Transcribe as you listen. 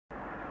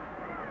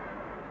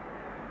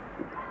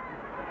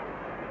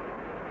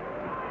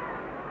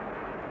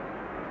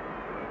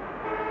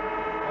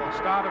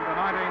start of the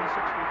 1965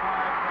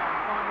 Grand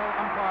Final.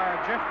 Umpire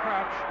Jeff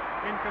Crouch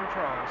in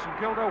control. St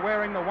Kilda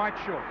wearing the white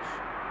shorts.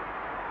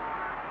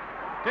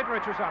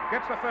 Ditterich is up,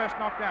 gets the first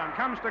knockdown,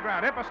 comes to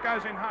ground. Epps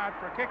goes in hard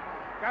for a kick,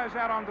 goes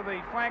out onto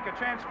the flank, a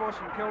chance for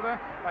St Kilda.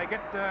 They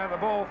get the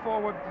ball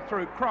forward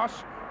through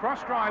Cross.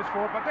 Cross drives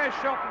forward, but there's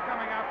Shelton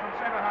coming out from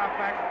centre half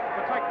back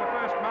to take the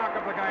first mark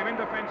of the game in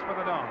defence for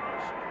the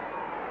Dons.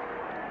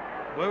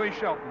 Bluey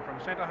Shelton from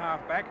centre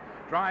half back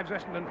drives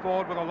Essendon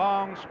forward with a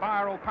long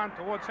spiral punt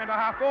towards centre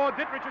half forward.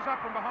 Ditterich is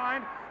up from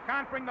behind,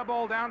 can't bring the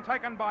ball down,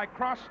 taken by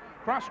Cross.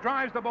 Cross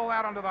drives the ball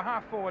out onto the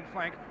half forward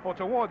flank, or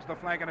towards the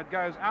flank, and it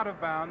goes out of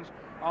bounds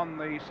on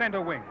the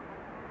centre wing.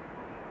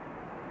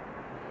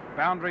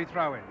 Boundary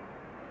throw in.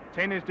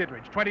 10 is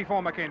Ditterich,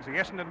 24 Mackenzie.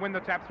 Essendon win the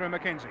tap through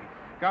Mackenzie.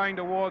 Going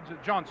towards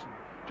Johnson.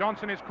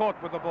 Johnson is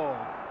caught with the ball.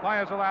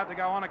 Players allowed to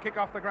go on. A kick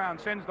off the ground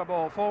sends the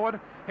ball forward.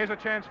 Here's a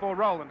chance for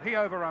Rowland. He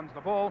overruns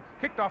the ball.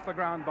 Kicked off the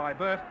ground by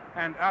Burt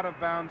and out of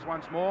bounds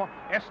once more.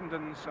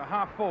 Essendon's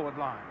half forward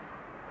line.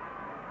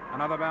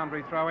 Another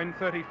boundary throw in.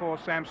 34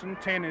 Sampson.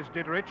 10 is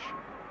Ditterich.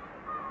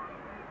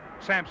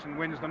 Sampson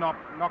wins the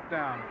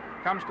knockdown.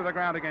 Comes to the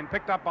ground again.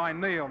 Picked up by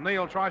Neal.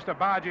 Neal tries to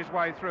barge his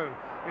way through.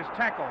 Is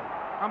tackled.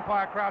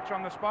 Umpire Crouch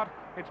on the spot.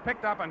 It's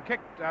picked up and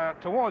kicked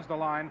towards the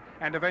line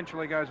and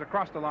eventually goes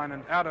across the line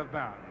and out of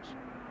bounds.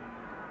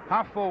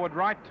 Half forward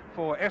right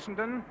for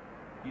Essendon.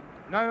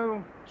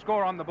 No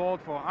score on the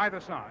board for either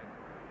side.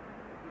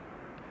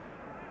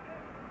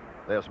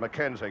 There's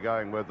Mackenzie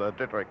going with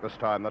Ditterich this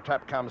time. The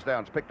tap comes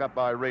down. It's picked up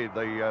by Reid,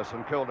 the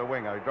St Kilda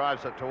winger. He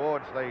drives it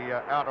towards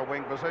the outer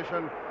wing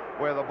position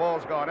where the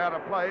ball's gone out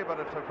of play, but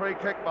it's a free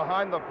kick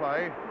behind the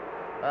play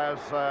as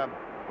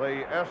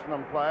the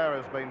Essendon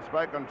player has been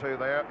spoken to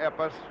there,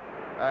 Epps,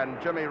 and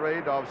Jimmy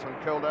Reid of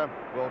St Kilda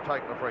will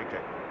take the free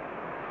kick.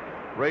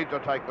 Reid to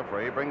take the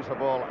free, brings the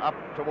ball up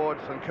towards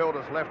St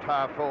Kilda's left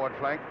half forward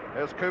flank.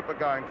 There's Cooper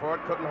going for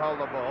it, couldn't hold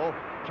the ball.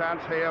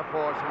 Chance here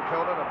for St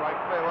Kilda to break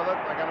clear with it.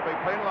 They're going to be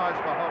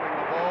penalised for holding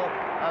the ball,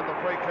 and the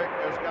free kick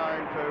is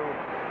going to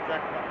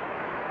Jack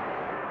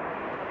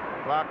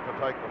Clark to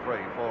take the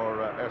free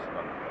for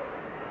Essendon.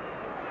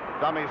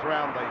 Dummies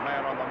round the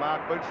man on the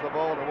mark, boots the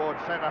ball towards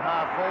centre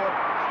half forward,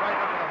 straight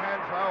into the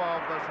hands though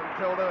of the St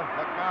Kilda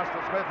McMaster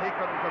Smith. He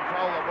couldn't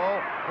control the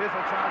ball. Here's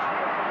a chance for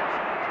the Saints,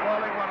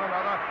 spoiling one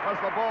another as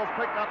the ball's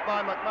picked up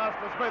by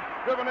McMaster Smith,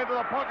 driven into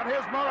the pocket.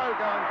 Here's Morrow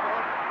going for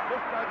it.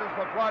 This judges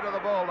the flight of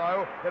the ball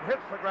though. It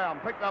hits the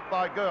ground, picked up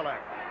by Gerlach.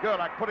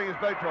 Gerlach putting his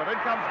boot to it. In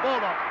comes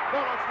Baldock.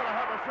 Baldock's going to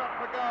have a shot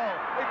for goal.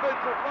 He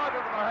boots it right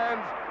into the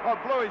hands of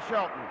Bluey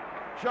Shelton.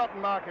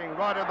 Shelton marking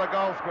right in the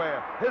goal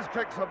square. His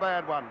kick's a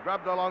bad one,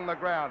 grabbed along the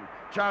ground.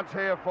 Chance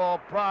here for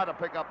Pryor to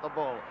pick up the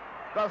ball.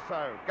 Does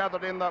so,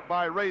 gathered in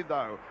by Reid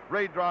though.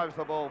 Reid drives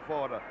the ball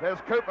forward. There's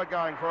Cooper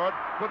going for it,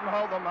 couldn't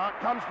hold the mark,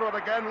 comes for it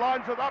again,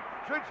 lines it up,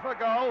 shoots for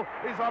goal.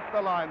 He's up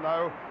the line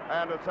though,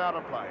 and it's out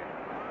of play.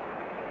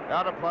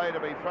 Out of play to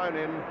be thrown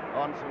in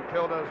on St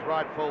Kilda's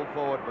right full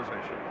forward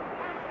position.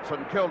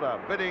 St Kilda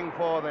bidding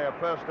for their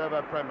first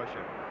ever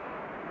premiership.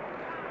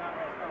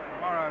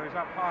 Morrow is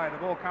up high. The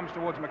ball comes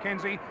towards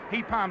Mackenzie.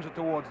 He palms it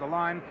towards the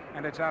line,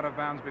 and it's out of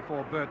bounds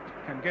before Burt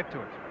can get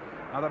to it.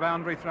 Another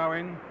boundary throw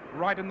in,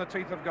 right in the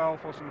teeth of goal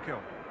for St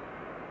Kilda.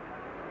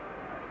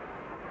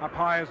 Up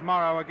high is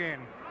Morrow again.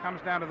 Comes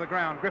down to the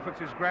ground.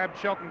 Griffiths is grabbed.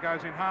 Shelton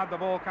goes in hard. The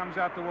ball comes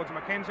out towards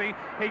Mackenzie.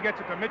 He gets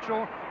it to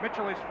Mitchell.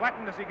 Mitchell is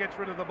flattened as he gets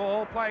rid of the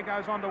ball. Play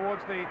goes on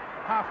towards the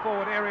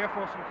half-forward area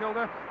for St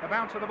Kilda. The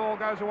bounce of the ball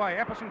goes away.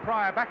 Epps and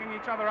Pryor backing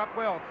each other up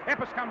well.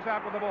 Epps comes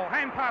out with the ball.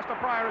 Hand pass to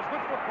Pryor is good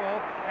football,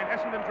 and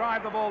Essendon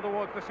drive the ball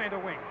towards the centre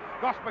wing.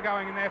 Gosper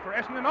going in there for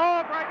Essendon.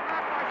 Oh, great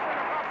mark by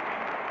Serakovsky.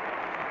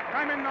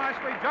 Came in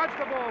nicely, judged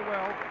the ball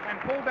well, and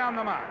pulled down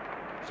the mark.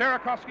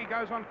 Serakovsky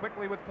goes on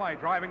quickly with play,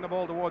 driving the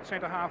ball towards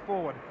centre half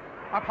forward.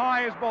 Up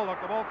high is Baldock.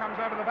 The ball comes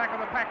over the back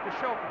of the pack to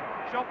Shelton.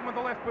 Shelton with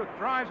the left boot,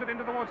 drives it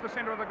into towards the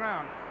centre of the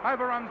ground.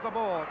 Overruns the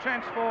ball.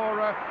 Chance for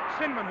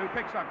Sinman, who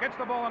picks up. Gets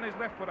the ball on his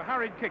left foot. A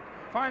hurried kick.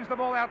 Finds the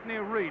ball out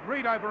near Reid.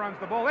 Reid overruns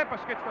the ball. Epps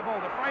gets the ball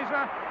to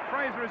Fraser.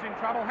 Fraser is in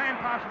trouble. Hand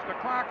passes to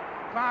Clark.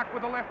 Clark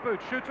with the left boot.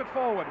 Shoots it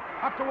forward.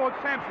 Up towards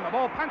Sampson. The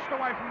ball punched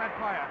away from that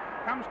player.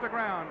 Comes to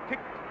ground.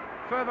 Kicked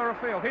further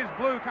afield. Here's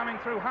Blue coming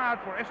through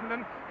hard for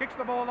Essendon. Kicks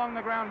the ball along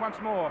the ground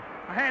once more.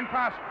 A hand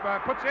pass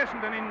puts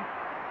Essendon in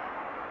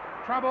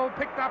trouble,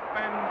 picked up,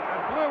 and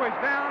Blue is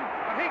down,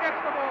 but he gets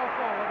the ball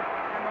forward,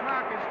 and the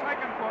mark is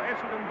taken for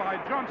Essendon by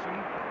Johnson,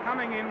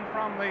 coming in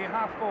from the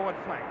half-forward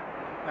flank.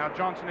 Now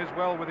Johnson is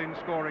well within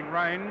scoring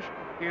range.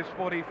 He is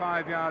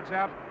 45 yards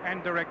out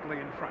and directly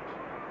in front.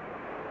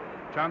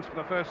 Chance for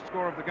the first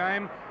score of the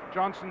game.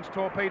 Johnson's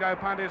torpedo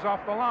punt is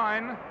off the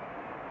line,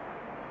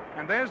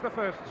 and there's the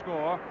first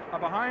score, a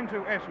behind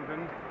to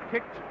Essendon,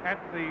 kicked at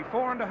the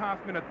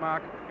 4.5-minute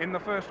mark in the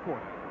first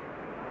quarter.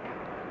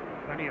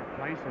 Plenty of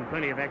pace and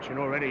plenty of action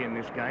already in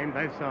this game.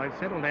 Both sides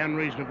settle down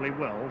reasonably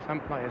well. Some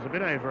players a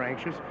bit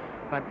over-anxious,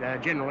 but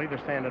generally the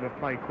standard of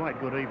play quite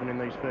good even in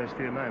these first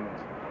few moments.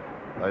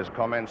 Those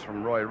comments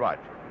from Roy Wright,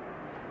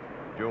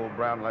 dual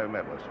Brownlow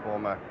medalist,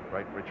 former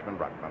great Richmond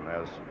ruckman,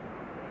 as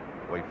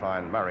we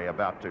find Murray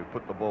about to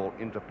put the ball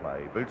into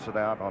play. Boots it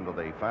out onto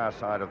the far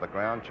side of the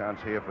ground.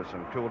 Chance here for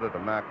St Kilda to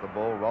mark the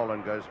ball.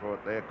 Rowland goes for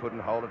it there. Couldn't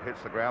hold it.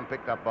 Hits the ground.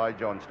 Picked up by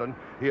Johnston.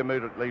 He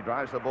immediately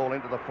drives the ball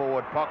into the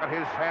forward pocket.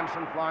 Here's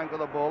Sampson flying for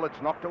the ball.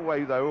 It's knocked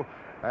away, though,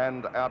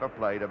 and out of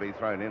play to be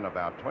thrown in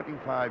about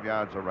 25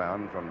 yards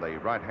around from the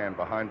right-hand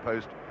behind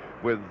post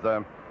with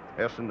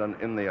Essendon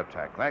in the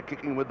attack. They're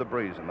kicking with the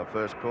breeze in the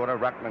first quarter.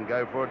 Ruckman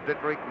go for it.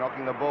 Dittrich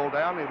knocking the ball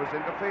down. He was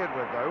interfered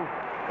with, though,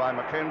 by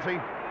Mackenzie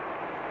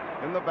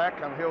in the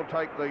back, and he'll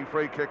take the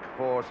free kick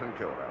for St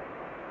Kilda.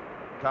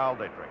 Carl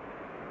Dittrich,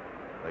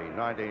 the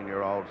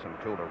 19-year-old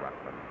St Kilda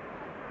ruckman,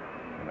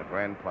 and a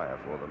grand player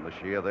for them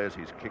this year. There's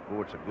his kick.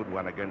 Oh, it's a good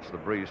one against the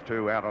breeze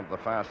too, out onto the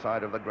far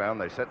side of the ground.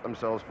 They set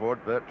themselves for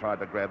it. Burt tried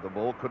to grab the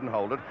ball, couldn't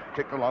hold it.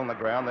 Kicked along the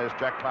ground. There's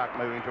Jack Clark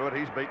moving to it.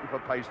 He's beaten for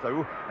pace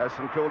though, as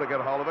St Kilda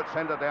get hold of it.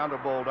 Send it down to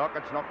Baldock.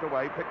 It's knocked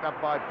away, picked up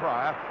by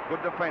Pryor.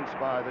 Good defence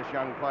by this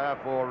young player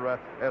for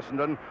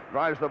Essendon.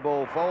 Drives the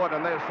ball forward,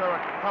 and there's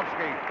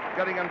Surakovsky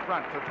getting in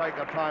front to take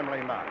a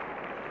timely mark.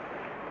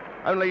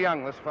 Only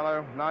young, this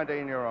fellow,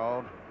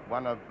 19-year-old.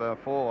 One of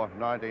 4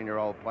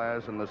 19-year-old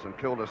players in the St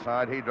Kilda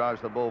side. He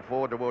drives the ball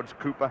forward towards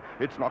Cooper.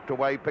 It's knocked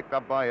away, picked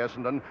up by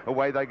Essendon.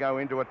 Away they go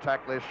into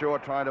attack. They're Shaw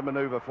trying to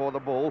manoeuvre for the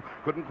ball.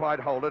 Couldn't quite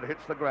hold it.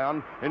 Hits the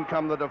ground. In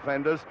come the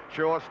defenders.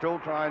 Shaw still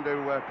trying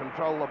to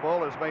control the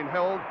ball. Has been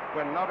held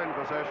when not in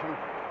possession,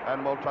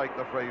 and will take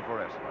the free for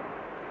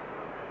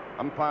Essendon.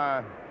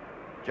 Umpire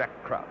Jack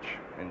Crouch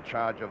in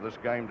charge of this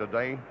game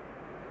today.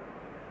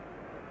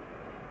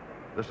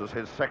 This is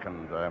his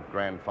second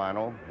grand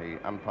final. He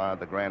umpired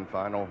the grand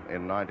final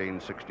in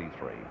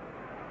 1963.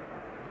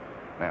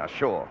 Now,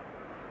 Shaw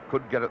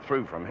could get it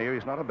through from here.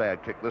 He's not a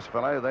bad kick, this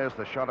fellow. There's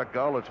the shot at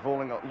goal. It's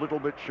falling a little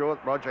bit short.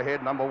 Roger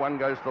Head, number 1,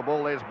 goes to the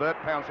ball. There's Burt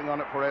pouncing on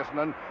it for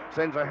Essendon.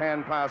 Sends a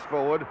hand pass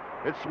forward.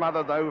 It's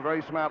smothered, though,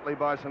 very smartly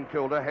by St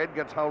Kilda. Head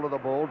gets hold of the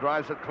ball,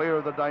 drives it clear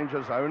of the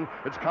danger zone.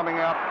 It's coming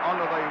out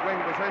onto the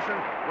wing position,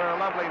 where a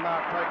lovely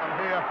mark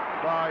taken here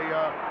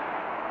by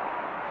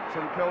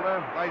St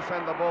Kilda. They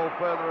send the ball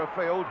further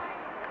afield,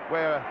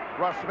 where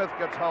Ross Smith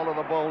gets hold of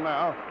the ball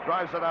now,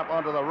 drives it up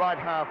onto the right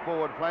half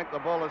forward flank. The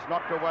ball is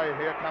knocked away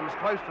here, comes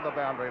close to the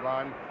boundary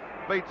line,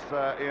 beats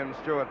Ian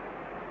Stewart,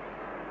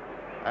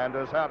 and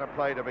is out of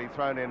play to be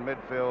thrown in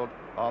midfield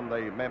on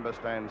the member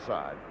stand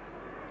side.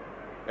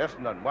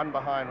 Essendon 1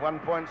 behind 1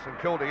 point. St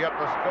Kilda yet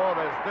to score.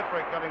 There's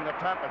Dittrich getting the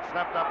tap. It's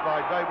snapped up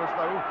by Davis,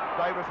 though.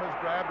 Davis has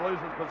grabbed,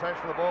 loses possession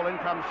of the ball. In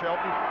comes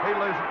Shelton. He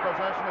loses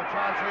possession. A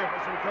chance here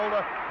for St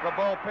Kilda. The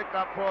ball picked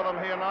up for them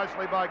here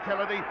nicely by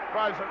Kennedy.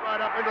 Drives it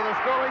right up into the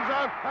scoring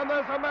zone. And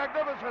there's a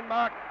magnificent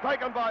mark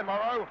taken by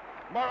Morrow.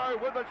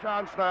 Morrow with the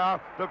chance now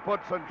to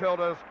put St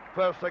Kilda's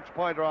first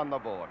 6-pointer on the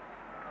board.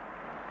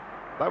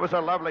 That was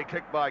a lovely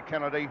kick by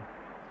Kennedy.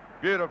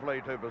 Beautifully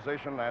to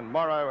position, and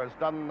Morrow has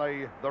done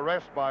the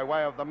rest by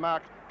way of the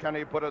mark. Can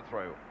he put it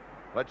through?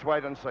 Let's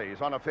wait and see. He's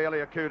on a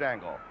fairly acute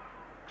angle.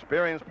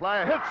 Experienced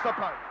player, hits the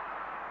post.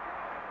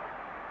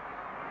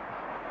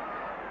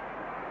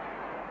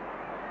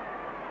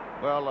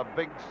 Well, a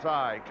big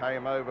sigh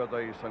came over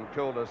the St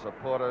Kilda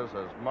supporters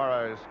as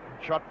Morrow's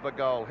shot for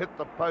goal hit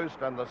the post,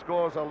 and the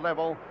scores are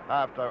level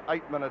after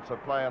 8 minutes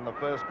of play in the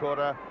first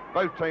quarter.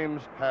 Both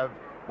teams have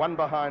 1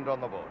 behind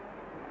on the board.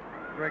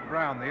 Greg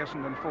Brown, the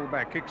Essendon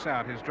fullback, kicks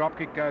out. His drop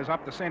kick goes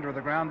up the centre of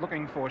the ground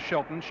looking for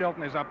Shelton.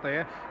 Shelton is up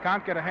there,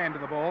 can't get a hand to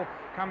the ball,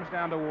 comes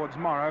down towards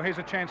Morrow. Here's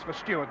a chance for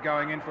Stewart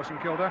going in for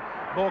St Kilda.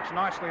 Balks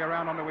nicely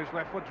around onto his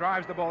left foot,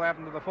 drives the ball out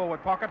into the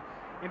forward pocket.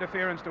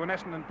 Interference to an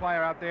Essendon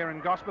player out there in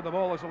Gosper. The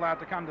ball is allowed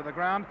to come to the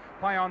ground.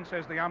 Play on,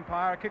 says the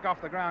umpire. Kick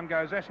off the ground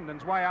goes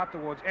Essendon's way out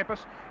towards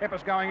Eppes.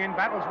 Eppes going in,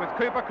 battles with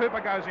Cooper. Cooper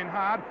goes in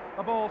hard.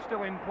 The ball's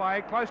still in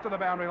play, close to the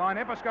boundary line.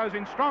 Eppes goes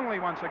in strongly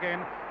once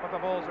again, but the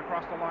ball's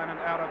across the line and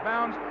out of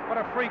bounds. But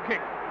a free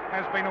kick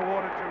has been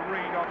awarded to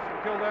Reid off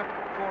St Kilda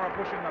for a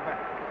push in the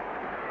back.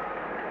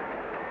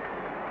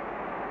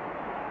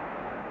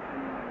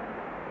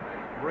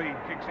 Reid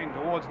kicks in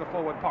towards the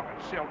forward pocket.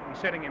 Shelton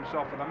setting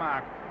himself for the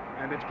mark,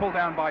 and it's pulled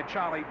down by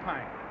Charlie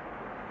Payne.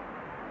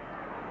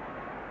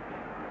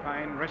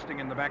 Payne resting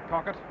in the back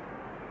pocket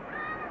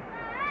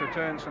to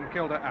turn St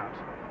Kilda out.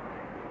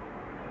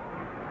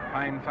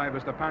 Payne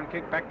favours the punt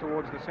kick back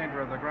towards the centre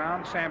of the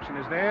ground. Sampson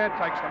is there,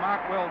 takes the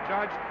mark, well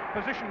judged,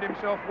 positioned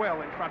himself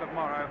well in front of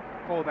Morrow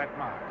for that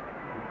mark.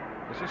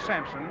 This is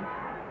Sampson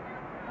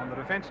on the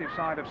defensive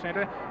side of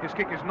centre. His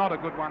kick is not a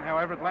good one,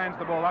 however. It lands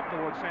the ball up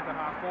towards centre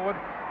half forward.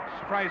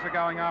 Fraser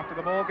going after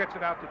the ball, gets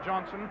it out to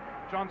Johnson.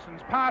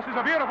 Johnson's pass is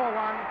a beautiful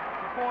one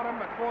to Fordham,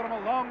 but Fordham a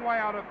long way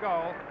out of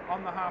goal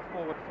on the half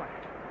forward flank.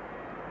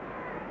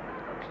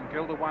 St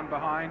Kilda 1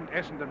 behind,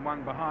 Essendon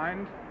 1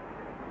 behind.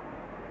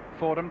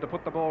 Fordham to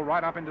put the ball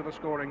right up into the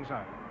scoring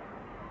zone.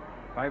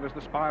 Favours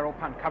the spiral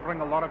punt, covering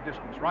a lot of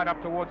distance, right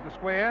up towards the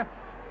square.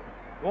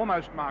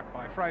 Almost marked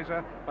by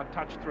Fraser, but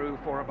touched through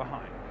for a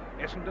behind.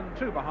 Essendon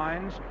 2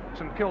 behinds,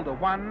 St Kilda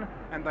 1,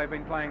 and they've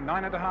been playing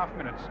 9.5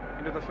 minutes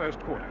into the first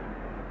quarter.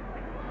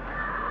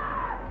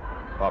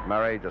 Bob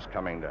Murray just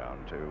coming down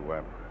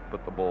to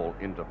put the ball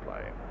into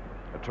play.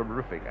 A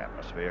terrific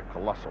atmosphere,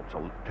 colossal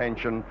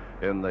tension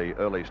in the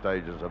early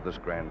stages of this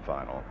grand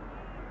final.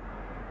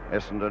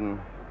 Essendon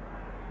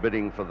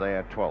bidding for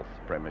their 12th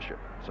premiership,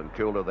 St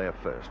Kilda their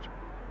first.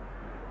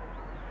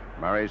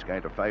 Murray's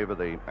going to favour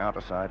the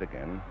outer side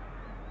again.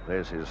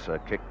 There's his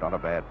kick, not a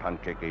bad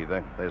punt kick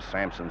either. There's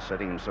Sampson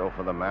setting himself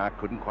for the mark.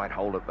 Couldn't quite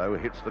hold it though.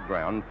 Hits the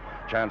ground.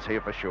 Chance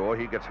here for Shaw.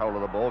 He gets hold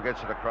of the ball,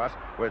 gets it across,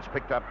 where it's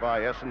picked up by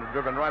Essendon,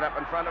 driven right up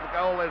in front of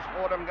goal. There's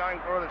Fordham going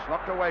for it. It's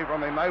knocked away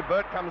from him though.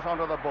 Burt comes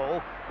onto the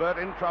ball. Burt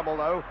in trouble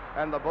though,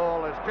 and the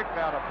ball is kicked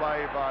out of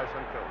play by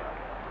St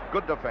Kilda.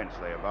 Good defence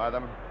there by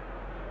them.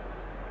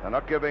 They're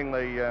not giving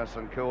the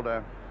St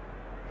Kilda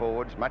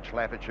forwards much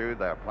latitude.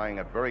 They're playing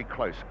it very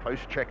close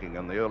checking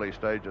in the early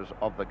stages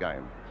of the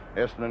game.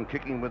 Essendon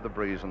kicking with the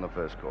breeze in the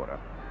first quarter.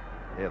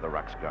 Here the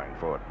ruck's going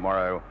for it.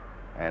 Morrow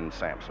and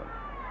Sampson.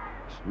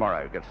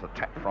 Morrow gets the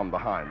tap from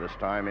behind. This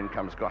time in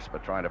comes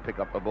Gosper trying to pick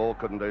up the ball.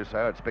 Couldn't do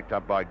so. It's picked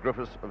up by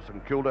Griffiths of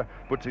St Kilda.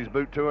 Puts his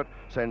boot to it.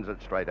 Sends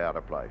it straight out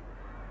of play.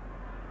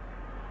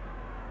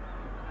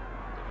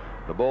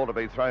 The ball to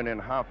be thrown in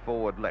half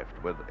forward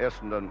left with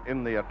Essendon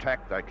in the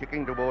attack. They're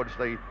kicking towards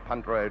the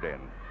punt road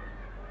end.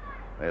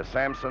 There's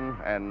Sampson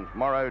and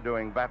Morrow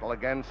doing battle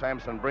again.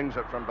 Sampson brings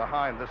it from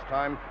behind this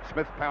time.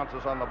 Smith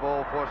pounces on the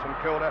ball for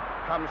St Kilda.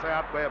 Comes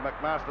out where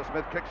McMaster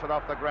Smith kicks it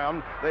off the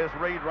ground. There's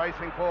Reid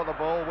racing for the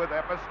ball with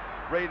Epps.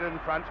 Reid in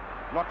front,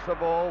 knocks the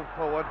ball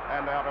forward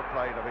and out of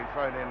play to be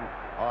thrown in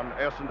on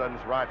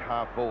Essendon's right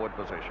half forward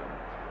position.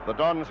 The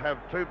Dons have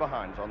 2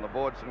 behinds on the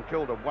board. St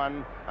Kilda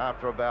 1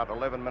 after about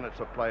 11 minutes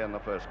of play in the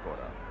first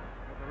quarter.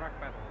 The ruck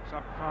battle's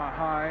up far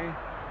high.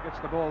 Gets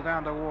the ball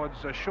down towards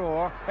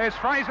Shaw. There's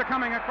Fraser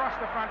coming across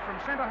the front from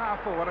centre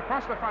half forward,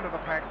 across the front of the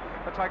pack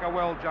to take a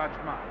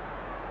well-judged mark.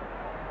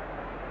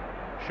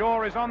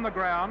 Shaw is on the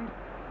ground,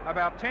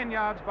 about 10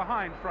 yards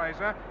behind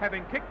Fraser.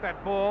 Having kicked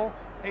that ball,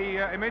 he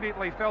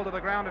immediately fell to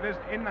the ground. It is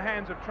in the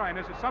hands of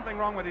trainers. There's something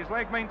wrong with his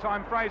leg.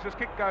 Meantime, Fraser's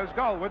kick goes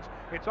goalwards.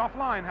 It's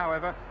offline,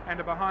 however, and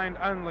a behind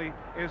only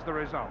is the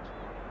result.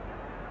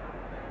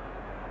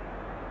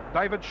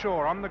 David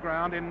Shaw on the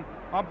ground in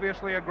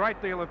obviously a great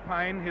deal of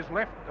pain. His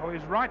left or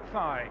his right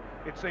thigh,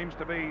 it seems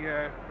to be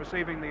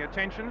receiving the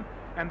attention,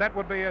 and that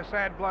would be a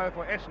sad blow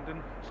for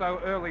Essendon so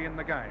early in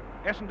the game.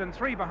 Essendon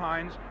 3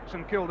 behinds,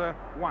 St Kilda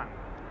 1.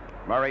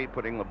 Murray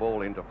putting the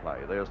ball into play.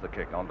 There's the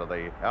kick onto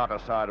the outer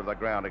side of the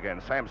ground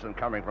again. Sampson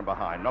coming from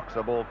behind, knocks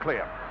the ball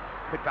clear.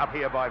 Picked up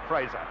here by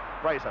Fraser.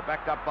 Fraser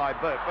backed up by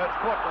Burt. Burt's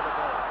caught with the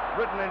ball,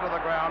 ridden into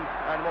the ground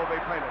and will be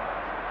penalised.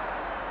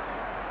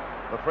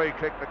 The free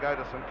kick to go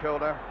to St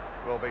Kilda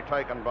will be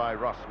taken by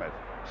Ross Smith.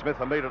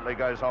 Smith immediately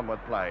goes on with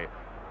play,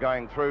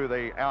 going through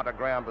the outer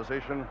ground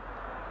position.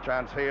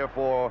 Chance here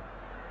for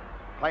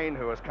Payne,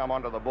 who has come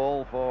onto the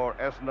ball for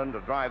Essendon to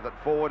drive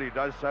that forward. He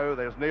does so.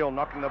 There's Neal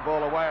knocking the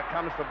ball away. It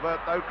comes to Burt,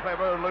 though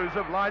clever,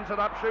 elusive, lines it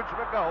up, shoots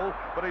for goal,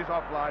 but he's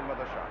offline with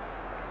a shot.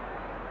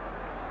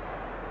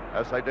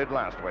 As they did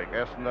last week,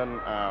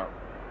 Essendon are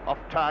off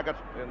target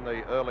in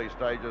the early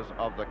stages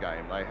of the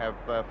game. They have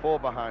 4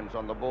 behinds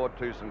on the board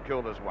to St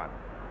Kilda's 1.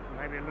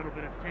 Maybe a little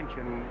bit of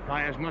tension.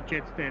 Players not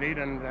yet steadied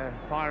and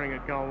firing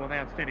at goal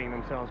without steadying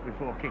themselves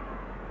before kick.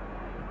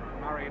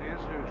 Murray it is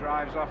who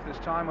drives off this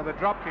time with a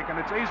drop kick, and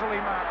it's easily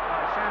marked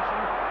by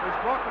Sampson, who's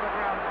brought to the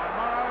ground by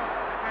Morrow,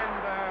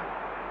 and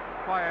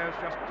players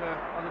just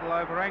a little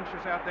over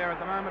anxious out there at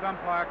the moment.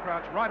 Umpire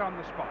Crouch right on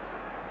the spot.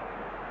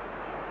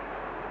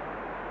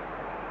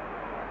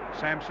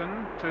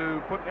 Sampson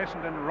to put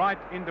Essendon right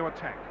into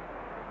attack.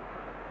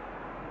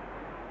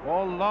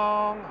 Ball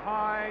long,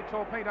 high,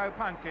 torpedo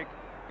punt kick.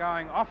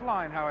 Going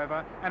offline,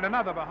 however, and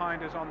another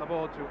behind is on the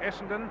board to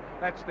Essendon.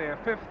 That's their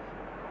 5th,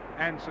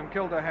 and St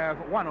Kilda have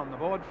 1 on the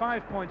board,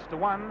 5 points to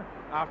 1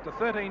 after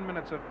 13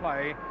 minutes of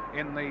play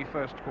in the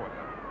first quarter.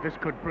 This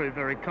could prove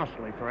very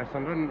costly for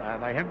Essendon.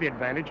 They have the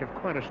advantage of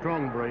quite a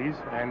strong breeze,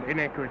 and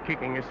inaccurate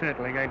kicking is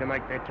certainly going to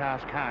make their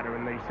task harder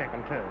in the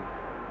second term.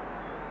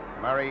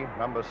 Murray,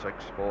 number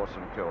 6 for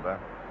St Kilda,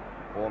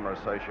 former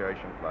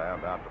association player,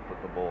 about to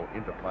put the ball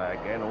into play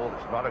again. Oh,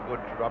 it's not a good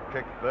drop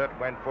kick. Burt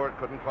went for it,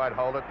 couldn't quite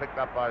hold it, picked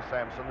up by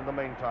Sampson. In the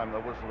meantime, the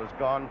whistle is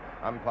gone.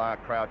 Umpire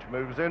Crouch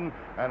moves in,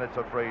 and it's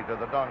a free to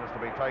the Dons to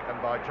be taken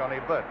by Johnny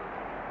Burt.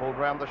 Pulled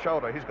round the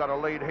shoulder. He's got a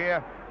lead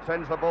here.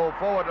 Sends the ball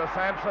forward to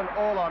Sampson,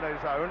 all on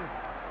his own.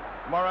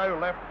 Morrow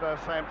left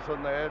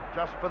Sampson there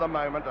just for the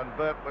moment, and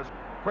Burt was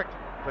quick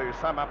to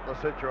sum up the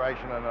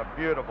situation, and a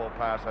beautiful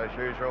pass, as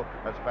usual,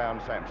 has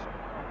found Sampson.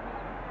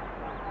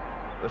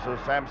 This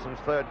is Sampson's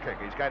 3rd kick.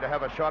 He's going to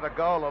have a shot at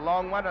goal, a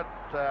long one.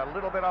 It's a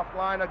little bit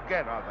offline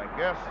again, I think.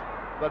 Yes,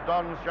 the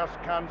Dons just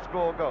can't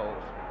score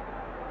goals.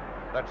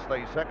 That's the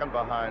 2nd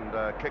behind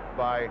kick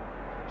by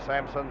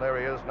Sampson. There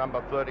he is,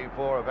 number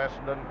 34 of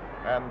Essendon.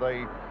 And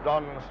the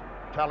Dons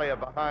tally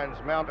of behinds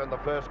mount in the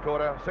first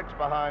quarter. 6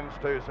 behinds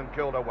to St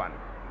Kilda 1.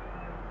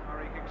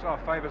 Murray kicks off,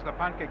 favours the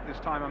punt kick this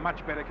time, a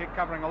much better kick,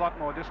 covering a lot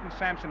more distance.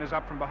 Sampson is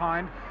up from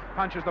behind,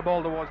 punches the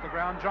ball towards the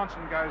ground. Johnson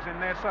goes in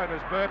there, so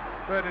does Burt.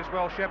 Burt is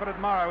well shepherded.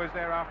 Morrow is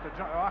there after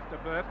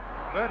Burt.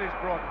 Burt is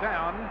brought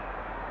down,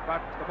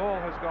 but the ball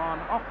has gone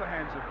off the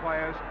hands of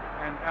players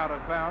and out of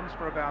bounds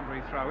for a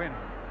boundary throw in.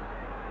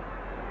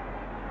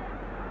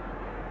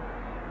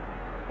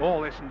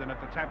 All Essendon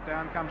at the tap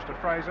down, comes to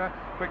Fraser.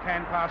 Quick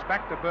hand pass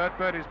back to Burt.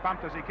 Burt is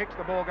bumped as he kicks.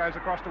 The ball goes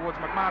across towards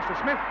McMaster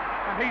Smith,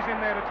 and he's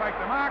in there to take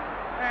the mark,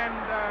 and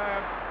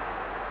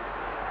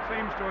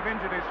seems to have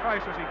injured his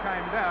face as he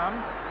came down.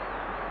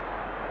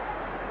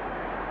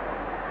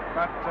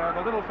 But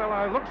the little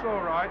fellow looks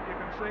all right. You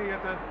can see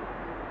that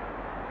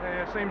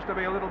there seems to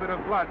be a little bit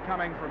of blood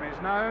coming from his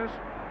nose,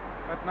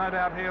 but no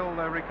doubt he'll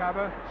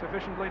recover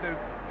sufficiently to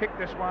kick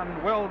this one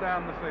well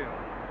down the field.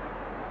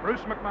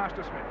 Bruce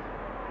McMaster Smith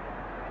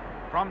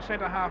from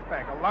centre half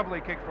back, a lovely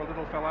kick for a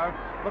little fellow,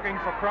 looking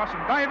for Cross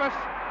and Davis,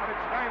 but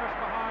it's Davis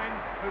behind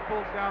who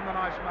pulls down the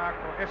nice mark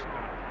for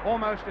Essendon,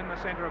 almost in the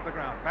centre of the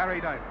ground. Barry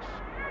Davis.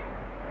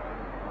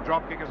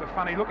 Drop kick is a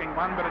funny looking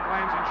one, but it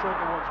lands in short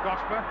towards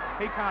Gosper.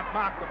 He can't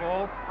mark the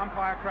ball.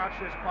 Umpire Crouch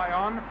says play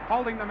on.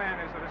 Holding the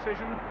man is the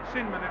decision.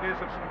 Sinman it is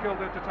of St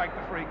Kilda to take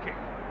the free kick.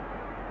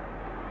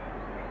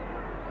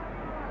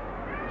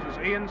 This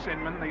is Ian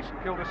Sinman, the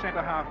St Kilda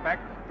centre half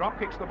back. Drop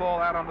kicks the ball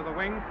out onto the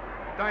wing.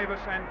 Davis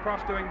and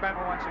Cross doing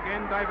battle once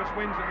again. Davis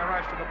wins in the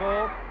race to the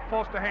ball.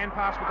 Forced a hand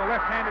pass with the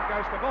left hand. It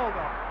goes to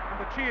Baldock. And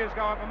the cheers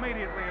go up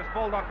immediately as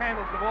Baldock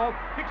handles the ball.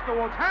 Kicks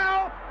towards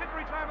Howe.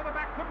 Ditterich over the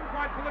back. Couldn't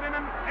quite pull it in.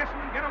 And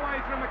Essendon get away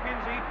through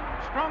Mackenzie.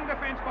 Strong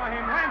defence by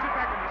him. Lands it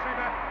back in the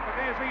centre. But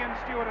there's Ian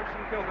Stewart of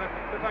St Kilda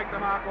to take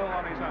the mark all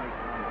on his own.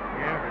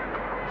 Yeah.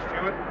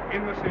 Stewart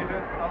in the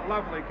centre. A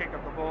lovely kick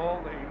of the ball.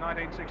 The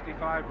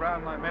 1965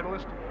 Brownlow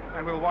medalist.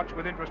 And we'll watch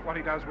with interest what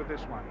he does with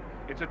this one.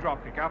 It's a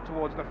drop kick out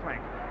towards the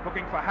flank.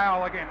 Looking for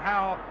Howell again.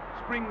 Howell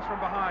springs from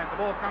behind. The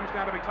ball comes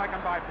down to be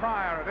taken by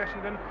Pryor of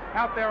Essendon.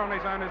 Out there on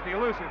his own is the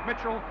elusive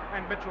Mitchell,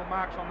 and Mitchell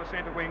marks on the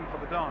centre wing for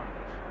the Dons.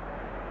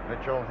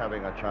 Mitchell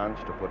having a chance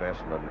to put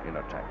Essendon in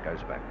attack.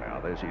 Goes back now.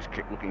 There's his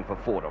kick looking for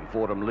Fordham.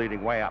 Fordham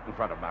leading way up in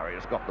front of Murray.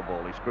 Has got the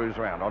ball. He screws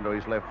around onto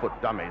his left foot.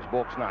 Dummies.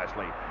 Walks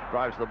nicely.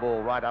 Drives the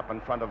ball right up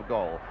in front of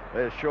goal.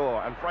 There's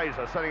Shaw and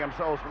Fraser setting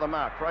themselves for the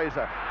mark.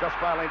 Fraser just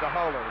failing to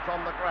hold it. It's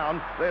on the ground.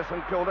 There's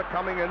St Kilda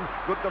coming in.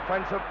 Good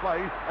defensive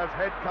play as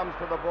Head comes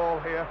to the ball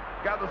here.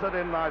 Gathers it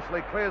in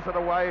nicely. Clears it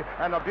away.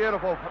 And a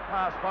beautiful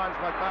pass finds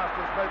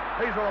McMaster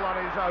Smith. He's all on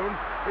his own.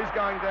 He's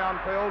going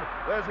downfield.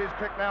 There's his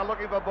kick now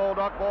looking for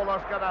Baldock.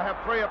 Baldock's going to have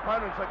three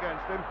opponents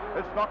against him.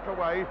 It's knocked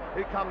away.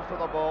 He comes to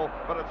the ball,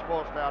 but it's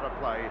forced out of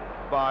play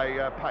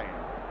by Payne.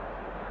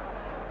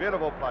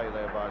 Beautiful play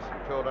there by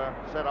St Kilda,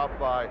 set up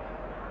by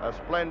a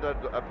splendid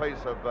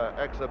piece of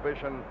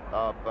exhibition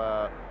of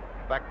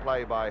back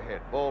play by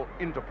Head. Ball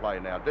into play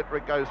now.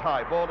 Dittrich goes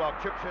high.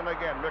 Baldock chips in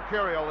again.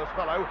 Mercurial, this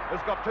fellow, has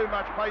got too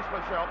much pace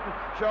for Shelton.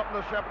 Shelton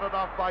is shepherded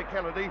off by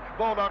Kennedy.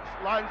 Baldock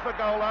lines the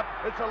goal up.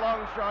 It's a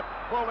long shot,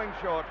 falling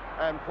short,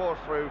 and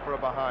forced through for a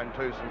behind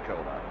to St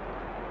Kilda.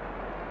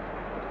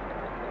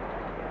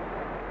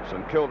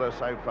 St Kilda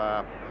so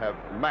far have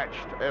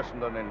matched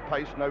Essendon in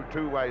pace, no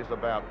two ways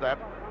about that.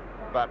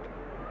 But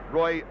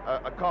Roy,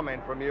 a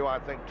comment from you. I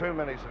think too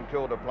many St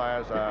Kilda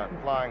players are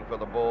flying for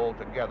the ball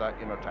together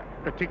in attack.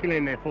 Particularly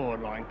in their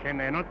forward line, Ken.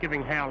 They're not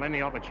giving Howell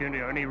any opportunity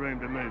or any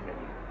room to move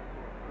in.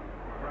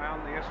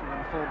 Brown, the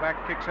Essendon fullback,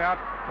 kicks out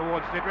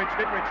towards Ditterich.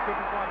 Ditterich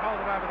couldn't quite hold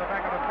it over the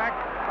back of the pack,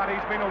 but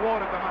he's been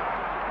awarded the mark.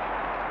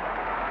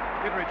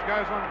 Ditterich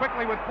goes on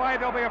quickly with play.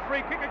 There'll be a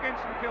free kick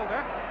against St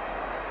Kilda.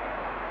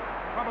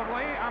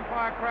 Probably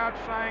umpire Crouch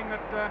saying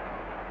that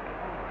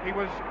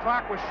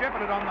Clark was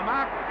shepherded on the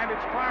mark, and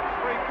it's Clark's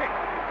free kick.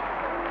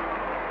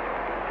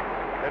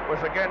 It was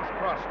against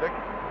Cross, Dick.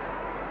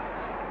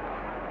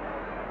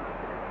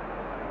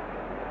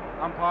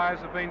 Umpires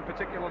have been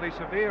particularly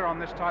severe on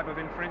this type of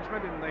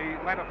infringement in the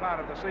latter part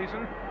of the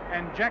season,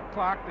 and Jack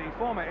Clark, the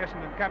former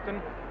Essendon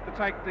captain, to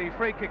take the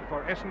free kick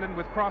for Essendon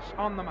with Cross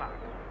on the mark.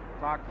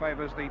 Clark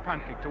favours the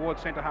punt kick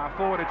towards centre half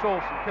forward. It's all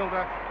St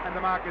Kilda, and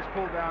the mark is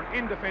pulled down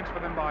in defence for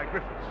them by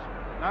Griffiths.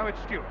 No, it's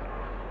Stewart.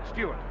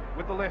 Stewart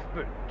with the left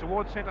boot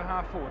towards centre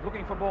half forward,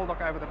 looking for Baldock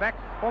over the back,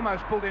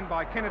 almost pulled in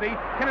by Kennedy.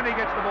 Kennedy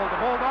gets the ball to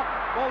Baldock.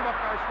 Baldock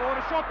goes forward,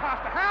 a short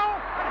pass to Howell,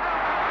 and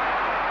Howell.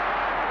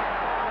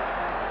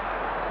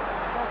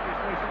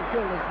 Obviously, St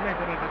Kilda's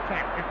method of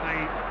attack, if they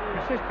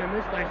persist in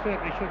this, they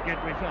certainly should get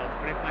results.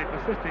 But if they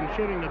persist in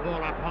shooting the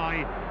ball up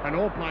high and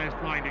all players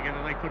flying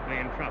together, they could be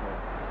in trouble.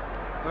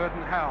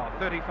 Burton Howell,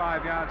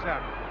 35 yards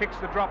out, kicks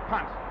the drop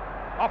punt.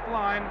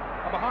 Offline,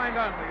 a behind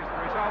only is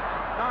the result.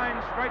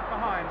 9 straight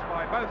behinds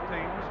by both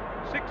teams,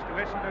 6 to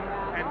Essendon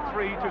and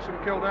 3 to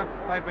St Kilda.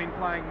 They've been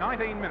playing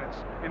 19 minutes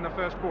in the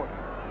first quarter.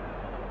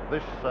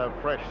 This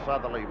fresh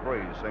southerly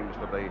breeze seems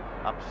to be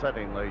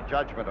upsetting the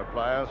judgment of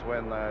players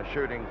when they're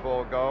shooting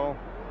for goal.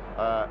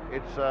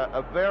 It's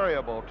a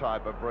variable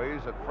type of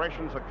breeze. It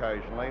freshens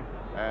occasionally,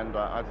 and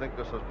I think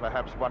this is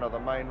perhaps one of the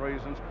main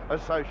reasons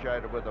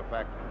associated with the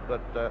fact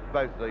that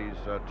both these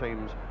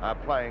teams are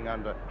playing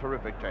under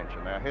terrific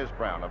tension. Now here's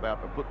Brown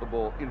about to put the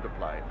ball into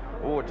play.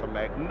 Oh, it's a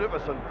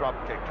magnificent drop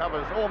kick,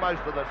 covers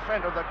almost to the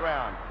centre of the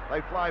ground.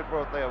 They fly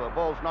for it there. The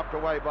ball's knocked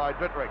away by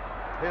Dittrich.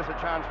 Here's a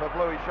chance for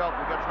Bluey. Shelton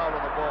gets hold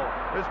of the ball.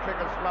 His kick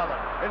is smothered.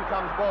 In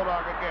comes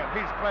Baldock again.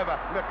 He's clever.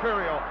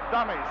 Mercurial.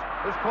 Dummies.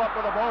 Is caught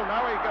with the ball.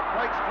 Now he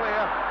breaks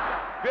clear.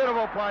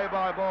 Beautiful play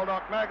by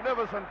Baldock.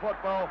 Magnificent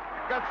football.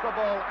 Gets the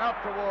ball out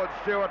towards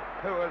Stewart,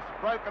 who has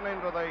broken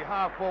into the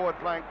half-forward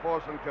flank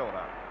for St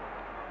Kilda.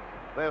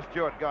 There's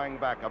Stewart going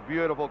back. A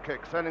beautiful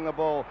kick, sending the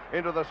ball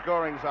into the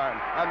scoring zone.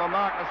 And the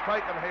mark is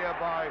taken here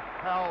by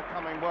Howell,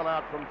 coming well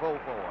out from full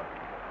forward.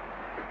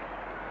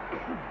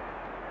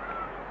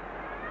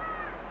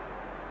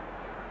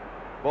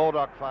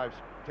 Baldock 5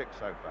 kicks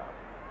so far.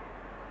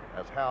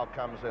 As Howell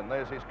comes in,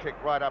 there's his kick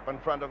right up in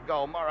front of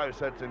goal. Morrow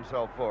sets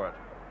himself for it,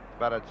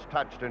 but it's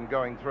touched in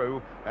going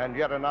through, and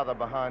yet another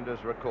behind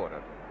is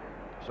recorded.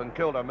 St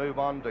Kilda move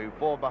on to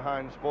 4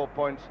 behinds, 4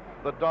 points.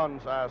 The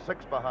Dons are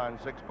 6 behind,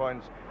 6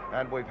 points,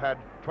 and we've had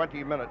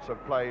 20 minutes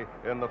of play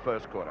in the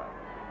first quarter.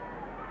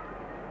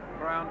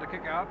 Brown to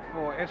kick out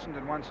for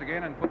Essendon once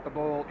again and put the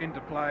ball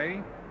into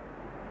play.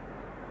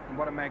 And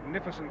what a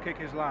magnificent kick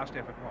his last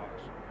effort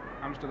was.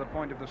 Comes to the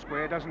point of the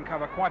square, doesn't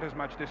cover quite as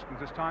much distance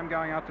this time,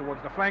 going out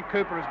towards the flank.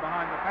 Cooper is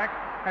behind the pack,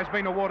 has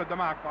been awarded the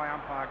mark by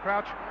umpire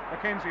Crouch.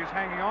 Mackenzie is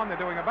hanging on, they're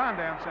doing a barn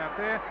dance out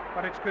there,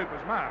 but it's Cooper's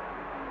mark.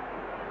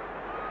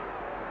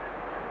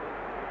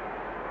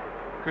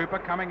 Cooper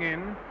coming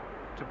in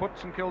to put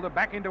St Kilda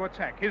back into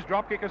attack. His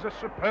drop kick is a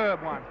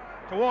superb one.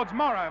 Towards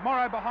Morrow.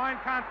 Morrow behind,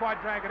 can't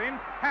quite drag it in.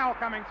 Howell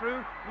coming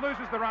through,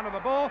 loses the run of the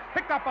ball.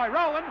 Picked up by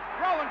Rowland.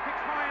 Rowland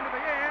kicks high into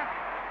the air.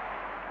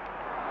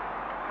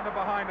 And a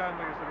behind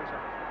only is the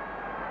result.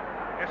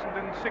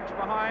 Essendon 6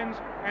 behinds,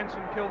 and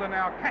St Kilda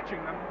now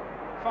catching them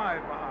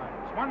 5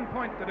 behinds. 1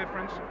 point the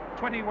difference,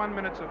 21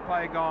 minutes of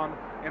play gone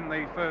in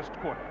the first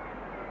quarter.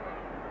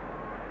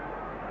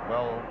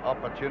 Well,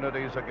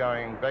 opportunities are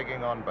going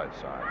begging on both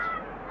sides.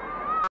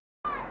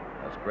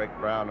 As Greg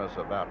Brown is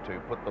about to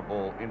put the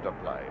ball into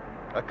play.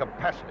 A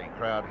capacity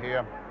crowd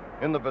here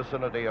in the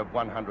vicinity of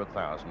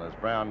 100,000 as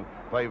Brown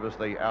favours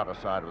the outer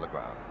side of the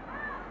ground.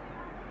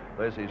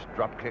 There's his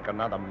drop kick,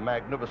 another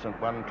magnificent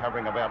one,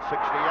 covering about 60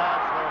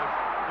 yards.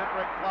 There's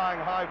Dittrich flying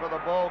high for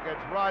the ball, gets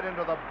right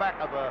into the back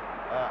of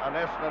an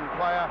Essendon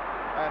player,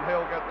 and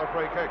he'll get the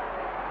free kick.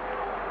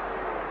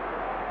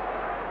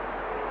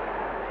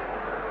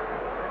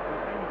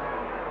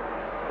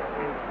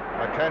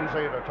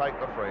 Mackenzie to take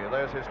the free.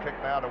 There's his kick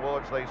now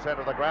towards the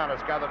centre of the ground.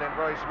 It's gathered in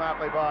very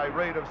smartly by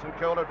Reid of St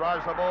Kilda.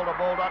 Drives the ball to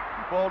Baldock.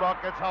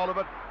 Baldock gets hold of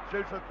it.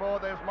 Shoots it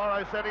forward. There's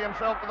Morrow setting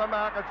himself to the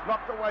mark. It's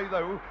knocked away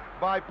though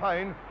by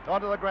Payne.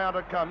 Onto the ground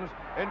it comes.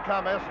 In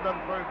come Essendon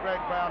through Greg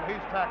Brown.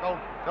 He's tackled.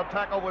 The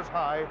tackle was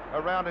high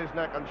around his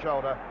neck and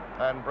shoulder,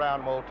 and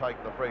Brown will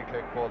take the free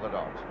kick for the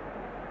Dons.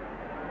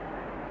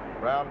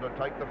 Brown to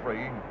take the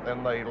free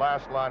in the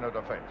last line of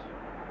defence.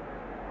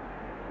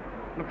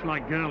 Looks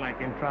like Gerlach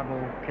in trouble,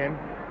 Ken.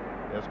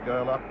 Yes,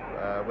 Gerlach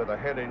with a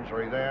head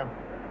injury there.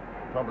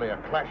 Probably a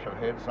clash of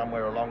heads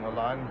somewhere along the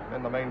line.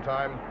 In the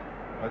meantime,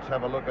 let's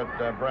have a look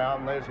at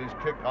Brown. There's his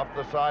kick off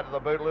the side of the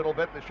boot a little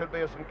bit. There should be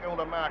a St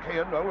Kilda mark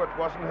here. No, it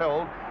wasn't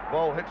held.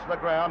 Ball hits the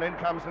ground. In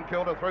comes St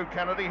Kilda through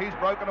Kennedy. He's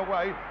broken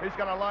away. He's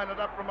going to line it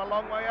up from a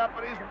long way out,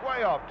 but he's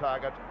way off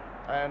target.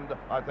 And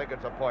I think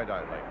it's a point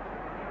only.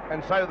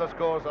 And so the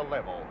score's a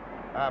level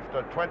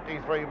after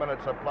 23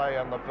 minutes of play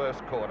in the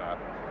first quarter.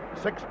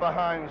 6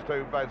 behinds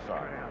to both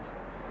sides.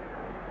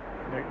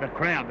 The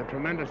crowd, the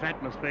tremendous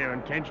atmosphere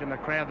and tension, the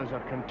crowd, there's a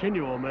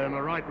continual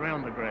murmur right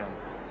round the ground.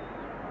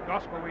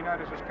 Gospel, we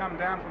notice, has come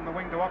down from the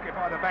wing to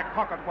occupy the back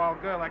pocket while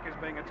Gerlach is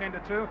being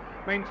attended to.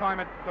 Meantime,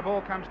 the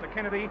ball comes to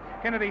Kennedy.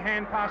 Kennedy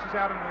hand passes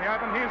out into the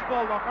open. Here's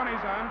Baldock on his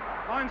own.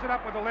 Lines it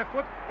up with the left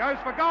foot. Goes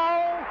for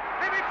goal.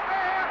 And it's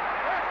there.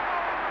 First goal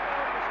in the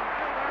world for St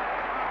Kilda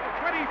after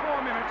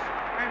 24 minutes.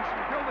 And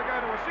St Kilda go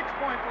to a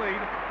 6-point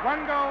lead.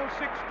 1 goal,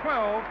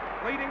 6-12,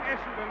 leading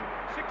Essendon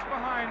 6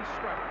 behind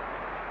straight.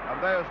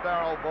 And there's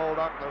Darryl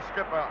Baldock, the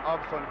skipper of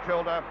St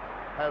Kilda,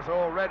 has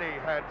already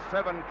had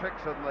 7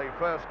 kicks in the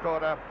first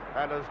quarter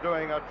and is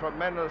doing a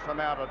tremendous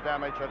amount of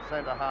damage at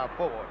centre half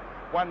forward.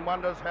 One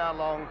wonders how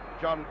long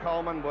John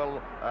Coleman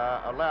will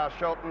allow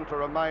Shelton to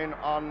remain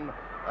on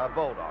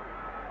Baldock.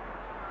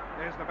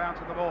 There's the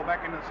bounce of the ball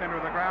back into the centre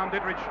of the ground.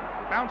 Dittrich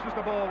bounces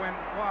the ball when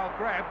wild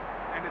grabbed,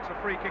 and it's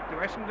a free kick to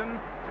Essendon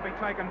to be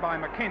taken by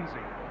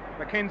Mackenzie.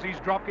 Mackenzie's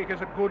drop kick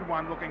is a good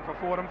one looking for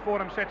Fordham.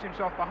 Fordham sets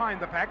himself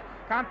behind the pack,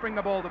 can't bring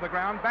the ball to the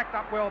ground, backed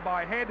up well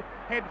by Head.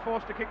 Head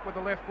forced to kick with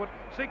the left foot,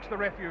 seeks the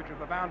refuge of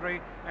the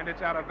boundary, and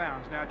it's out of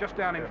bounds. Now just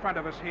down in front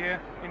of us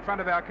here, in front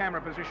of our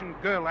camera position,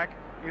 Gerlach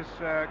is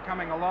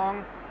coming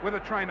along with a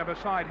trainer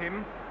beside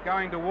him,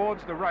 going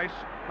towards the race.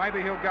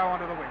 Maybe he'll go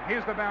onto the wing.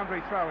 Here's the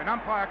boundary throw in.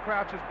 Umpire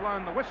Crouch has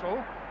blown the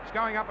whistle. He's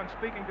going up and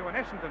speaking to an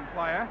Essendon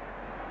player.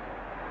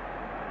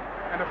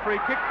 And a free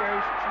kick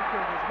goes St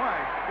Kilda's way.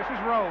 This is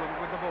Rowland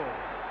with the ball.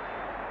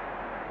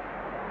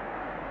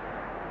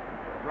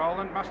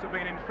 Rowland must have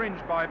been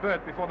infringed by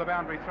Burt before the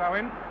boundary throw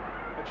in.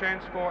 A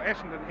chance for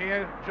Essendon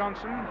here.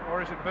 Johnson,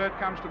 or is it Burt,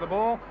 comes to the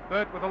ball.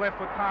 Burt with a left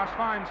foot pass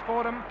finds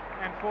Fordham,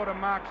 and Fordham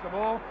marks the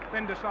ball,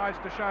 then decides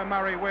to show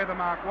Murray where the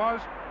mark was.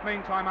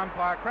 Meantime,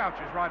 umpire Crouch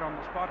is right on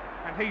the spot,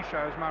 and he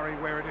shows Murray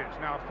where it is.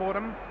 Now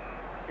Fordham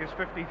is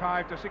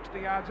 55 to 60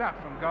 yards out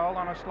from goal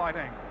on a slight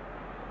angle.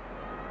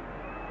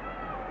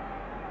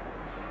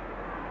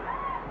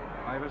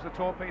 Favours the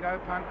torpedo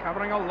punt,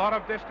 covering a lot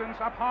of distance.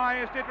 Up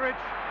high is Ditterich,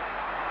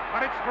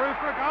 but it's through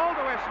for a goal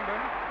to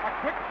Essendon. A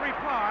quick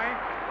reply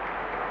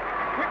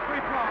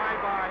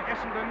by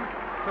Essendon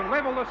to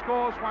level the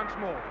scores once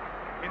more.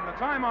 In the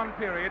time on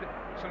period,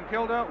 St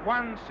Kilda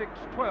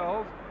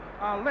 1-6-12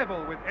 are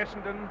level with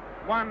Essendon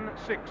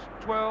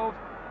 1-6-12.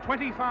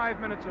 25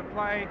 minutes of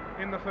play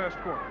in the first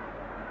quarter.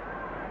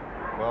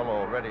 Well,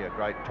 already a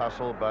great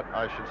tussle, but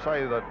I should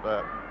say that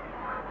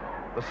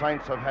the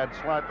Saints have had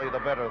slightly the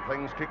better of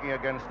things, kicking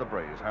against the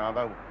breeze.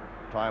 However,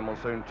 time will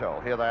soon tell.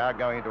 Here they are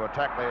going to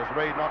attack. There's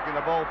Reid knocking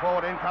the ball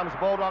forward. In comes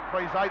Baldock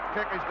for his 8th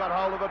kick. He's got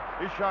hold of it.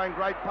 He's showing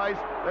great pace.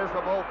 There's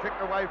the ball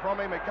kicked away from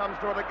him. He comes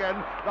to it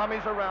again.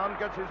 Dummies around,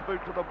 gets his boot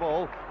to the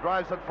ball,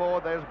 drives it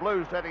forward. There's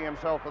Blue setting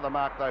himself to the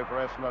mark, though,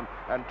 for Essendon,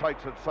 and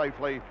takes it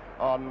safely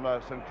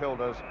on St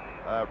Kilda's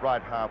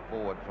right half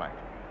forward flank,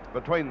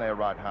 between their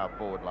right half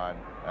forward line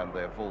and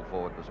their full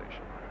forward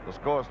position. The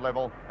score's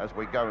level as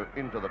we go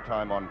into the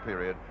time on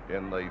period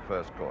in the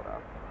first quarter.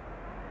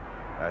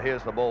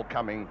 Here's the ball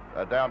coming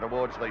down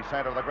towards the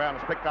centre of the ground.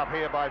 It's picked up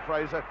here by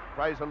Fraser.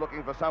 Fraser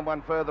looking for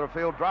someone further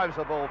afield, drives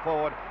the ball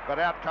forward, but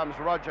out comes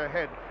Roger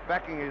Head,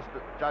 backing his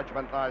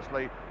judgment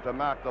nicely to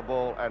mark the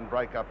ball and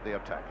break up the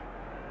attack.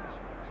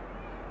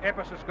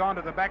 Epps has gone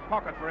to the back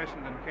pocket for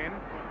Essendon, Ken.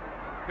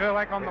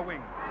 Gerlach on the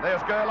wing.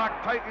 There's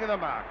Gerlach taking the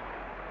mark.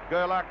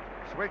 Gerlach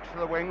switched to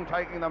the wing,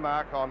 taking the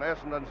mark on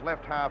Essendon's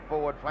left half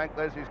forward flank.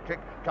 There's his kick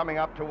coming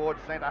up towards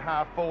centre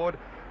half forward.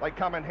 They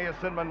come in here.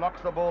 Sinman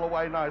knocks the ball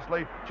away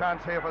nicely.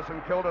 Chance here for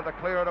St Kilda to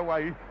clear it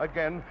away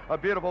again. A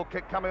beautiful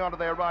kick coming onto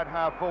their right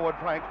half forward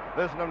flank.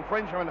 There's an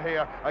infringement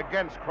here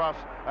against Cross,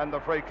 and the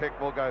free kick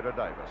will go to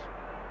Davis.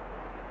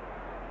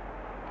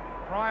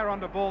 Pryor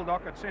onto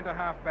Baldock at centre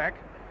half back,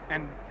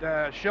 and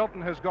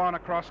Shelton has gone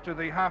across to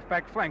the half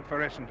back flank for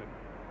Essendon.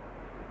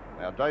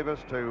 Now Davis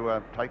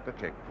to take the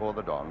kick for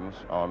the Dons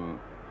on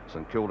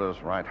St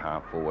Kilda's right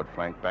half forward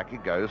flank. Back he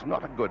goes.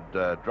 Not a good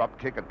drop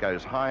kick. It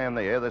goes high in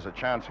the air. There's a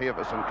chance here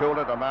for St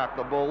Kilda to mark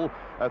the ball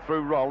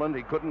through Rowland.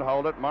 He couldn't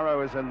hold it.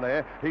 Morrow is in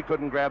there. He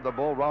couldn't grab the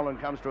ball. Rowland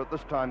comes to it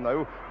this time,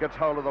 though. Gets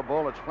hold of the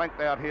ball. It's flanked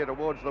out here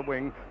towards the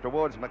wing,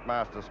 towards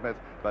McMaster Smith,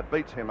 but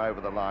beats him over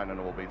the line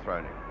and will be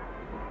thrown in.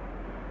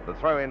 The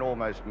throw in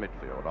almost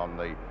midfield on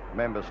the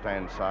member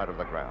stand side of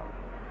the ground.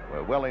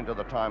 We're well into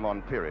the time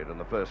on period in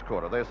the first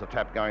quarter. There's the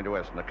tap going to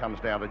Essendon. It comes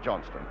down to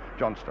Johnston.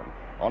 Johnston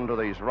onto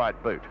his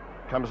right boot.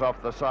 Comes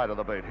off the side of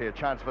the boot here.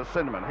 Chance for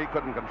Cinnamon. He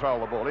couldn't control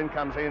the ball. In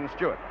comes Ian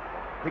Stewart.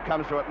 He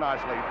comes to it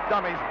nicely.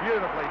 Dummies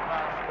beautifully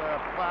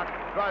past Clark.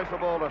 Drives the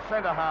ball to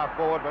centre half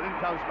forward, but in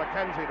comes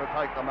Mackenzie to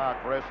take the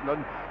mark for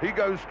Essendon. He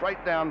goes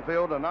straight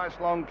downfield. A nice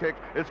long kick.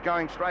 It's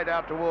going straight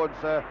out towards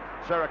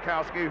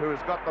Serakowski, who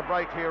has got the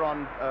break here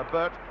on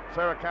Burt.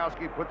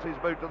 Serakowski puts his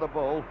boot to the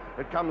ball.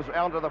 It comes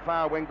out to the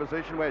far wing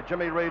position where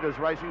Jimmy Reid is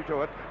racing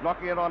to it,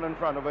 knocking it on in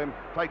front of him,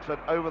 takes it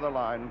over the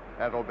line,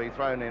 and it'll be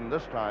thrown in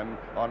this time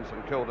on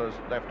St Kilda's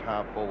left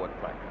half forward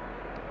flank.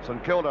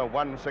 St Kilda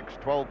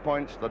 1-6, 12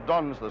 points. The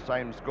Dons the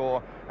same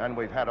score, and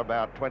we've had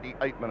about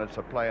 28 minutes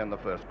of play in the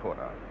first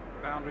quarter.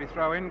 Boundary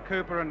throw in.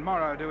 Cooper and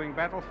Morrow doing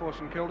battle for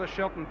St Kilda.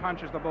 Shelton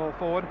punches the ball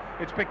forward.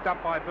 It's picked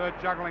up by Burt,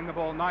 juggling the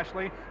ball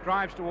nicely.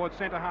 Drives towards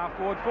centre half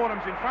forward.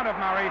 Fordham's in front of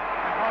Murray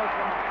and holds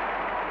them.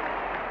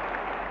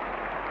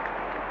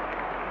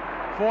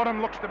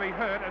 Fordham looks to be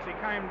hurt as he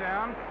came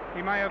down.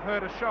 He may have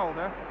hurt a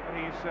shoulder, but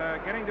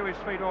he's getting to his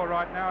feet all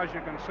right now, as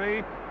you can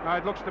see. Now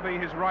it looks to be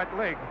his right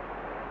leg,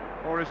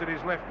 or is it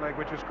his left leg,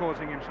 which is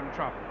causing him some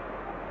trouble.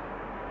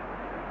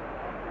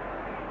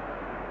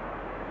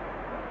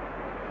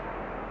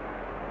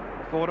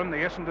 Fordham, the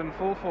Essendon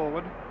full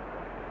forward,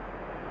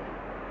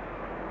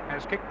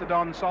 has kicked the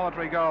Don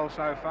solitary goal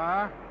so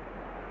far.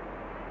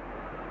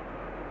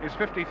 Is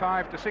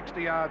 55 to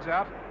 60 yards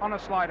out on a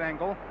slight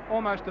angle,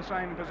 almost the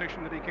same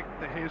position that he kicked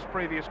his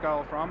previous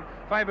goal from.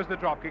 Favours the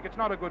drop kick. It's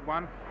not a good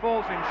one.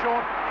 Falls in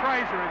short.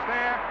 Fraser is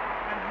there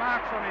and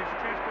marks on his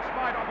chest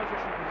despite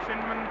opposition from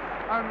Sinman,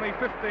 only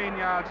 15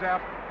 yards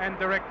out and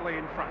directly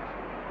in front.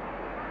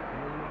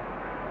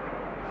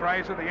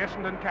 Fraser, the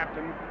Essendon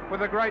captain,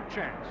 with a great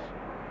chance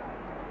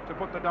to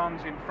put the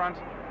Dons in front.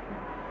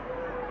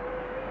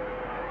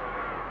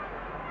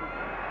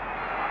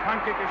 Punt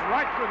kick is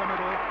right through the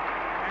middle.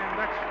 And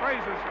that's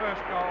Fraser's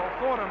first goal.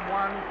 Fordham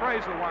 1,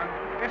 Fraser 1,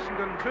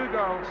 Essendon 2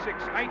 goals,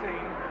 6-18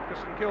 to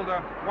St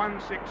Kilda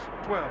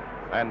 1-6-12.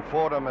 And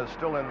Fordham is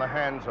still in the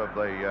hands of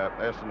the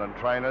Essendon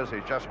trainers.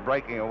 He's just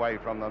breaking away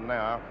from them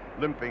now,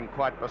 limping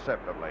quite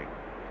perceptibly.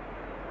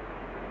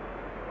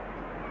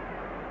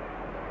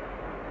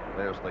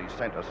 There's the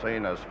centre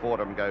scene as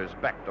Fordham goes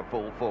back to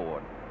full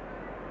forward.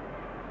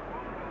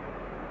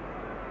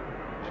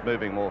 He's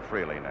moving more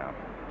freely now,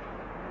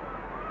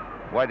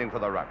 waiting for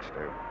the rucks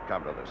to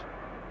come to this.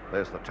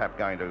 There's the tap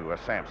going to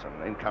Sampson.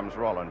 In comes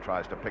Rolland,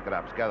 tries to pick it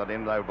up. It's gathered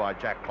in, though, by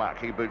Jack Clark.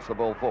 He boots the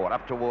ball forward,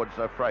 up towards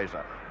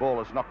Fraser.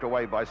 Ball is knocked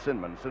away by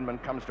Sinman. Sinman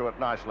comes to it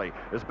nicely.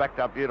 Is backed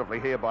up beautifully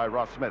here by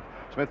Ross Smith.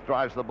 Smith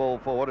drives the ball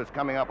forward. It's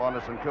coming up on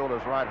St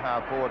Kilda's right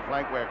half forward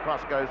flank, where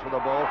Cross goes for the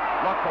ball.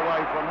 Knocked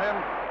away from him.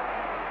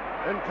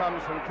 In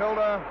comes St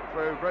Kilda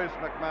through Bruce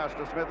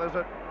McMaster Smith, is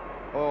it?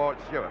 Or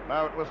Stewart?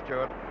 No, it was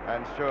Stewart,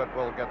 and Stewart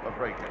will get the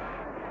free kick.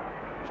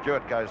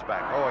 Stewart goes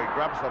back. Oh, he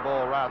grabs the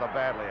ball rather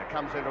badly. It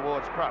comes in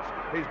towards Cross.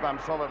 He's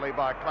bumped solidly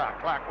by Clark.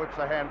 Clark whips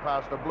the hand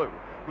pass to Blue.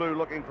 Blue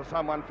looking for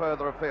someone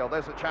further afield.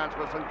 There's a chance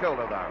for St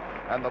Kilda, though.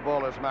 And the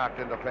ball is marked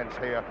in defence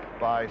here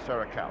by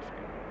Serakowski.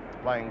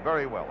 Playing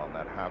very well on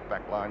that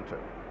half-back line, too.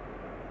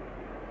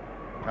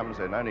 Comes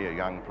in, only a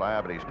young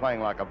player, but he's playing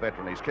like a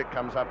veteran. His kick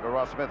comes up to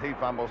Ross Smith. He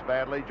fumbles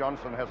badly.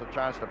 Johnson has a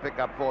chance to pick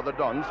up for the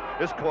Dons.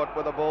 Is caught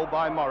with the ball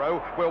by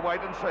Morrow. We'll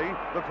wait and see.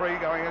 The free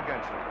going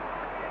against him.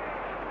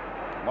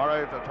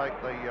 Morrow to take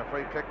the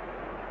free kick,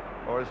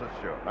 or is it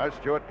Stewart? No,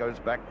 Stewart goes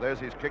back.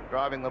 There's his kick,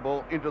 driving the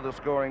ball into the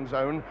scoring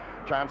zone.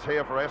 Chance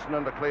here for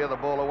Essendon to clear the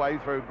ball away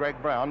through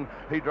Greg Brown.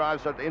 He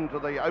drives it into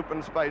the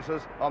open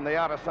spaces on the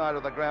outer side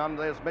of the ground.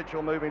 There's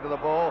Mitchell moving to the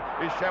ball.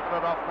 He's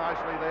shepherded off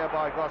nicely there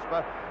by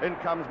Gosper. In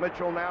comes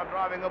Mitchell now,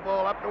 driving the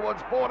ball up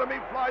towards Fordham. He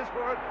flies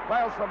for it,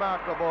 fails to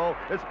mark the ball.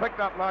 It's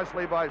picked up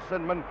nicely by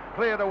Sinman,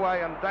 cleared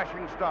away in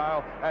dashing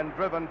style and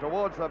driven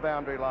towards the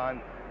boundary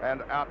line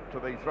and out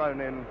to be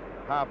thrown in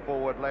half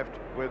forward left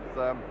with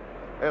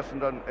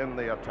Essendon in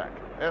the attack.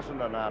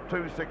 Essendon are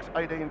 2-6,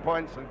 18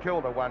 points, and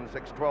Kilda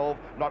 1-6, 12.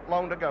 Not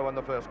long to go in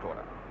the first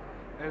quarter.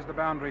 There's the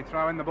boundary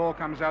throw in. The ball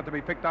comes out to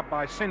be picked up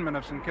by Sinman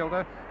of St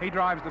Kilda. He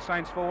drives the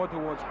Saints forward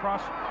towards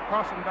Cross.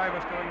 Cross and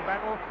Davis doing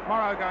battle.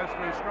 Morrow goes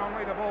through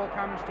strongly. The ball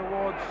comes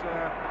towards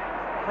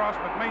Cross,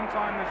 but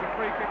meantime there's a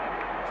free kick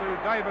to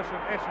Davis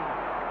of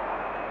Essendon.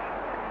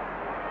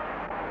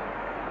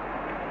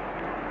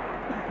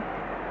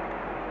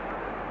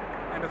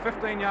 And a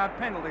 15-yard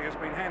penalty has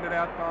been handed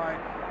out by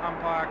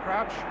umpire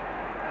Crouch.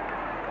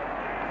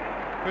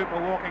 Cooper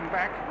walking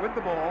back with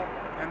the ball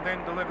and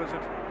then delivers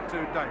it to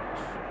Davis.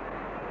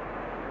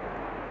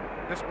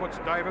 This puts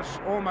Davis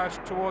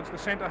almost towards the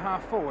centre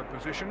half forward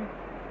position,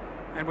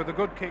 and with a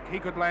good kick he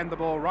could land the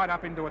ball right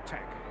up into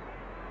attack.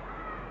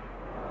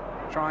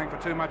 Trying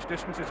for too much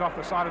distance, is off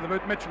the side of the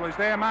boot. Mitchell is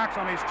there, marks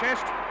on his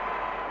chest.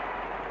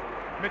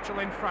 Mitchell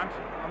in front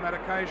on that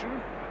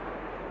occasion.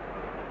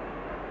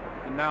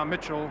 And now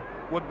Mitchell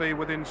would be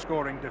within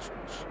scoring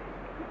distance.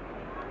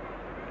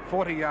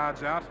 40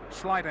 yards out,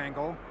 slight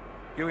angle.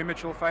 Huey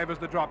Mitchell favours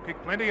the drop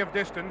kick. Plenty of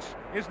distance.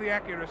 Is the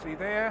accuracy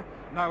there?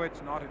 No,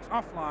 it's not. It's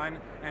offline,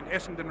 and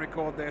Essendon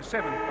record their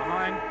 7th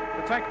behind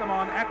to take them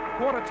on at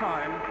quarter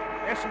time.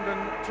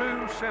 Essendon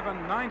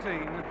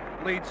 2-7-19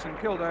 leads St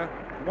Kilda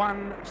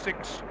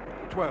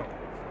 1-6-12.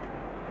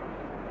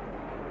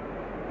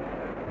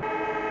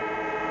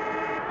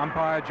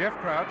 Umpire Jeff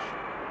Crouch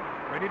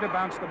ready to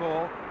bounce the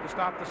ball to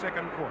start the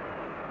second quarter.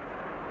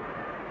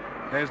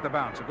 There's the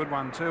bounce, a good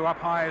one too. Up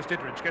high as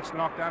Dittrich gets the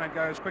knockdown and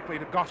goes quickly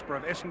to Gosper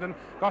of Essendon.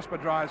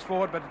 Gosper drives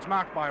forward, but it's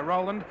marked by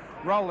Rolland.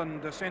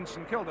 Rolland sends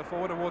St Kilda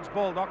forward towards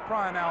Baldock.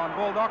 Pryor now on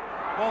Baldock.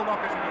 Baldock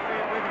is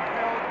interfered with and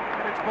held,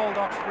 and it's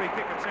Baldock's free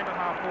kick at centre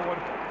half forward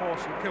for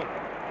St Kilda.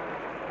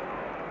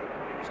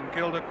 St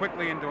Kilda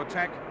quickly into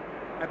attack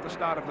at the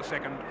start of the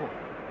second quarter.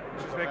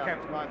 This is their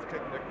captain. Ninth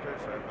kick, Nick, too,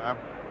 so far.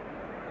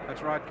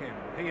 That's right, Ken.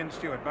 He and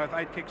Stewart, both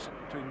 8 kicks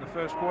in the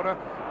first quarter.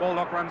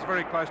 Baldock runs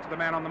very close to the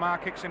man on the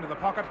mark, kicks into the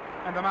pocket,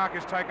 and the mark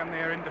is taken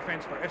there in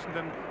defence for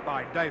Essendon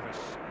by Davis.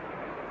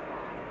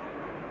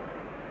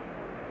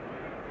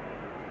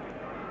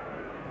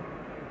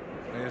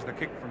 There's the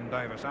kick from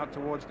Davis out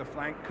towards the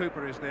flank.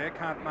 Cooper is there,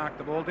 can't mark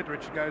the ball.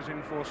 Dittrich goes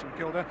in for St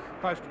Kilda,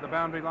 close to the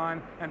boundary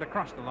line and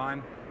across the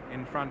line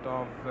in front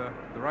of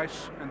the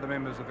race and the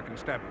members of the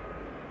constabulary.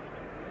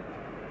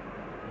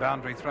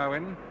 Boundary throw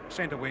in,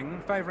 centre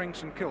wing, favouring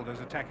St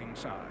Kilda's attacking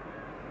side.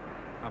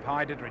 Up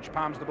high, Dittrich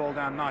palms the ball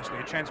down nicely.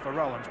 A chance for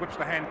Rollins. Whips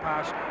the hand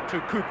pass to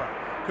Cooper.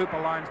 Cooper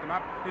lines them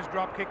up. His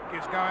drop kick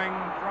is going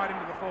right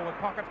into the forward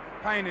pocket.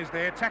 Payne is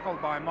there,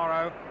 tackled by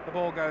Morrow. The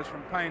ball goes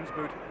from Payne's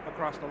boot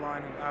across the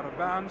line and out of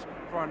bounds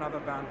for another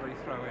boundary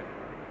throw in.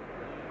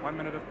 1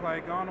 minute of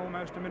play gone,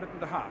 almost a minute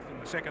and a half in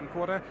the second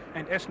quarter,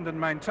 and Essendon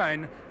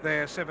maintain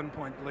their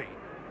 7-point lead.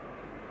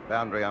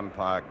 Boundary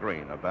umpire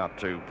Green about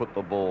to put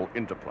the ball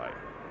into play.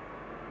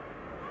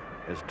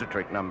 Is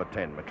Dittrich number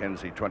 10,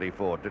 Mackenzie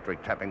 24.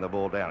 Dittrich tapping the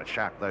ball down. It's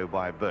sharp though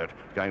by Burt,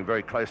 going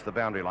very close to the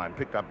boundary line,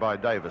 picked up by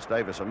Davis.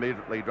 Davis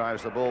immediately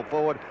drives the ball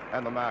forward,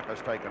 and the mark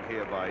is taken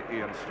here by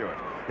Ian Stewart.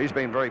 He's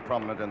been very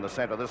prominent in the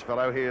centre. This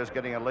fellow here is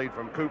getting a lead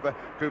from Cooper.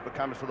 Cooper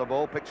comes to the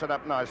ball, picks it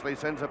up nicely,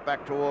 sends it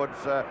back towards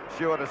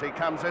Stewart as he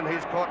comes in.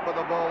 He's caught with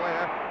the ball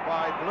there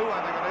by Blue,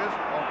 I think it is.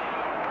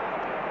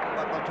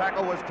 But the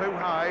tackle was too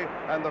high,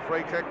 and the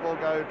free kick will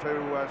go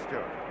to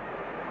Stewart.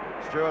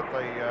 Stewart,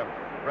 the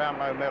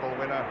Brownlow medal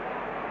winner,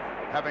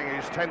 having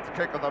his 10th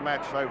kick of the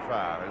match so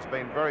far, has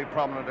been very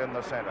prominent in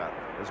the centre,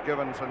 has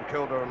given St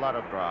Kilda a lot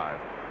of drive.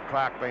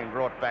 Clark being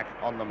brought back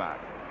on the mark.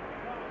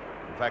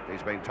 In fact,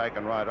 he's been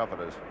taken right off it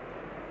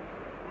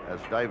as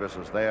Davis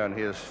is there, and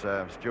here's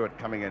Stewart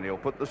coming in. He'll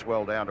put this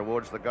well down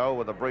towards the goal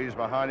with a breeze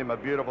behind him. A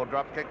beautiful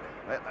drop kick.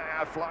 They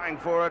are flying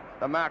for it.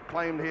 The mark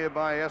claimed here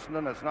by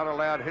Essendon. It's not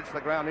allowed. Hits the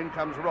ground. In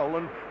comes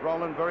Roland.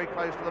 Roland very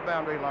close to the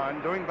boundary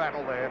line, doing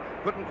battle there.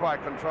 Couldn't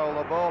quite control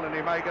the ball, and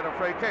he may get a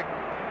free kick.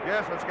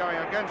 Yes, it's going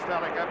against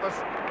Alec Eppes,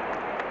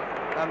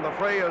 and the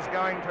free is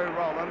going to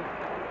Roland.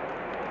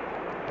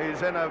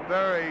 He's in a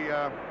very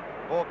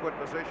awkward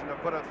position to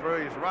put it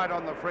through. He's right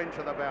on the fringe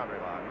of the boundary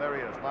line. There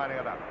he is, lining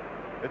it up.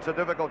 It's a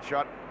difficult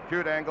shot,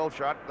 cute angle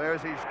shot.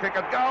 There's his kick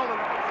at goal, and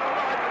it's all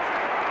right.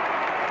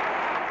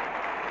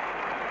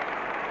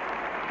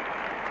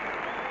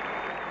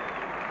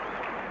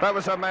 That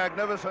was a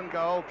magnificent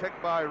goal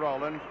kicked by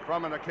Roland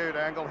from an acute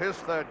angle. His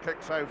third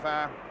kick so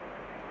far.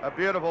 A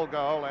beautiful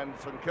goal, and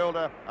St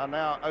Kilda are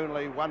now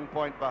only 1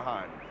 point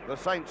behind. The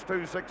Saints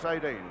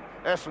 2-6-18,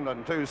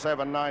 Essendon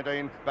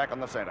 2-7-19, back on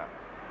the centre.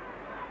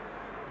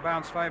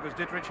 Bounce favours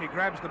Dittrich. He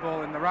grabs the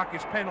ball in the ruck.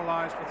 He's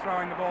penalised for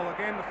throwing the ball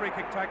again. The free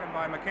kick taken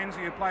by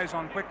Mackenzie, who plays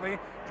on quickly,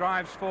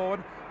 drives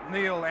forward.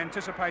 Neil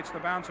anticipates the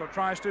bounce, or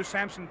tries to.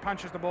 Sampson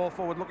punches the ball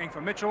forward looking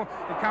for Mitchell.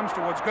 It comes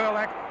towards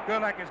Gerlach.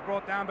 Gerlach is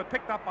brought down but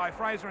picked up by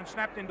Fraser and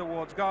snapped in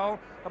towards goal.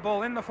 The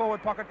ball in the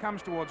forward pocket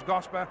comes towards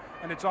Gosper,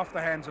 and it's off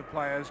the hands of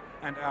players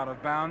and out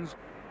of bounds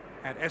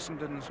at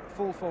Essendon's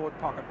full forward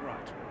pocket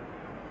right.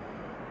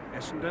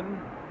 Essendon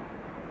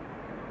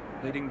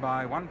leading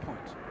by 1 point.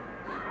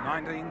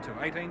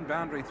 19-18,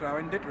 boundary throw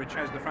in. Dittrich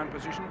has the front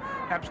position,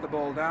 taps the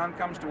ball down,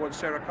 comes towards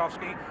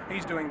Serakovsky.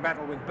 He's doing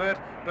battle with Burt.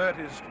 Burt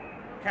is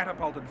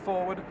catapulted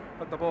forward,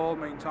 but the ball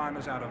meantime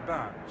is out of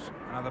bounds.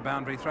 Another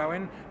boundary throw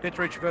in.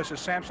 Dittrich versus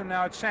Sampson.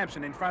 Now it's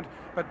Sampson in front,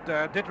 but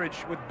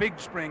Dittrich with big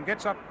spring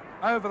gets up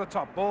over the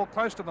top, ball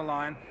close to the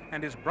line,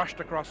 and is brushed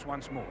across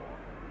once more.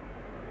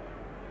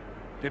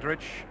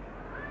 Dittrich,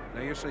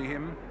 there you see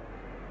him,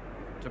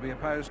 to be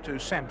opposed to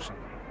Sampson.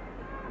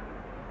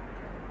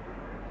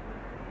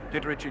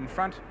 Dittrich in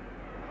front,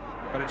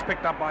 but it's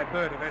picked up by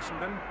Burt of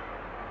Essendon.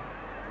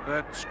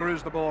 Burt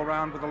screws the ball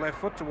round with the left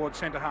foot towards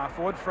centre half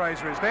forward.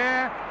 Fraser is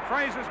there.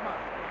 Fraser's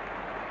marked.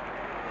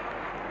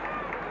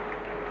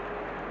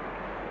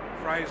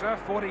 Fraser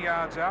 40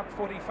 yards out,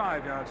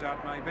 45 yards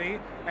out maybe,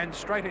 and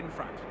straight in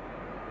front.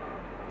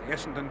 The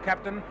Essendon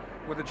captain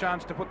with a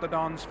chance to put the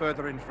Dons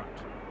further in front.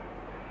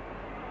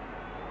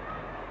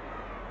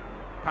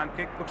 Punt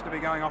kick looks to be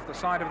going off the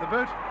side of the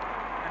boot,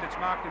 and it's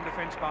marked in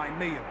defence by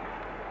Neil.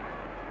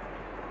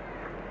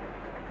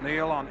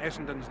 Neil on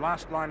Essendon's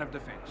last line of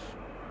defence.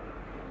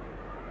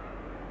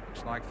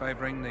 Looks like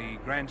favouring the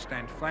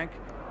grandstand flank.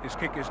 His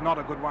kick is not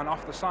a good one,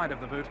 off the side of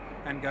the boot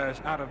and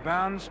goes out of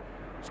bounds.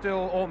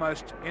 Still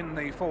almost in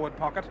the forward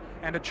pocket,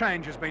 and a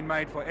change has been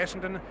made for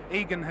Essendon.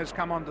 Egan has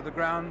come onto the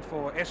ground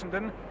for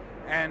Essendon,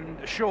 and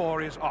Shaw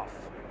is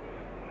off.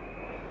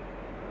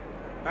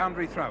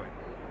 Boundary throw-in.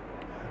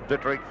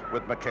 Dittrich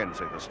with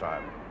Mackenzie this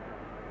time.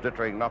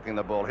 Dittrich knocking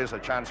the ball. Here's a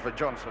chance for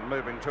Johnson,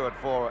 moving to it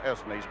for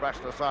Essendon. He's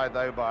brushed aside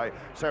though by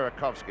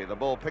Serakovsky. The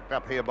ball picked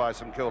up here by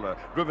St Kilda,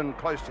 driven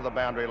close to the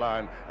boundary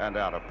line and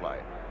out of play.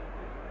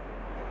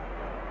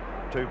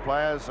 Two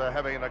players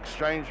having an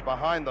exchange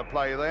behind the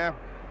play there.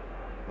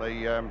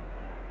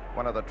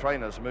 One of the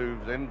trainers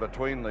moves in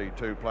between the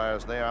two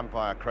players there.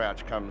 Umpire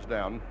Crouch comes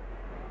down.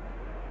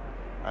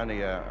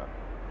 Only a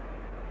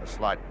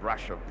slight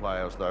brush of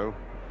players though.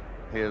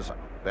 Here's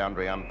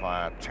boundary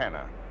umpire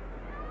Tanner,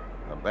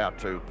 about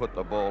to put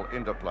the ball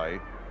into play.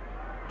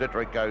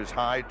 Dittrich goes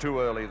high, too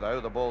early though.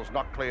 The ball's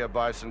not cleared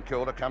by St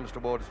Kilda, comes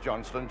towards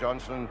Johnston.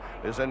 Johnston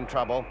is in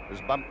trouble, is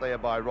bumped there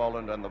by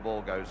Roland, and the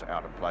ball goes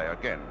out of play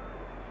again.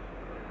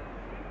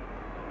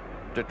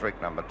 Dittrich,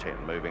 number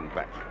 10, moving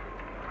back,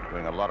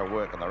 doing a lot of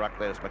work in the ruck.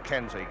 There's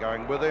Mackenzie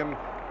going with him.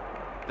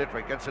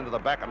 Dittrich gets into the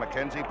back of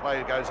Mackenzie.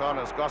 Play goes on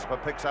as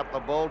Gosper picks up the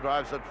ball,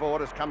 drives it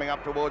forward, is coming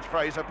up towards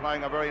Fraser,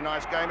 playing a very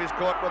nice game. He's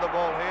caught with the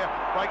ball here,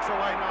 breaks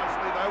away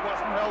nicely though,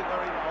 wasn't held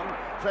very long,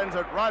 sends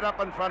it right up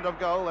in front of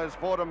goal. There's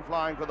Fordham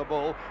flying for the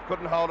ball,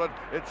 couldn't hold it.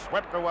 It's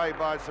swept away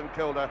by St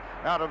Kilda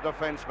out of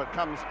defence, but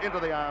comes into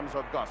the arms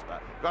of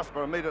Gosper.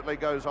 Gosper immediately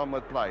goes on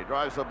with play,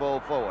 drives the ball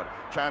forward.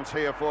 Chance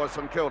here for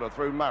St Kilda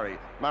through Murray.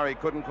 Murray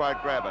couldn't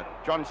quite grab it.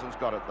 Johnson's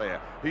got it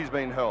there. He's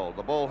been held.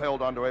 The ball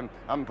held onto him.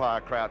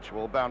 Umpire Crouch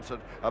will bounce it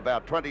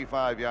about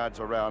 25 yards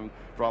around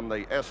from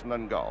the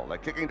Essendon goal. They're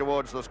kicking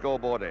towards the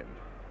scoreboard end.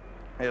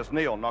 Here's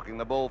Neil knocking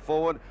the ball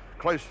forward,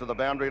 close to the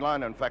boundary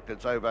line. In fact,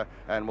 it's over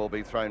and will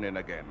be thrown in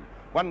again.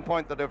 1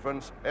 point the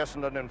difference,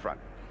 Essendon in front.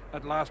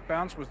 That last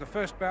bounce was the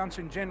first bounce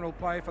in general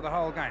play for the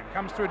whole game.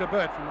 Comes through to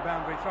Burt from the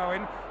boundary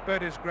throw-in.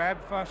 Burt is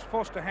grabbed,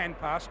 forced a hand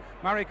pass.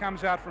 Murray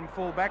comes out from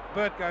full-back.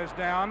 Burt goes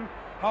down,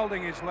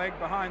 holding his leg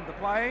behind the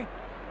play,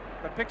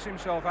 but picks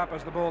himself up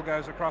as the ball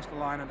goes across the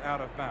line and out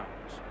of bounds.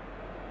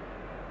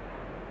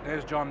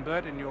 There's John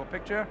Burt in your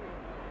picture,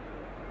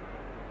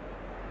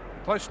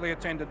 closely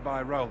attended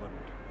by Roland.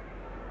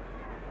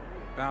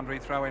 Boundary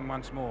throw-in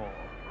once more.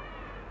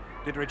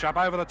 Dittrich up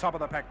over the top of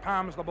the pack,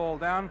 palms the ball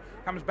down,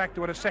 comes back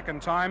to it a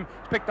second time.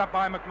 It's picked up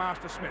by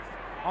McMaster Smith.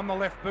 on the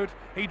left boot.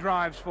 He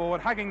drives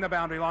forward, hugging the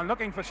boundary line,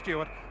 looking for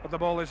Stewart, but the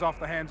ball is off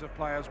the hands of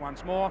players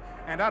once more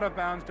and out of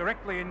bounds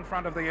directly in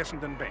front of the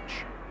Essendon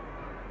bench.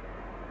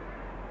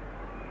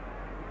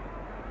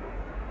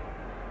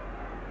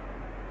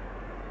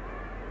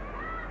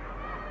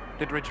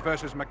 Ditteridge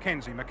versus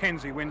Mackenzie.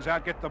 Mackenzie wins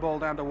out, get the ball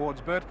down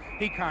towards Burt.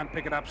 He can't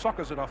pick it up,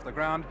 soccers it off the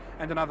ground,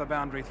 and another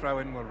boundary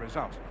throw-in will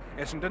result.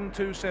 Essendon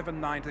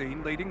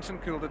 2-7-19, leading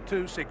St Kilda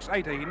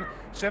 2-6-18.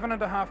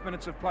 7.5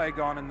 minutes of play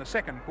gone in the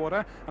second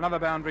quarter. Another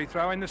boundary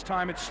throw-in. This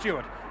time it's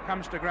Stewart.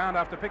 Comes to ground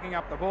after picking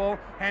up the ball.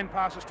 Hand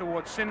passes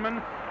towards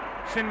Sinman.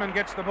 Sinman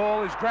gets the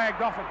ball, is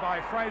dragged off it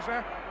by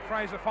Fraser.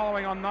 Fraser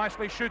following on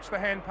nicely, shoots the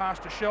hand pass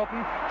to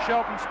Shelton.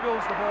 Shelton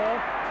spills the ball.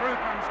 Through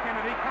comes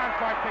Kennedy, can't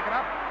quite pick it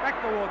up. Back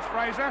towards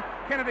Fraser.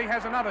 Kennedy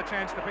has another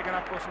chance to pick it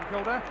up for St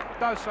Kilda.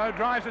 Does so,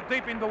 drives it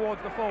deep in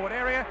towards the forward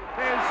area.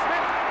 There's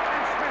Smith,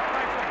 and Smith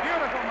makes a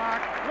beautiful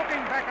mark,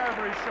 looking back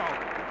over his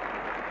shoulder.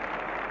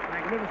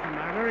 Magnificent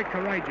mark, very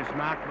courageous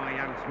mark by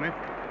young Smith.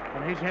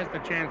 And he has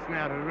the chance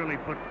now to really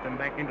put them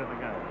back into the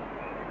game.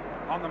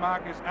 On the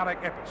mark is Alec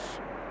Epps.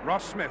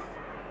 Ross Smith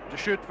to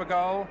shoot for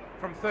goal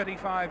from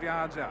 35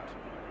 yards out.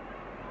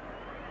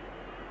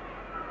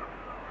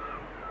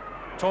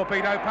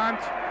 Torpedo punt.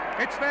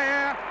 It's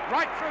there,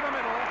 right through the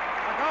middle.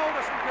 A goal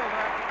to St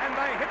Kilda, and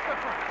they hit the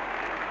front.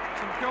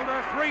 St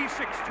Kilda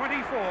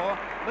 3-6-24,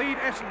 lead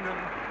Essendon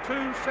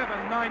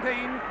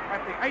 2-7-19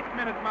 at the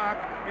 8-minute mark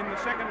in the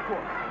second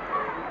quarter.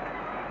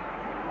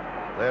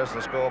 There's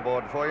the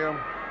scoreboard for you.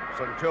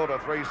 St Kilda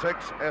 3-6,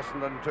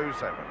 Essendon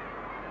 2-7.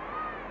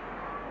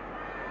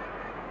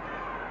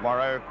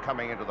 Morrow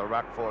coming into the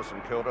ruck for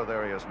St Kilda.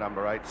 There he is,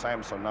 number 8.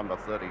 Sampson, number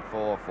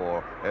 34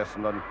 for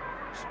Essendon.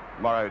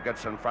 Morrow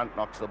gets in front,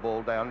 knocks the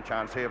ball down.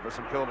 Chance here for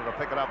St Kilda to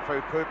pick it up through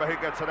Cooper. He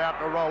gets it out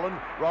to Rowland.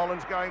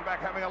 Rowland's going back,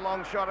 having a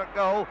long shot at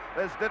goal.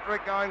 There's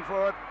Ditterick going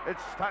for it.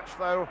 It's touched,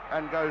 though,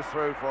 and goes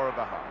through for a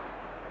behind.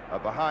 A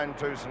behind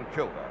to St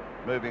Kilda.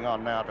 Moving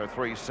on now to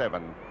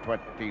 3-7,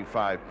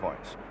 25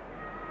 points.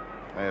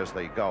 There's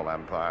the goal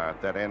umpire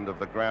at that end of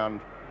the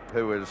ground,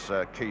 who is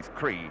Keith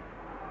Cree.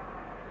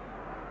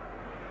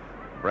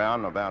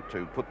 Brown about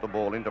to put the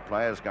ball into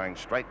players, going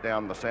straight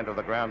down the centre of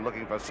the ground,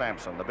 looking for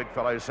Sampson. The big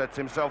fellow sets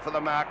himself for the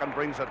mark and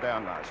brings it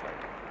down nicely.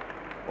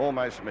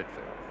 Almost midfield.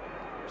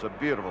 It's a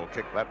beautiful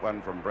kick, that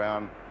one from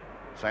Brown.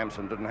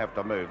 Sampson didn't have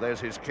to move. There's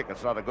his kick.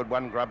 It's not a good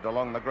one, grubbed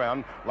along the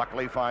ground.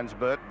 Luckily finds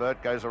Burt.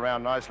 Burt goes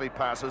around nicely,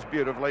 passes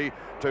beautifully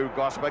to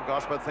Gosper.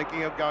 Gosper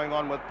thinking of going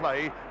on with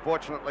play.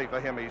 Fortunately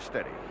for him, he's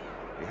steady.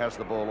 He has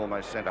the ball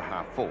almost centre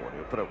half forward.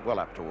 He'll put it well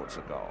up towards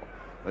the goal.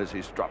 There's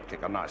his drop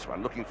kick, a nice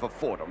one, looking for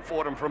Fordham.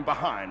 Fordham from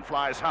behind,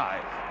 flies high,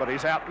 but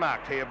he's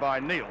outmarked here by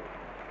Neil.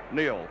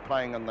 Neil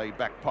playing in the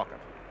back pocket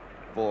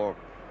for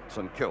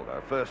St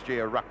Kilda. First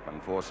year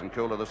ruckman for St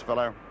Kilda, this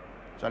fellow.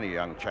 He's only a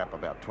young chap,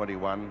 about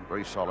 21,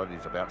 very solid.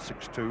 He's about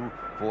 6'2",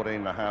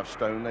 14.5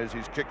 stone. There's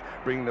his kick,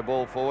 bringing the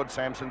ball forward.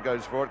 Sampson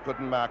goes for it,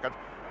 couldn't mark it.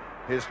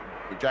 Here's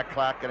Jack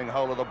Clark getting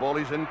hold of the ball.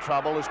 He's in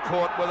trouble, is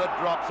caught with it,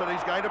 drops it.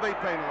 He's going to be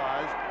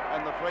penalised,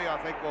 and the free, I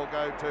think, will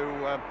go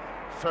to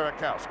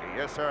Sierakowski.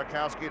 Yes,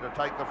 Sierakowski to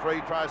take the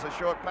free, tries a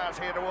short pass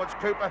here towards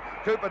Cooper.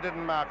 Cooper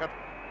didn't mark it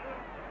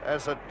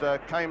as it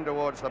came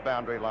towards the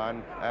boundary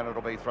line, and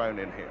it'll be thrown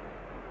in here.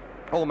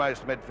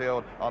 Almost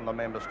midfield on the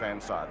member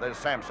stand side. There's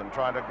Sampson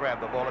trying to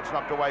grab the ball. It's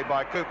knocked away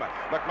by Cooper.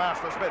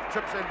 McMaster Smith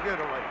chips in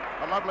beautifully.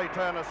 A lovely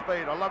turn of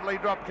speed, a lovely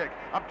drop kick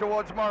up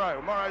towards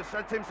Morrow. Morrow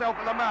sets himself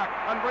for the mark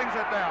and brings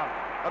it down.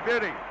 A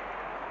beauty.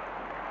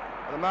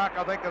 The mark,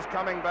 I think, is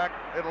coming back.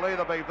 It'll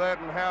either be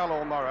Burton Howell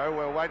or Morrow.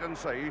 We'll wait and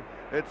see.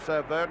 It's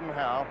Burton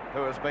Howell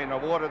who has been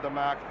awarded the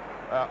mark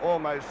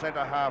almost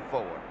centre half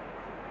forward.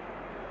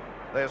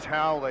 There's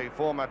Howell, the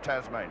former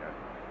Tasmanian.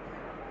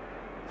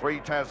 3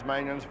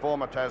 Tasmanians,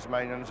 former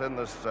Tasmanians in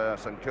this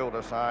St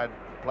Kilda side,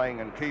 playing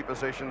in key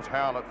positions.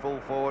 Howell at full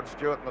forward,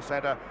 Stewart in the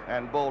centre,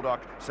 and Baldock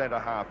centre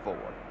half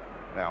forward.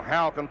 Now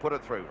Howell can put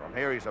it through from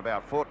here. He's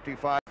about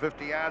 45,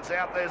 50 yards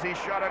out. There's his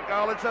shot at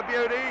goal. It's a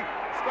beauty.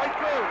 Straight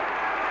through.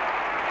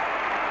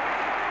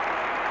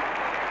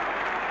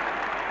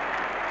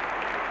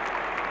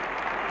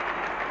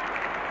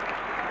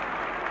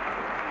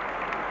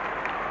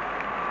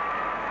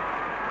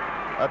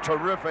 A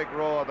terrific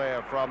roar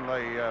there from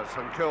the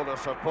St Kilda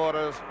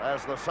supporters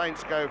as the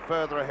Saints go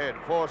further ahead.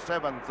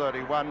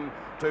 4-7-31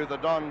 to the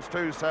Dons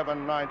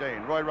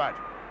 2-7-19. Roy Wright.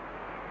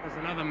 There's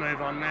another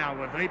move on now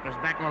with Eepers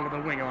back onto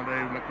the wing onto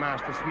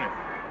McMaster Smith.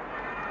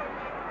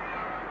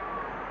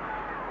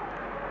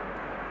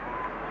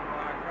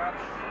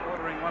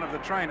 Ordering one of the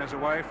trainers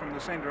away from the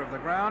centre of the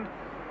ground.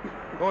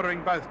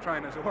 Ordering both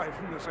trainers away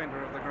from the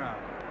centre of the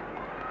ground.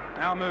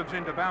 Now moves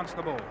in to bounce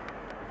the ball.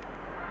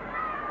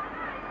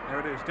 There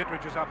it is.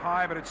 Ditteridge is up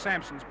high, but it's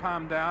Sampson's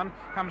palm down.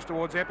 Comes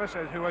towards Epps,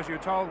 who, as you're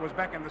told, was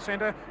back in the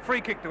centre.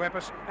 Free kick to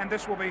Epps, and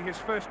this will be his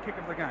first kick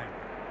of the game.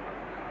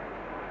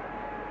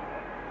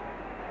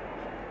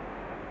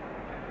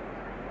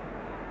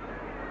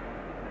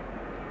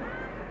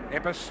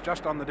 Epps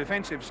just on the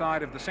defensive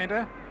side of the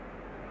centre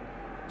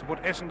to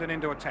put Essendon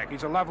into attack.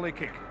 He's a lovely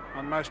kick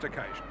on most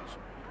occasions.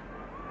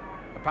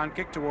 A punt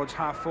kick towards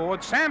half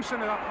forward.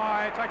 Sampson is up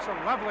high, takes a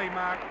lovely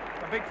mark.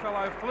 The big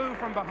fellow flew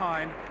from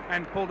behind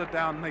and pulled it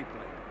down neatly.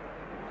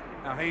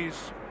 Now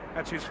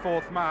that's his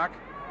 4th mark,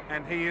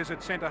 and he is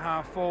at centre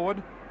half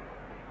forward.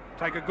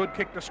 Take a good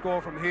kick to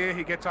score from here.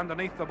 He gets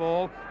underneath the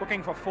ball,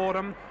 looking for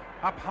Fordham.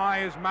 Up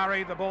high is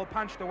Murray, the ball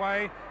punched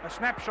away. A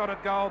snapshot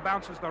at goal,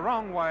 bounces the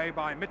wrong way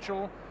by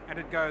Mitchell, and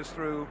it goes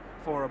through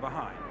for a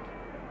behind.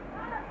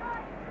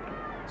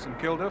 St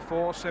Kilda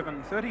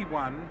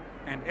 4-7-31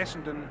 and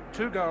Essendon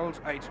 2 goals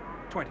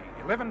 8-20.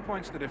 11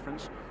 points the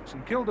difference.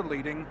 St Kilda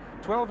leading,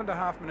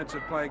 12.5 minutes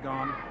of play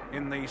gone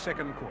in the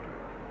second quarter.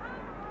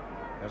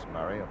 There's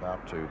Murray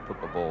about to put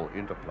the ball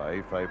into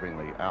play, favouring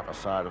the outer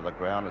side of the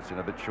ground. It's in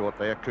a bit short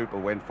there. Cooper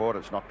went for it.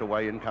 It's knocked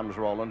away. In comes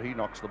Roland. He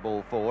knocks the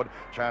ball forward.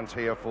 Chance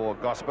here for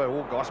Gosper.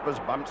 Oh, Gosper's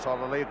bumped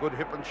solidly. A good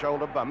hip and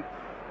shoulder bump.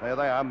 There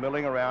they are,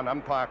 milling around.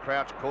 Umpire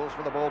Crouch calls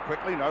for the ball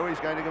quickly. No, he's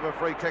going to give a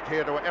free kick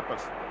here to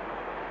Eppes.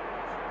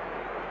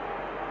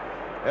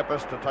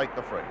 Eppes to take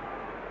the free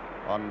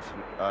on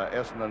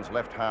Essendon's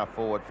left half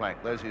forward flank.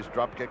 There's his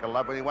drop kick, a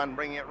lovely one,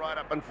 bringing it right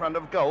up in front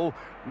of goal.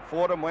 And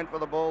Fordham went for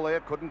the ball there,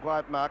 couldn't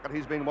quite mark it.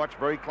 He's been watched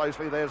very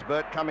closely. There's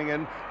Burt coming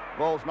in.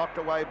 Ball's knocked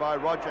away by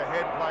Roger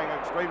Head, playing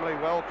extremely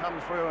well,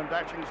 comes through in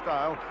dashing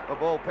style. The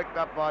ball picked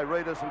up by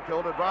Reedus and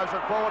Kilda, drives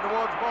it forward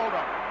towards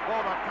Baldock.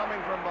 Baldock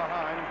coming from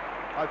behind,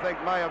 I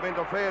think may have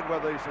interfered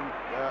with the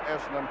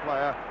Essendon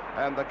player,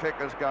 and the kick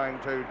is going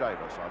to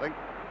Davis, I think.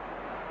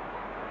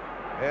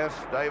 Yes,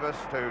 Davis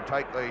to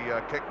take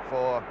the kick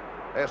for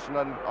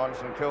Essendon on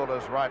St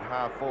Kilda's right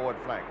half forward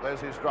flank. There's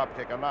his drop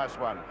kick, a nice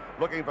one.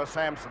 Looking for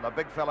Sampson, the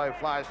big fellow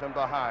flies from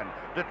behind.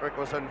 Dittrich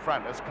was in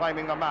front, is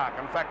claiming the mark.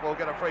 In fact, will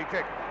get a free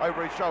kick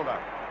over his shoulder.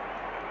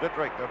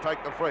 Dittrich to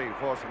take the free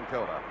for St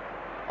Kilda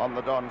on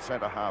the Don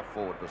centre half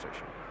forward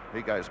position.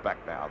 He goes back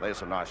now.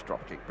 There's a nice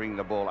drop kick, bringing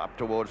the ball up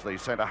towards the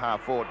centre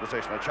half forward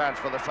position. A chance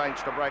for the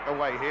Saints to break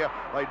away here.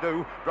 They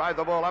do. Drive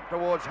the ball up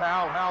towards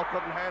Howell. Howell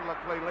couldn't handle it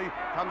cleanly.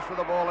 Comes for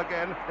the ball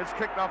again. It's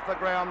kicked off the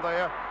ground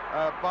there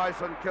by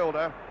St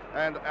Kilda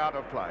and out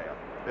of play.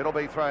 It'll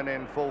be thrown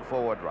in full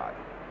forward right.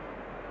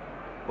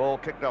 Ball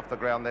kicked off the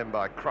ground then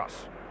by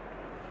Cross.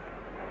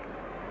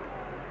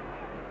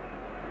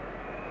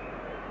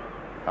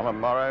 Alan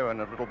Morrow in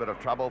a little bit of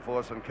trouble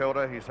for St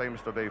Kilda. He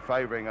seems to be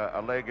favouring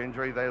a leg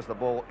injury. There's the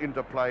ball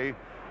into play.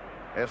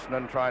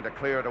 Essendon trying to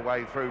clear it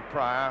away through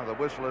Pryor. The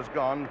whistle is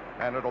gone,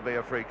 and it'll be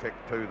a free kick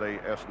to the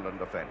Essendon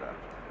defender.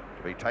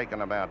 To be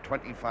taken about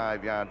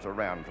 25 yards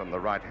around from the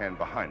right-hand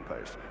behind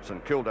post.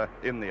 St Kilda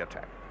in the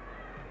attack.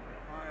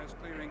 Pryor's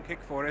clearing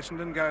kick for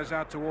Essendon goes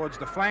out towards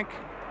the flank.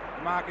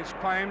 The mark is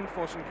claimed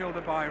for St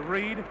Kilda by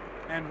Reid,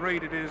 and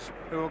Reid it is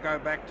who will go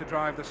back to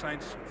drive the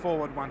Saints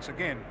forward once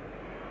again.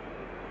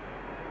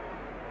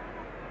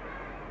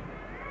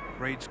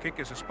 Reid's kick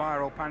is a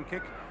spiral punt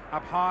kick.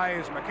 Up high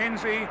is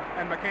Mackenzie,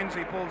 and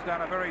Mackenzie pulls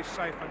down a very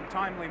safe and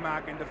timely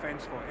mark in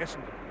defence for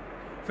Essendon.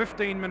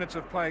 15 minutes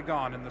of play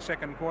gone in the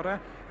second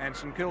quarter, and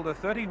St Kilda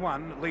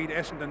 31 lead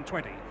Essendon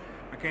 20.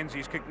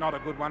 Mackenzie's kick not a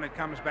good one. It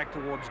comes back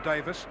towards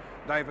Davis.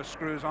 Davis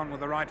screws on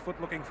with the right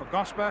foot looking for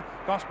Gosper.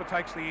 Gosper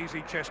takes the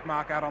easy chest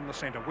mark out on the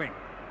centre wing.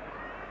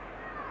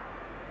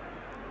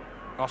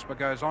 Gosper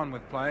goes on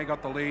with play,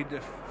 got the lead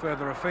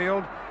further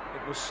afield.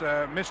 It was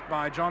missed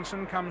by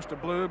Johnson, comes to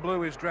Blue.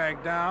 Blue is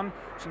dragged down.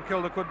 St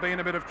Kilda could be in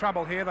a bit of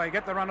trouble here. They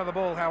get the run of the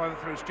ball, however,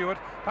 through Stewart.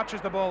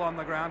 Touches the ball on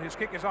the ground. His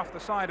kick is off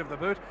the side of the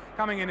boot.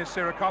 Coming in is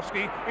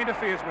Sirakovsky.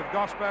 Interferes with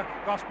Gosper.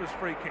 Gosper's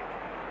free kick.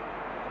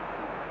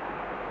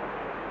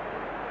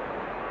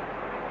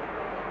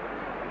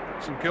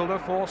 St Kilda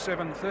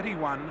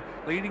 4-7-31,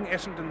 leading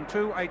Essendon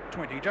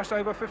 2-8-20. Just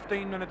over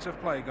 15 minutes of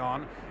play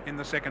gone in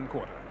the second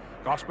quarter.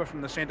 Gosper from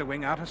the centre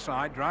wing, outer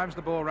side, drives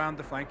the ball round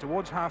the flank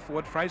towards half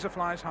forward. Fraser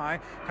flies high,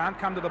 can't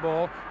come to the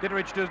ball.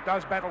 Ditterich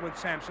does battle with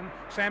Sampson.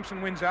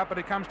 Sampson wins out, but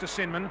it comes to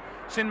Sinman.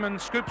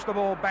 Sinman scoops the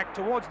ball back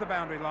towards the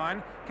boundary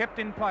line. Kept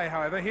in play,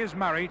 however. Here's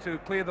Murray to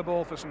clear the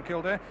ball for St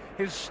Kilda.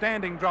 His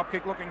standing drop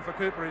kick looking for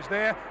Cooper is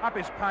there. Up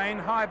is Payne,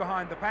 high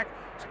behind the pack.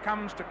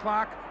 Comes to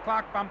Clark.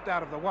 Clark bumped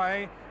out of the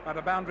way, but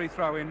a boundary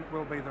throw-in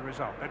will be the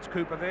result. That's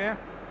Cooper there.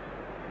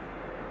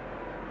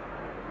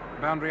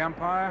 Boundary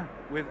umpire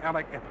with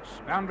Alec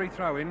Eppes. Boundary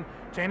throw-in,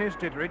 10 is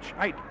Ditterich,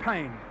 8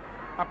 Payne.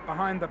 Up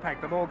behind the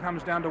pack, the ball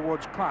comes down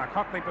towards Clark,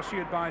 hotly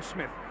pursued by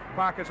Smith.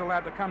 Clark is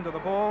allowed to come to the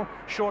ball.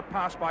 Short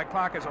pass by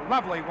Clark is a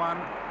lovely one,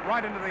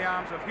 right into the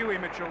arms of Huey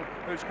Mitchell,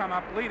 who's come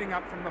up, leading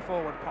up from the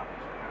forward pot.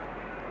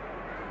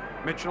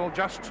 Mitchell,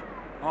 just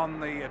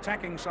on the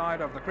attacking side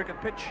of the cricket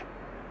pitch,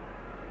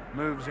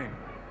 moves in.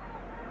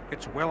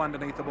 It's well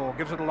underneath the ball,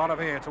 gives it a lot of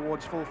air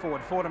towards full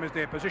forward. Fordham is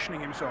there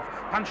positioning himself,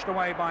 punched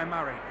away by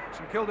Murray.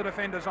 St Kilda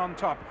defenders on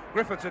top.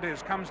 Griffiths it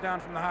is, comes down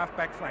from the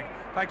half-back flank,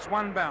 takes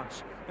one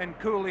bounce, then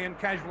coolly and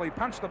casually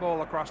punts the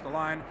ball across the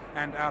line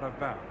and out of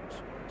bounds.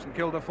 St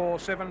Kilda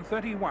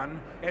 4-7-31,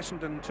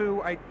 Essendon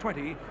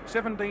 2-8-20,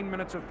 17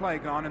 minutes of play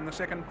gone in the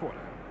second quarter.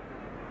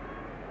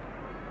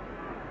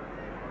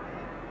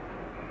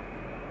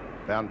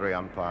 Boundary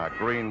umpire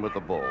Green with the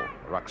ball.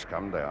 Rucks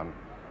come down.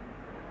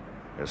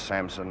 There's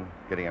Sampson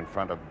getting in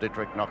front of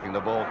Dittrich, knocking the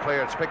ball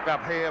clear. It's picked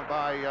up here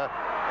by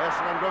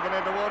Essendon driven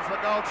in towards the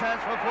goal.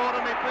 Chance for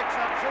Fordham. He picks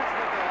up, shoots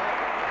the goal.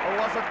 Or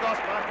was it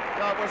Gosper?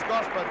 No, it was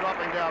Gosper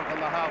dropping down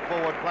from the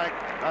half-forward flank,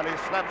 and he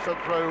slaps it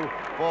through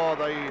for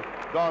the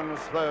Dons'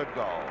 third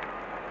goal.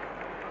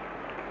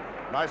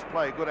 Nice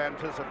play, good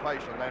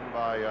anticipation then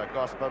by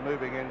Gosper,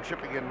 moving in,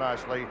 chipping in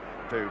nicely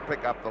to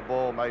pick up the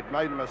ball, made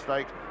a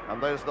mistake,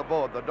 and there's the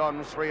board. The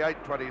Dons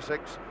 3-8-26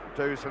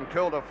 to St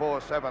Kilda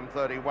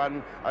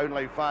 4-7-31,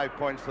 only 5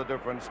 points the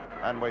difference,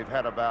 and we've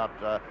had about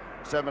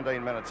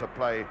 17 minutes of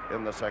play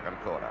in the second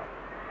quarter.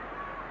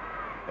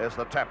 There's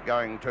the tap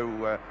going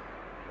to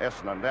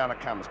Essendon. Down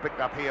it comes, picked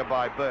up here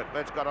by Burt.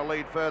 Burt's got a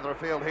lead further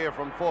afield here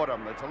from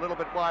Fordham. It's a little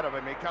bit wide of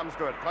him. He comes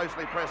to it,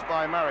 closely pressed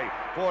by Murray.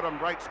 Fordham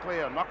breaks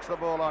clear, knocks the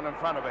ball on in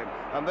front of him,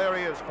 and there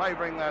he is,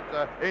 favouring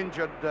that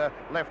injured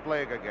left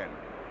leg again.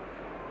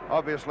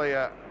 Obviously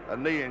a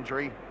knee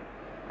injury,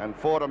 and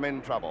Fordham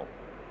in trouble.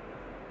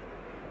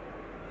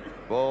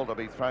 Ball to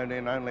be thrown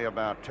in only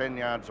about 10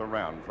 yards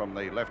around from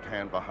the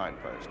left-hand behind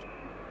post.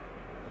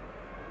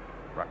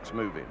 Rucks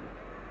move in.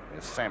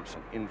 There's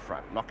Sampson in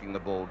front, knocking the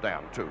ball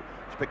down too.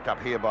 It's picked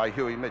up here by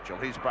Huey Mitchell.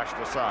 He's brushed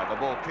aside. The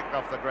ball kicked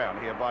off the ground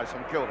here by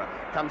St Kilda.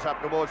 Comes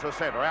up towards the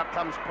centre. Out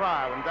comes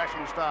Pryor in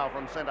dashing style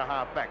from centre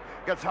half back.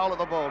 Gets hold of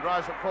the ball,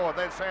 drives it forward.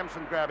 There's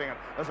Sampson grabbing it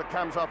as it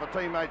comes off a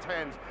teammate's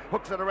hands.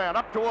 Hooks it around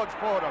up towards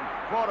Fordham.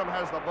 Fordham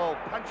has the ball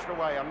punched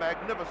away. A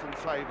magnificent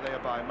save there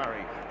by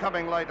Murray.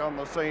 Coming late on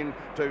the scene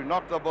to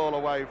knock the ball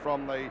away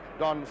from the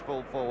Dons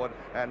full forward,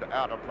 and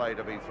out of play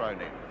to be thrown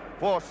in.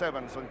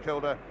 4-7 St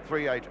Kilda,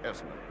 3-8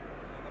 Essendon.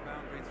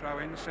 Throw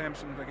in,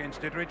 Sampson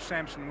against Ditterich.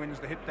 Sampson wins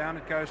the hit down.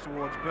 It goes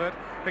towards Burt.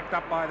 Picked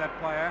up by that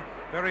player.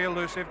 Very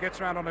elusive. Gets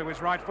round onto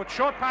his right foot.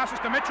 Short passes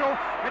to Mitchell.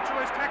 Mitchell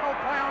is tackled.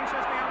 Play on,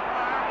 says the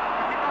umpire.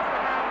 A kick off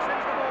the ground.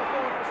 Sends the ball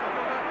forward for St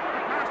Kilda.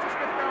 Master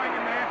Smith going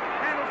in there.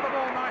 Handles the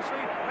ball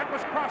nicely. That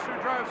was Cross who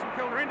drove St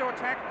Kilda into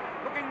attack.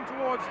 Looking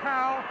towards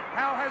Howell.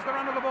 Howell has the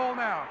run of the ball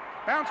now.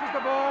 Bounces the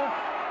ball.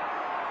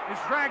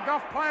 Is dragged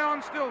off. Play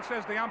on still,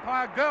 says the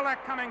umpire. Gerlach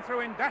coming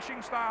through in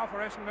dashing style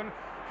for Essendon.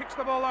 Kicks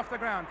the ball off the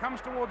ground,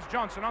 comes towards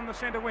Johnson on the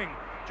centre wing.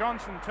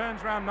 Johnson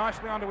turns round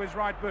nicely onto his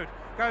right boot,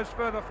 goes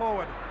further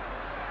forward,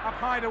 up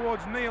high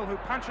towards Neal, who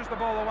punches the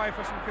ball away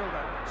for St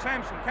Kilda.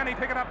 Sampson, can he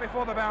pick it up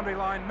before the boundary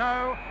line?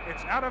 No,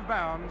 it's out of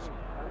bounds,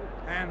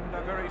 and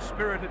a very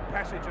spirited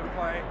passage of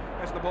play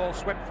as the ball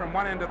swept from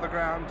one end of the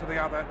ground to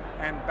the other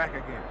and back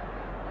again.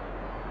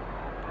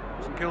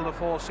 St Kilda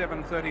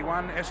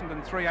 4-7-31,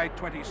 Essendon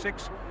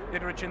 3-8-26.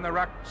 Ditterich in the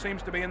ruck,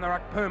 seems to be in the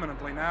ruck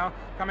permanently now.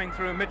 Coming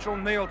through Mitchell,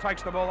 Neal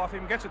takes the ball off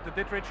him, gets it to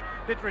Ditterich.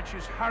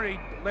 Ditterich's hurried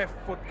left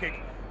foot kick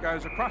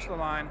goes across the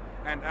line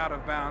and out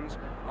of bounds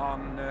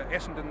on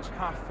Essendon's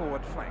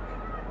half-forward flank,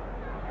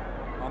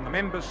 on the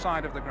members'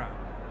 side of the ground.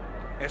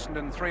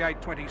 Essendon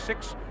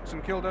 3-8-26,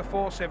 St Kilda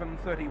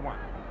 4-7-31.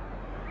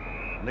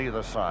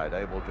 Neither side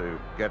able to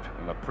get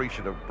an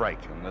appreciative break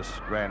in this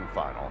grand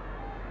final.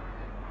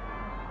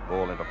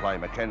 Ball into play.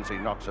 Mackenzie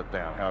knocks it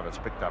down. However, it's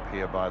picked up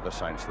here by the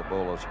Saints. The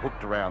ball is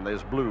hooked around.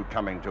 There's Blue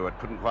coming to it.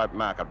 Couldn't quite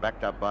mark it.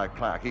 Backed up by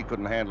Clark. He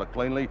couldn't handle it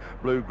cleanly.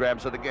 Blue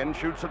grabs it again,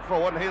 shoots it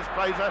forward. And here's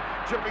Fraser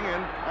chipping in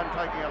and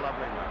taking a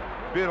lovely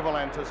mark. Beautiful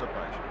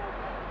anticipation.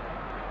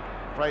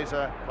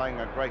 Fraser playing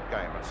a great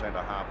game at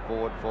centre half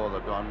forward for the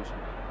Dons.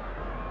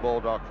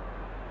 Baldock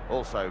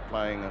also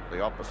playing at the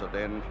opposite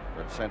end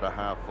at centre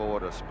half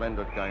forward. A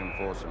splendid game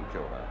for St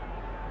Kilda.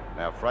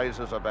 Now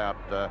Fraser's about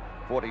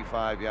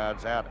 45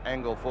 yards out,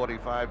 angle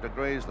 45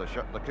 degrees. The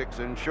kick's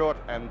in short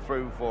and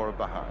through for a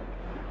behind.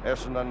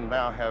 Essendon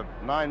now have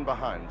 9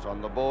 behinds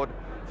on the board,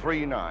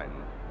 3-9,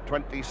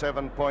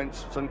 27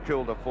 points. St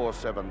Kilda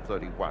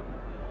 4-7-31,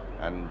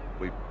 and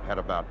we've had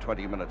about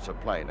 20 minutes of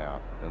play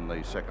now in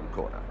the second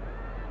quarter.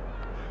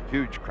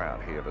 Huge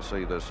crowd here to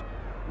see this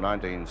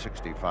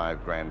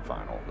 1965 Grand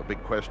Final. The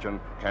big question,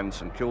 can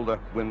St Kilda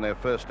win their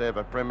first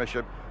ever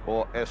Premiership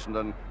or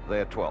Essendon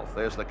their 12th?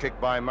 There's the kick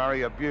by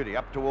Murray, a beauty,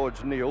 up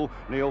towards Neal.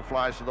 Neal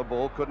flies to the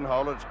ball, couldn't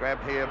hold it. It's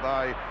grabbed here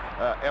by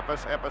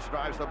Epps. Epps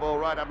drives the ball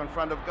right up in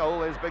front of goal.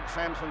 There's Big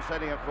Sampson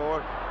setting it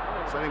forward,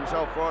 setting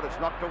himself forward. It's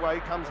knocked away,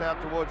 comes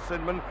out towards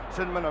Sidman.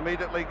 Sidman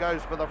immediately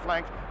goes for the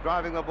flank,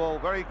 driving the ball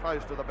very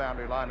close to the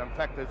boundary line. In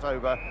fact, it's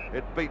over.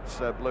 It beats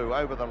Blue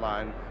over the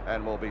line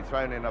and will be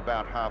thrown in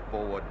about half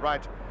forward,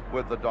 right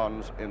with the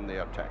Dons in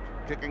the attack.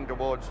 Kicking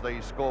towards the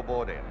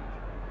scoreboard end.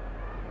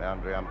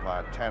 Boundary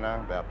umpire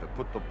Tanner about to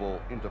put the ball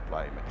into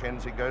play.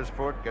 Mackenzie goes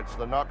for it, gets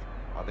the knock.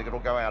 I think it'll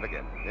go out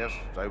again. Yes,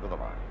 it's over the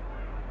line.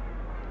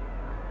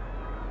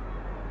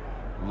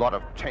 A lot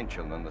of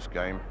tension in this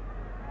game.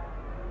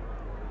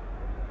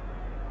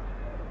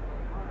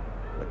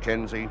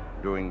 Mackenzie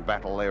doing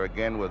battle there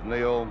again with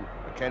Neal.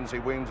 Mackenzie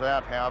wins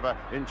out, however,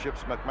 in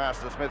chips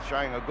McMaster Smith,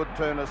 showing a good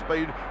turn of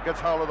speed, gets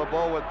hold of the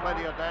ball with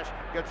plenty of dash,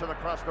 gets it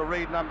across to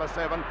Reid, number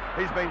 7.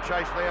 He's been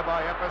chased there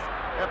by Epps.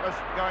 Epps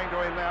going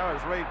to him now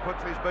as Reid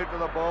puts his boot to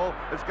the ball.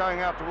 It's going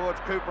out towards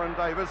Cooper and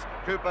Davis.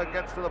 Cooper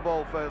gets to the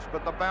ball first,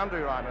 but the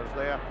boundary liner's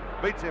there,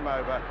 beats him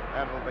over,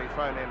 and it'll be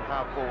thrown in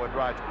half forward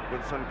right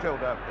with St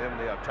Kilda in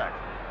the attack.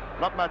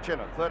 Not much in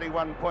it.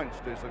 31 points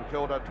to St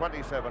Kilda,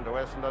 27 to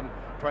Essendon,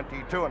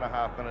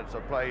 22.5 minutes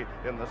of play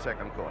in the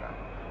second quarter.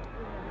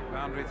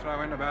 Boundary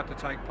throw in about to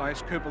take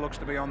place. Cooper looks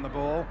to be on the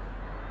ball.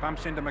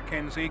 Bumps into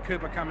Mackenzie.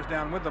 Cooper comes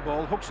down with the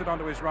ball, hooks it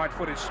onto his right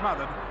foot, is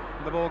smothered.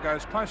 The ball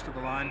goes close to the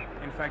line.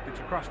 In fact, it's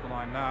across the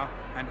line now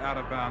and out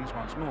of bounds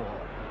once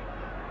more.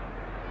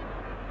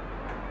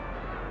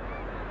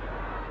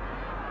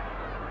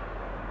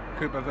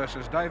 Cooper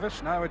versus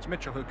Davis. No, it's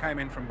Mitchell who came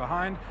in from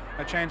behind.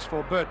 A chance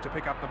for Burt to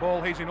pick up the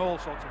ball. He's in all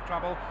sorts of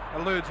trouble,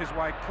 eludes his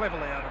way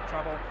cleverly out of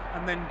trouble,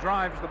 and then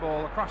drives the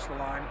ball across the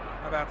line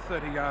about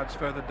 30 yards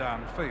further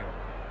downfield.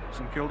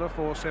 St Kilda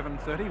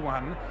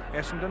 4-7-31,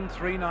 Essendon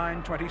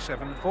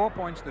 3-9-27, 4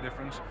 points the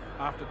difference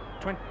after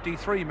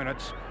 23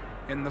 minutes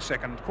in the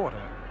second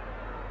quarter.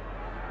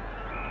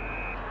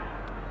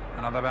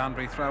 Another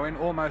boundary throw in,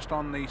 almost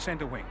on the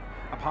centre wing.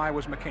 Up high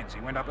was Mackenzie,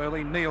 went up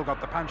early. Neil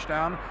got the punch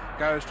down,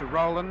 goes to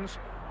Rowlands.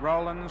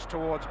 Rowlands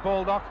towards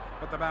Baldock,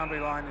 but the boundary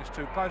line is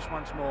too close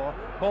once more.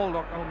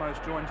 Baldock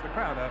almost joins the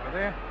crowd over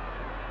there.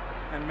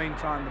 And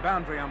meantime, the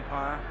boundary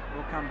umpire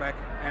will come back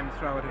and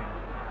throw it in.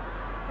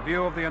 A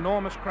view of the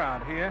enormous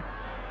crowd here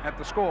at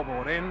the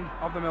scoreboard end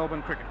of the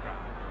Melbourne Cricket Ground.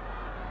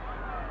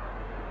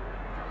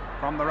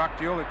 From the ruck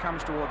duel, it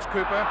comes towards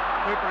Cooper.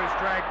 Cooper is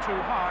dragged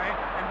too high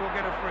and will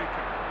get a free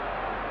kick.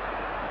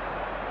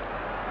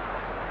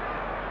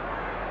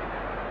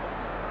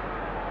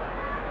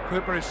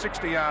 Cooper is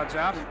 60 yards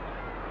out,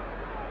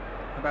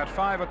 about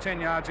 5 or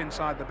 10 yards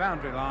inside the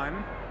boundary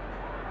line,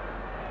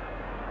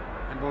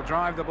 and will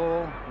drive the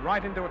ball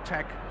right into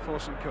attack for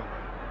St Kilda.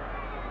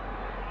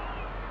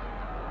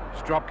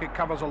 His drop kick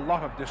covers a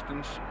lot of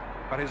distance,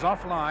 but is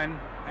offline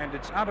and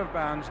it's out of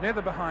bounds near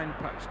the behind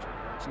post.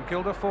 St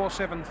Kilda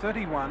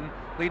 4-7-31,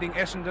 leading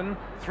Essendon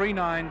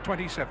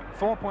 3-9-27.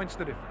 4 points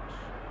the difference.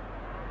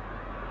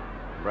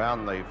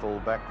 Brown, the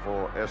full-back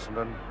for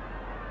Essendon.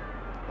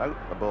 No,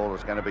 the ball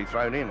is going to be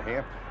thrown in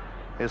here.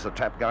 Here's the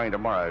tap going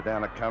tomorrow.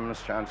 Down it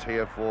comes. Chance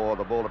here for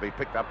the ball to be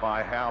picked up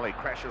by Howell. He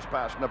crashes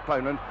past an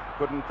opponent.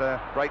 Couldn't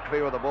break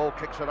clear of the ball.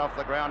 Kicks it off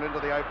the ground into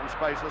the open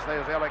spaces.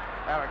 There's Eric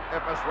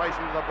Eppes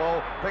racing to the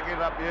ball, picking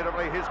it up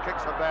beautifully. His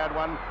kick's a bad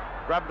one.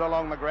 Grabbed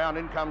along the ground.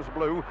 In comes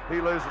Blue.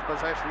 He loses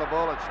possession of the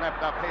ball. It's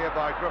snapped up here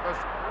by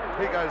Griffiths.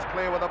 He goes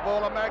clear with the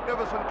ball. A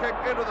magnificent kick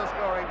into the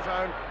scoring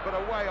zone, but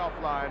away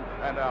offline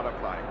and out of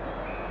play.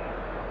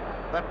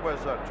 That was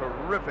a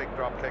terrific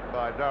drop kick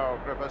by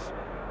Darryl Griffiths.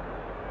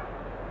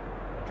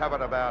 Covered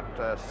about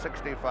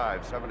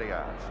 65, 70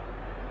 yards.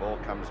 Ball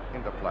comes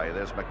into play.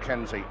 There's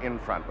Mackenzie in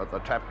front, but the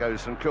tap goes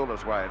St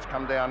Kilda's way. It's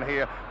come down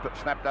here, but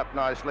snapped up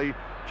nicely.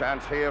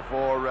 Chance here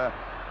for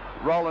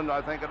Roland,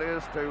 I think it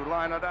is, to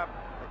line it up.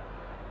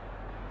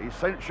 He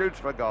shoots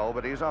for goal,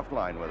 but he's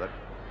offline with it.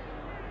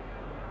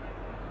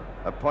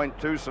 A point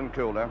to St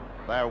Kilda.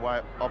 They're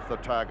way off the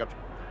target.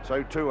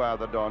 So too are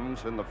the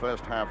Dons in the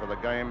first half of the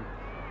game.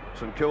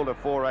 St Kilda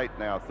 4-8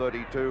 now,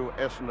 32.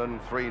 Essendon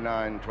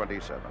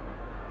 3-9-27.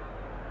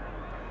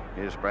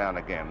 Here's Brown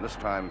again, this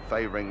time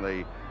favouring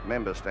the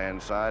member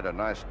stand side. A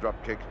nice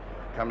drop kick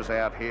comes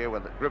out here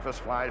with Griffiths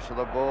flies to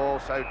the ball.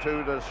 So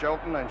too does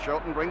Shelton, and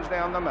Shelton brings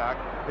down the mark.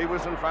 He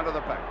was in front of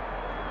the pack.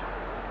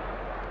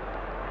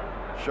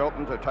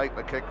 Shelton to take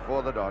the kick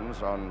for the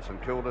Dons on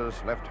St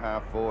Kilda's left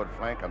half forward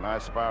flank. A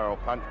nice spiral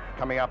punt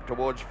coming up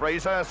towards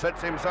Fraser.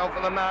 Sets himself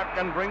for the mark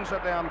and brings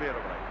it down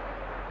beautifully.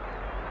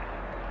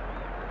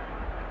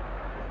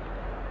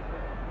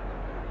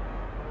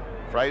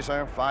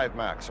 Fraser, 5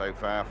 marks so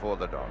far for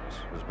the Dons.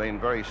 Has been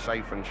very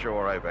safe and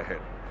sure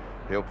overhead.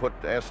 He'll put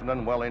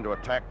Essendon well into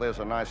attack. There's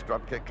a nice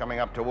drop kick coming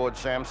up towards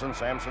Sampson.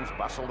 Sampson's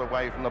bustled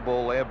away from the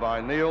ball there by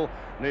Neil.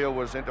 Neil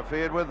was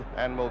interfered with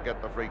and will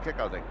get the free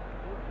kick, I think.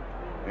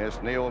 Yes,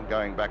 Neil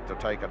going back to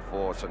take it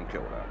for St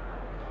Kilda.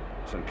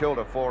 St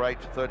Kilda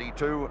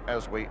 4-8-32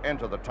 as we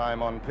enter the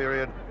time-on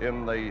period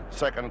in the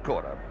second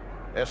quarter.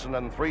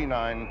 Essendon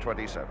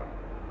 3-9-27.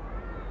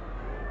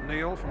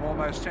 Neil from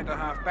almost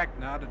centre-half back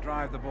now to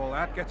drive the ball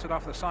out. Gets it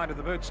off the side of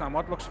the boot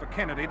somewhat. Looks for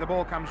Kennedy. The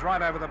ball comes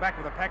right over the back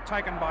of the pack.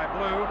 Taken by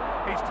Blue.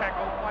 He's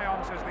tackled. Play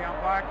on, says the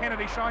umpire.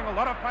 Kennedy showing a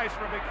lot of pace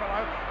for a big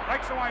fellow.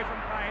 Breaks away from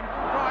Payne.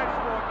 Drives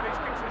forward, but his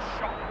kick's a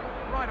shot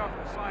right off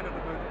the side of the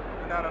boot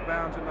and out of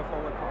bounds in the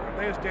forward pocket.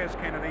 There's Des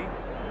Kennedy.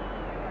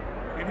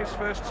 In his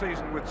first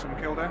season with St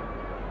Kilda.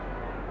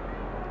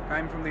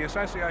 Came from the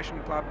Association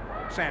Club,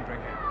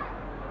 Sandringham.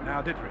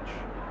 Now Dittrich.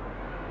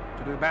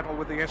 To do battle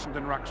with the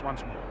Essendon Rucks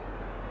once more.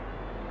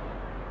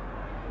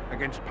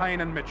 Against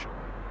Payne and Mitchell.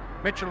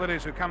 Mitchell it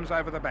is who comes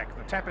over the back.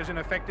 The tap is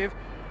ineffective.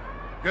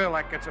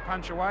 Gerlach gets a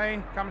punch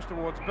away, comes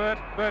towards Burt.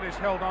 Burt is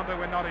held onto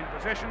when not in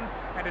possession,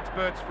 and it's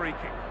Burt's free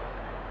kick.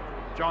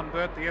 John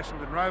Burt, the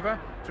Essendon Rover,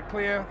 to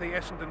clear the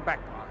Essendon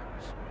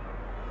backlines.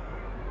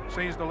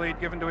 Sees the lead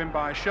given to him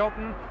by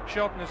Shelton.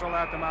 Shelton is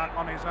allowed to mark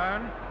on his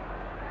own.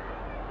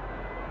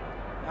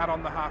 Out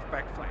on the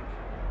half-back flank.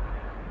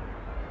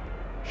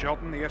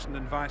 Shelton, the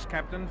Essendon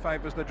vice-captain,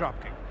 favours the drop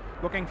kick.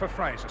 Looking for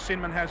Fraser.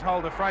 Sinman has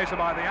hold of Fraser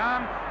by the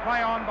arm.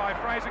 Play on by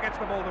Fraser. Gets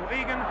the ball to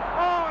Egan.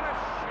 Oh, and a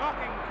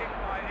shocking kick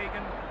by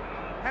Egan.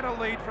 Had a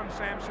lead from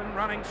Sampson,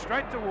 running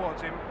straight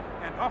towards him.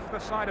 and off the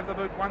side of the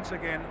boot once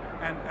again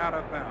and out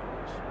of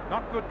bounds.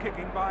 Not good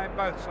kicking by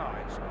both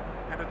sides.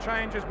 And a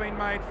change has been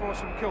made for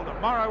St Kilda.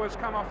 Morrow has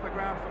come off the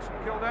ground for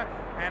St Kilda,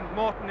 and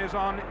Morton is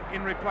on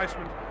in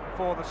replacement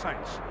for the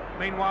Saints.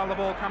 Meanwhile, the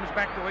ball comes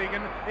back to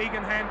Egan.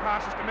 Egan hand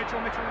passes to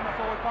Mitchell. Mitchell in the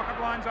forward pocket,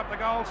 lines up the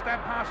goal.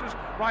 Stab passes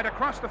right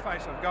across the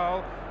face of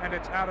goal, and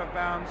it's out of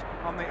bounds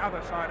on the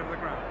other side of the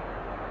ground.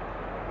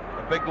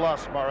 A big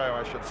loss, Morrow,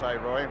 I should say,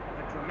 Roy.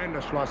 A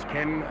tremendous loss,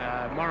 Ken.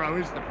 Morrow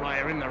is the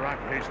player in the ruck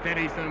who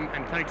steadies them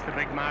and takes the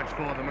big marks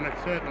for them, and it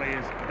certainly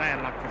is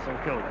bad luck for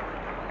St Kilda.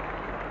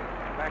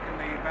 Back in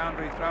the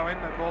boundary throw-in,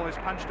 the ball is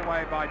punched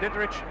away by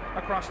Ditterich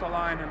across the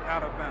line and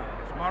out of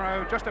bounds.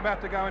 Morrow just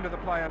about to go into the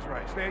players'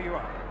 race. There you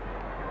are.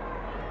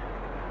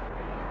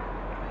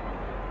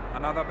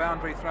 Another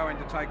boundary throw-in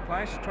to take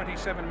place.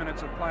 27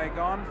 minutes of play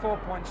gone.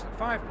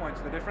 5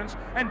 points the difference.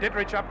 And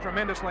Ditterich up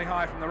tremendously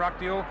high from the ruck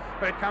duel,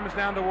 but it comes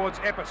down towards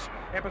Epps.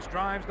 Epps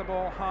drives the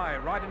ball high,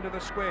 right into the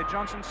square.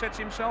 Johnson sets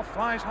himself,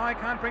 flies high,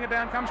 can't bring it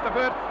down, comes to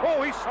Burt.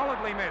 Oh, he's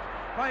solidly met.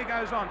 Play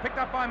goes on, picked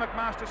up by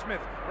McMaster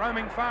Smith,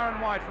 roaming far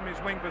and wide from his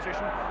wing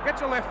position.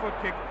 Gets a left foot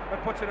kick,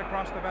 but puts it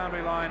across the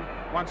boundary line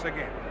once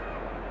again.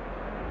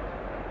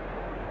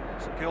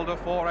 St Kilda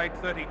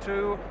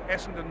 4-8-32,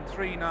 Essendon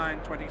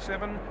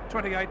 3-9-27,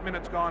 28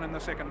 minutes gone in the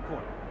second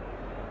quarter.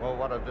 Well,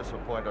 what a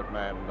disappointed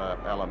man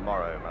Alan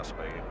Morrow must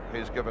be.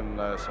 He's given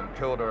St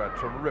Kilda a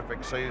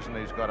terrific season.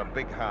 He's got a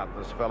big heart,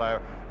 this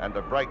fellow, and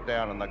a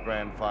breakdown in the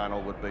grand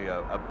final would be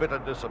a bitter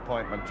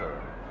disappointment to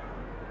him.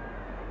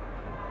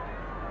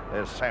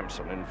 There's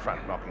Sampson in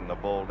front, knocking the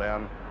ball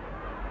down.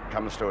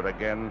 Comes to it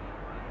again.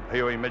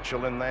 Huey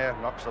Mitchell in there,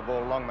 knocks the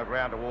ball along the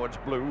ground towards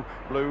Blue.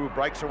 Blue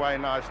breaks away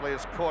nicely,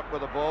 is caught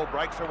with the ball,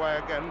 breaks away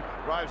again,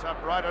 drives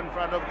up right in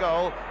front of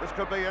goal. This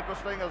could be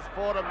interesting as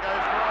Fordham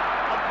goes for it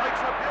and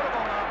takes a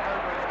beautiful mark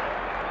over his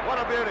head. What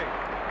a beauty.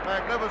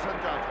 Magnificent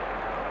judgment.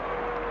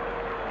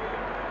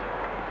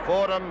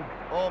 Fordham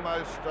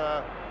almost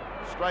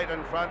straight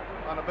in front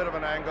on a bit of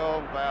an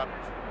angle, about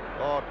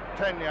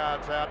 10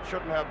 yards out.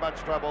 Shouldn't have much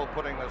trouble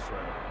putting this through.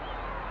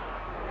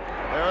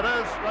 There it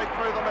is, straight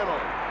through the middle.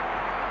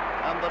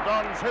 And the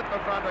Dons hit the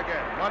front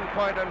again. 1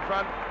 point in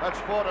front. That's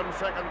Fordham's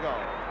second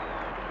goal.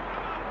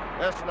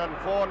 Essendon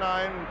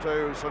 4-9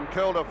 to St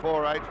Kilda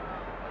 4-8.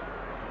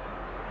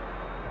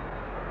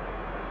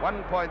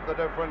 1 point the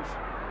difference,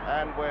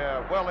 and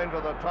we're well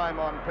into the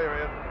time-on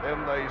period in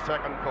the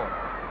second quarter.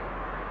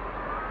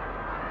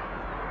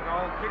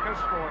 Goal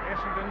kickers for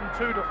Essendon,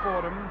 2 to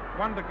Fordham,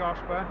 1 to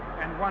Gosper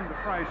and 1 to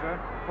Fraser.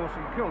 For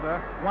St Kilda,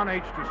 1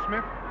 each to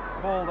Smith,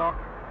 Baldock,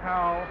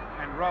 Howell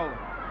and Rowland.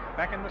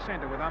 Back in the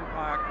centre with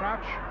umpire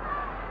Crouch.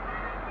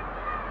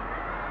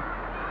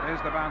 There's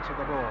the bounce of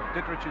the ball.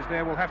 Ditterich is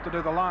there. Will have to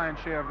do the lion's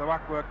share of the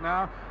ruck work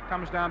now.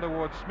 Comes down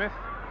towards Smith.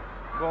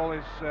 Ball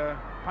is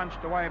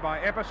punched away by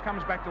Epps.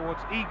 Comes back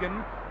towards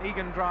Egan.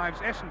 Egan drives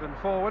Essendon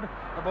forward.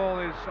 The ball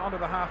is onto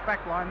the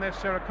half-back line. There's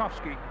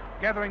Serakovsky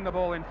gathering the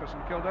ball in for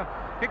St Kilda.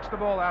 Kicks the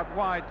ball out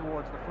wide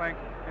towards the flank,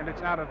 and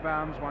it's out of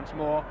bounds once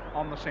more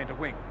on the centre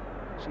wing.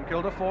 St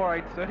Kilda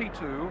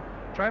 4-8-32.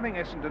 Trailing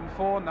Essendon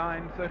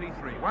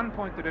 4-9-33. 1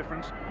 point the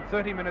difference.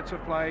 30 minutes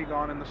of play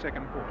gone in the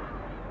second quarter.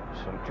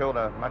 St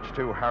Kilda much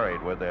too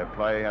hurried with their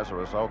play. As a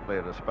result,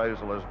 their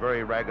disposal is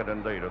very ragged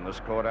indeed in this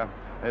quarter.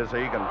 There's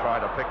Egan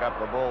trying to pick up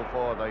the ball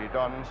for the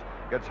Dons.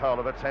 Gets hold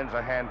of it, sends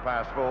a hand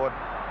pass forward.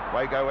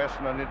 Away go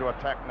Essendon into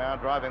attack now,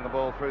 driving the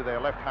ball through their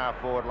left half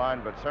forward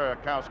line, but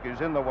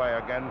Serakowski's in the way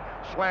again,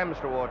 slams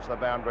towards the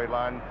boundary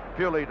line,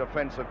 purely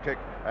defensive kick,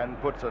 and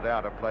puts it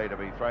out of play to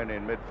be thrown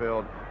in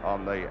midfield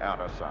on the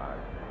outer side.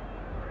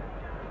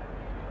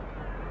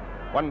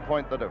 1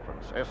 point the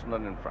difference.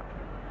 Essendon in front.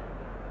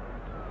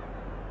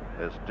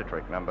 There's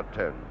Ditterich, number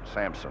 10.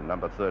 Sampson,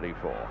 number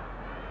 34.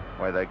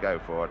 Away they go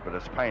for it, but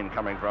it's Payne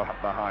coming from up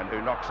behind,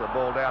 who knocks the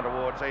ball down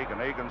towards Egan.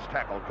 Egan's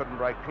tackle, couldn't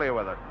break clear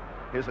with it.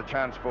 Here's a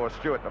chance for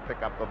Stewart to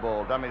pick up the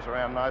ball. Dummies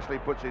around nicely,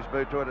 puts his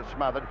boot to it, it's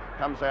smothered.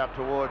 Comes out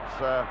towards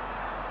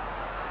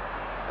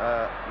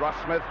Ross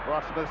Smith.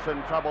 Ross Smith's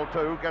in trouble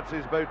too, gets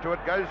his boot to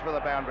it, goes for the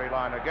boundary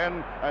line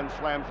again, and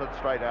slams it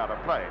straight out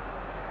of play.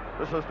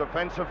 This is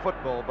defensive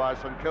football by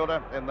St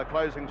Kilda in the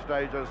closing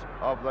stages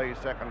of the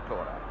second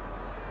quarter.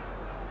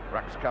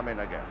 Rucks come in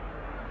again.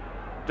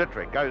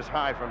 Ditterich goes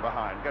high from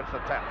behind, gets the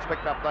tap. It's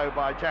picked up though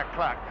by Jack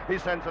Clark. He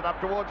sends it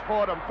up towards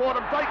Fordham.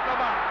 Fordham take the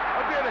mark.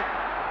 A beauty.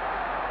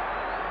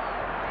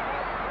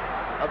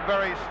 A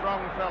very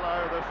strong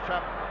fellow, this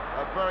chap.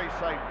 A very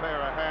safe pair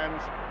of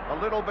hands. A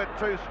little bit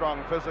too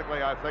strong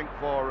physically, I think,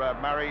 for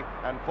Murray.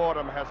 And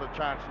Fordham has a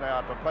chance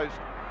now to post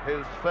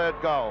his third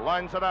goal.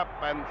 Lines it up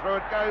and through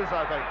it goes,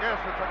 I think. Yes,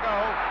 it's a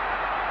goal.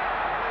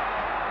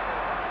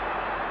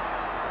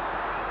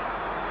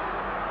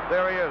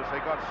 There he is. He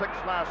got 6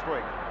 last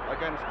week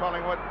against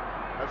Collingwood.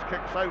 Has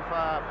kicked so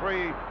far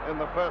 3 in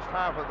the first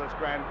half of this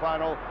grand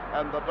final,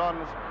 and the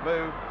Dons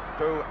move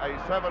to a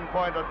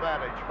 7-point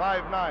advantage.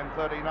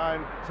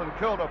 5-9-39, St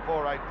Kilda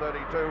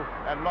 4-8-32,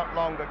 and not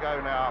long to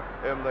go now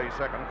in the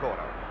second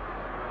quarter.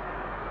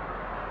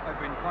 They've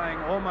been playing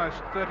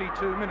almost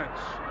 32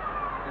 minutes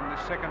in the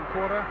second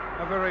quarter,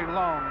 a very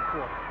long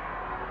quarter.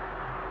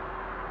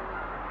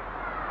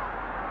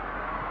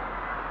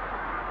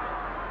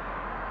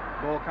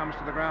 Ball comes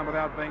to the ground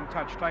without being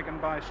touched. Taken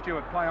by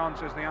Stewart. Play on,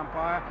 says the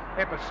umpire.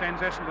 Epps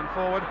sends Essendon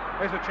forward.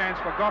 There's a chance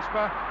for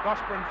Gosper.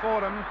 Gosper and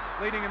Fordham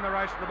leading in the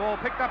race to the ball.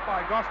 Picked up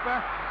by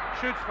Gosper.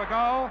 Shoots for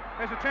goal.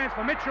 There's a chance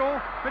for Mitchell.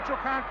 Mitchell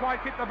can't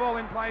quite get the ball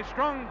in play.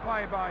 Strong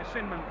play by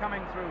Sinman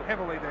coming through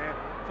heavily there.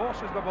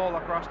 Forces the ball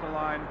across the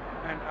line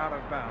and out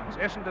of bounds.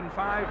 Essendon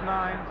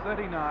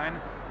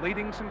 5-9-39,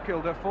 leading St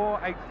Kilda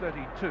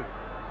 4-8-32.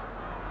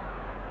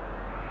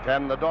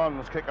 Can the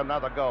Dons kick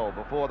another goal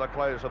before the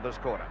close of this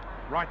quarter?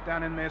 Right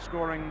down in their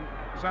scoring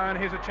zone.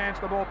 Here's a chance.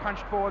 The ball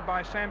punched forward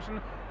by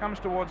Sampson. Comes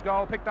towards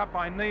goal. Picked up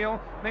by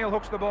Neil. Neil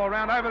hooks the ball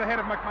round over the head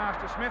of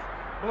McMaster Smith.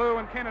 Blue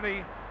and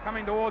Kennedy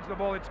coming towards the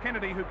ball. It's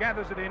Kennedy who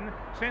gathers it in,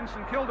 sends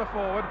St Kilda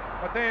forward,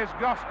 but there's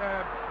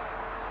Pryor.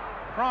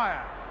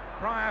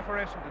 Pryor for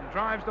Essendon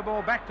drives the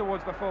ball back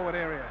towards the forward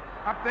area.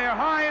 Up there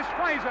high is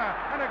Fraser,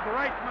 and a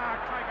great mark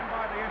taken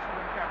by the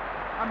Essendon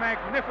captain. A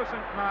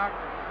magnificent mark.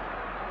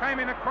 Came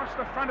in across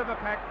the front of the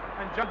pack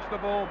and judged the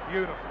ball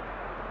beautifully.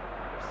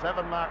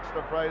 7 marks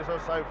to Fraser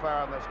so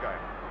far in this game.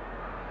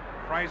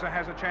 Fraser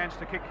has a chance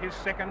to kick his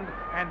second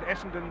and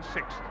Essendon's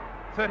 6th.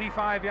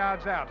 35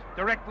 yards out,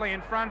 directly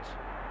in front.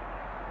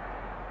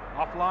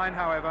 Offline,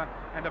 however,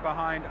 and a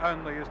behind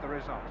only is the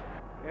result.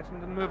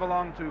 Essendon move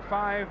along to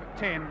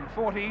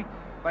 5-10-40.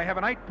 They have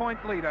an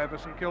 8-point lead over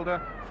St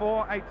Kilda,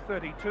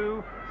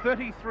 4-8-32.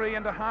 33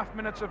 and a half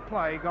minutes of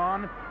play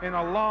gone in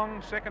a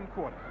long second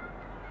quarter.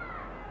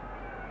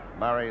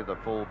 Murray, the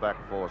full-back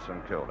for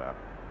St Kilda.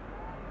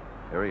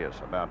 Here he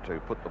is, about to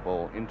put the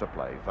ball into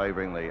play,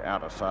 favouring the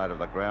outer side of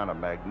the ground. A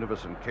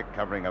magnificent kick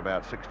covering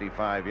about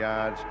 65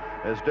 yards.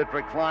 There's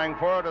Dittrich flying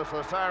forward as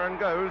the siren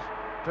goes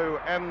to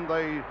end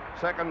the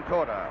second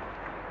quarter.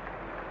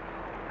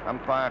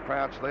 Umpire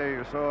Crouch there,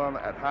 you saw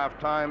at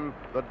half-time,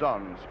 the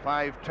Dons,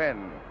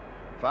 5-10,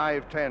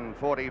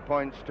 40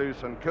 points to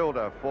St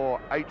Kilda,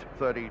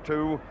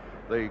 4-8-32.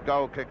 The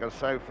goal kickers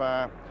so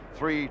far,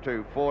 3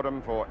 to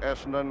Fordham for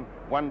Essendon,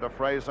 1 to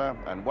Fraser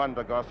and 1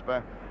 to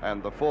Gosper,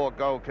 and the 4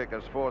 goal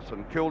kickers for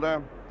St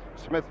Kilda,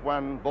 Smith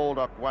 1,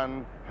 Baldock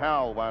 1,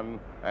 Howell 1,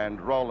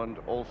 and Rowland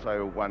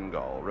also 1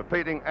 goal.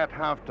 Repeating at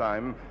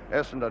half-time,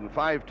 Essendon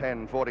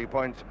 5-10, 40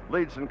 points,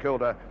 leads St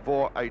Kilda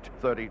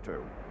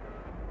 4-8-32.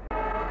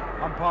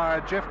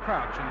 Umpire Jeff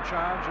Crouch in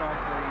charge of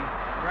the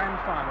grand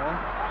final.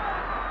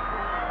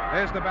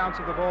 There's the bounce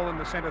of the ball in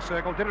the centre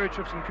circle. Ditterich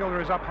of St Kilda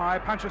is up high,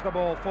 punches the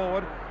ball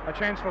forward. A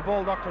chance for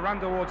Baldock to run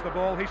towards the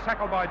ball. He's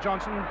tackled by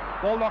Johnson.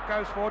 Baldock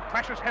goes forward,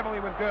 clashes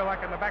heavily with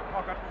Gerlach in the back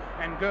pocket,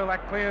 and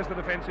Gerlach clears the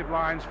defensive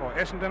lines for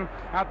Essendon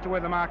out to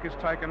where the mark is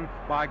taken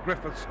by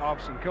Griffiths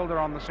of St Kilda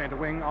on the centre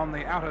wing on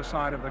the outer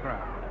side of the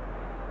ground.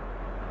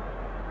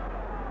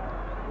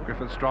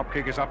 Griffiths' drop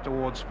kick is up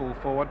towards full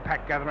forward.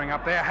 Pack gathering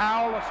up there.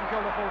 Howell, the St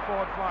Kilda full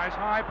forward, flies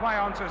high. Play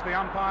on, says the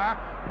umpire.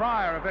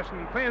 Pryor of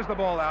Essendon clears the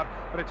ball out,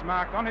 but it's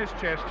marked on his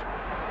chest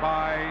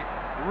by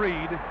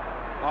Reid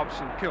of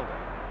St Kilda.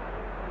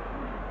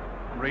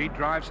 Reid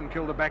drives St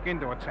Kilda back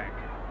into attack.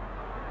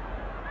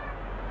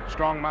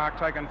 Strong mark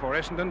taken for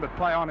Essendon, but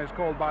play on is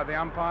called by the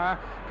umpire.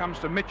 Comes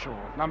to Mitchell,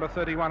 number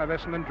 31 of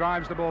Essendon,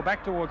 drives the ball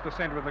back towards the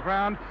centre of the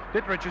ground.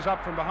 Ditterich is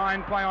up from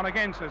behind. Play on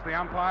again, says the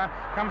umpire.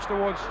 Comes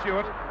towards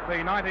Stewart,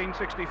 the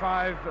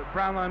 1965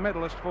 Brownlow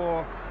medalist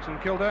for St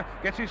Kilda.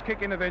 Gets his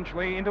kick in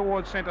eventually, in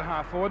towards centre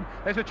half forward.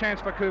 There's a chance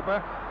for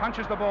Cooper.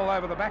 Punches the ball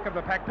over the back of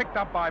the pack, picked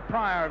up by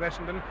Pryor of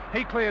Essendon.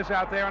 He clears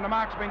out there, and the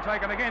mark's been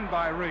taken again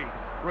by Reid.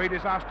 Reid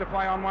is asked to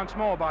play on once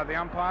more by the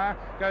umpire.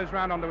 Goes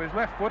round onto his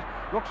left foot,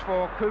 looks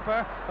for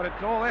Cooper, but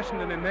it's all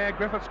Essendon in there.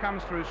 Griffiths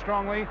comes through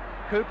strongly.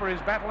 Cooper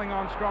is battling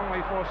on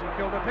strongly for St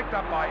Kilda, picked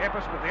up by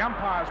Epps, but the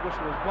umpire's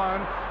whistle is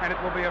blown, and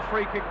it will be a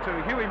free kick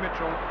to Huey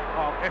Mitchell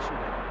of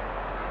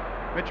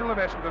Essendon. Mitchell of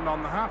Essendon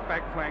on the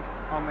half-back flank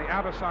on the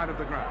outer side of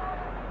the ground.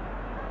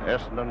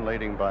 Essendon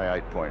leading by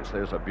 8 points.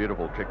 There's a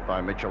beautiful kick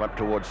by Mitchell up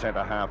towards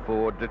centre half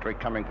forward. Dittrich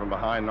coming from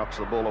behind, knocks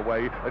the ball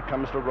away. It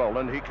comes to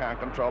Rowland. He can't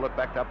control it.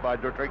 Backed up by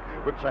Dittrich.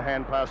 Whips a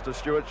hand pass to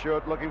Stewart.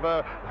 Stewart looking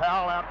for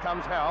Howell. Out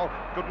comes Howell.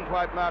 Couldn't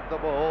quite mark the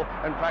ball.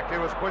 In fact, he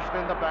was pushed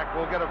in the back.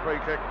 Will get a free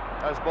kick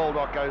as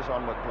Baldock goes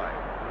on with play.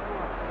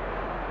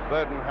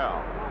 Burden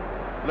Howell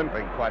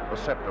limping quite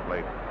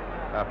perceptibly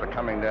after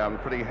coming down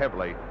pretty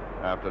heavily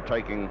after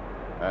taking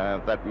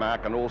that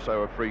mark and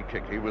also a free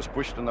kick. He was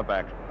pushed in the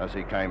back as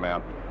he came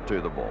out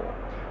to the ball.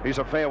 He's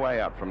a fair way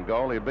out from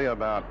goal. He'll be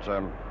about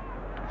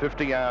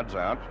 50 yards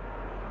out,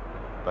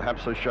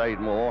 perhaps a shade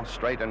more,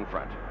 straight in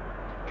front.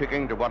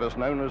 Kicking to what is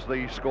known as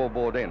the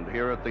scoreboard end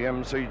here at the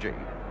MCG.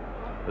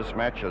 This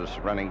match is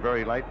running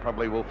very late,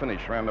 probably will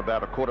finish around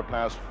about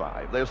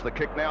 5:15. There's the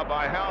kick now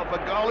by Howell for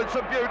goal. It's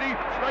a beauty,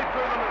 straight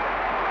through the middle.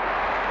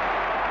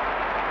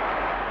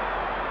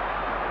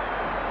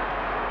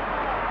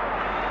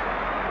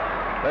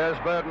 There's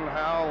Burden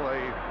Howell,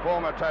 the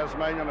former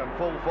Tasmanian and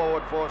full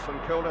forward for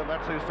St Kilda.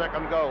 That's his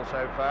second goal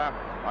so far.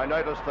 I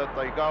noticed that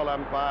the goal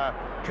umpire,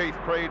 Keith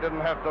Cree,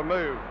 didn't have to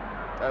move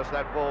as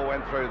that ball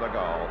went through the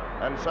goal.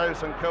 And so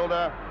St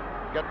Kilda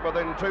get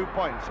within 2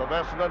 points of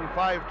Essendon,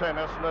 5-10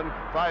 Essendon,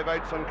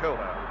 5-8 St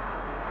Kilda.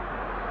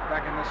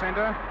 back in the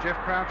centre. Jeff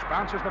Crouch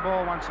bounces the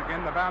ball once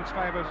again. The bounce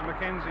favours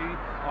Mackenzie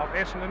of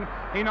Essendon.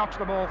 He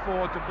knocks the ball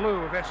forward to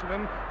Blue of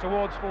Essendon,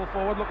 towards full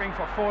forward, looking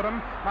for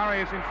Fordham.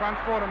 Murray is in front.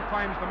 Fordham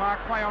claims the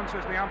mark. Play on,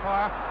 says the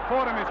umpire.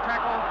 Fordham is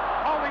tackled.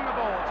 Holding the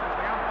ball, says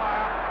the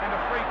umpire. And a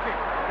free kick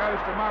goes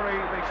to Murray,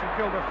 the St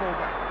Kilda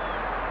fullback.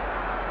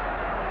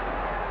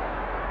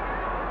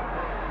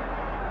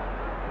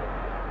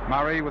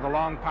 Murray with a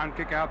long punt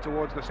kick out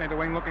towards the centre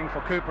wing, looking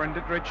for Cooper and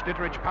Ditterich.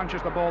 Ditterich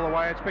punches the ball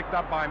away. It's picked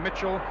up by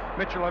Mitchell.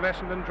 Mitchell of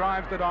Essendon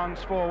drives the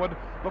Dons forward,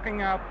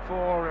 looking out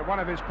for one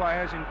of his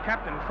players in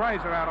Captain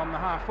Fraser out on the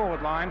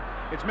half-forward line.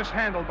 It's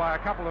mishandled by a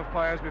couple of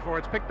players before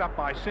it's picked up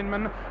by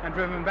Sinman and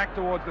driven back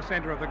towards the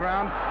centre of the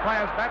ground.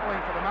 Players battling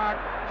for the mark.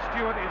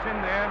 Stewart is in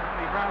there,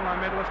 the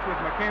Brownlow medalist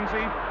with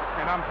Mackenzie,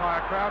 and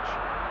umpire Crouch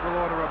will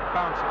order a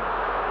bouncer.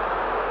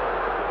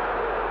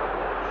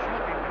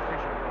 Shocking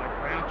decision by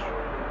Crouch.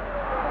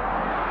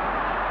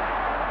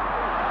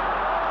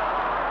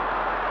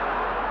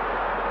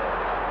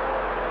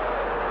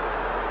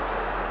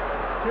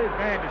 Two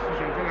bad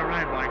decisions in a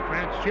row by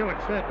Crouch. Stewart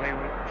certainly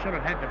should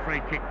have had the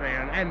free kick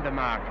there and the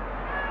mark.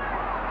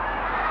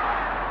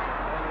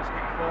 Ball is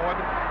kicked forward.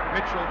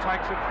 Mitchell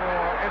takes it for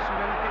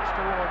Essendon, kicks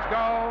towards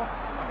goal,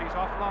 but he's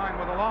offline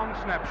with a long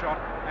snapshot,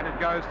 and it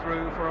goes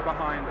through for a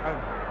behind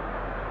only.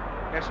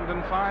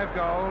 Essendon 5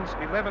 goals,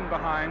 11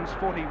 behinds,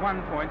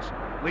 41 points,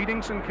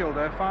 leading St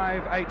Kilda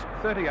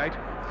 5-8-38,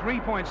 3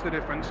 points the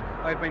difference.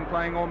 They've been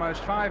playing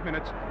almost 5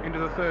 minutes into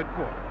the third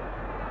quarter.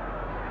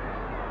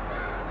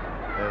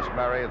 There's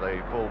Murray,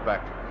 the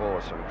full-back for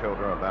St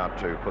Kilda, about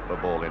to put the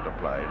ball into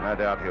play. No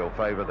doubt he'll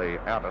favour the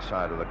outer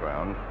side of the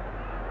ground.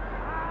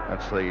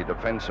 That's the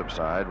defensive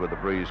side, with the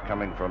breeze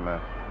coming from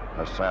a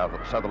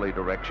southerly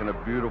direction. A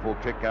beautiful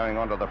kick going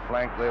onto the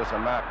flank. There's a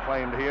mark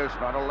claimed here. It's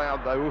not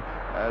allowed, though,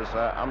 as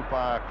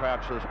umpire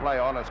Crouch's play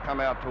on has come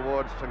out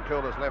towards St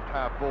Kilda's left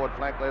half-forward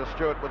flank. There's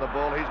Stewart with the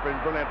ball. He's been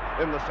brilliant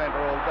in the centre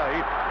all day.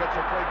 Gets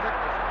a free kick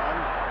this time.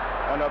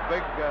 And a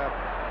big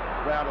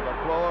round of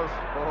applause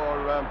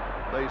for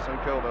the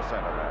St Kilda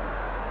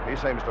centre-man. He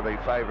seems to be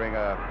favouring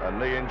a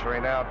knee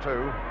injury now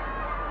too.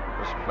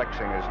 Just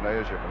flexing his knee,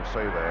 as you can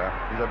see there.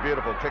 He's a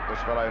beautiful kick, this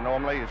fellow,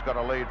 normally. He's got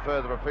a lead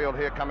further afield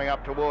here, coming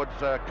up towards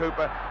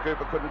Cooper.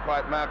 Cooper couldn't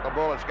quite mark the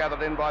ball. It's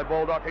gathered in by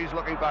Baldock. He's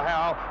looking for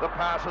Howe. The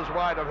pass is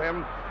wide of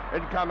him.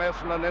 In come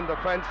Essendon in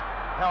defence.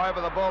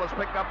 However, the ball is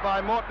picked up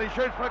by Morton. He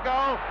shoots for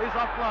goal. He's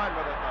offline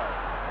with it,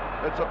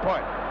 though. It's a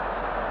point.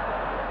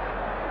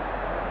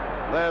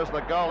 There's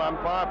the goal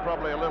umpire,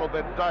 probably a little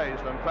bit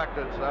dazed. In fact,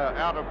 it's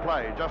out of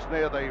play, just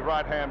near the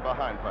right-hand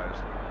behind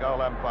post.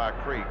 Goal umpire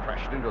Cree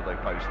crashed into the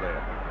post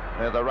there.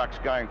 There the ruck's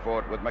going for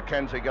it, with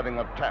Mackenzie getting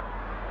the tap.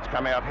 It's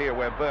come out here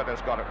where Burt has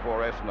got it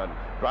for Essendon.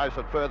 Drives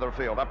it further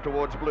afield, up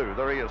towards Blue.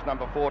 There he is,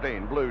 number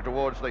 14. Blue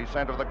towards the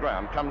centre of the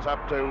ground. Comes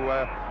up to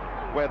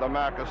where the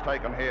mark is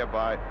taken here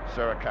by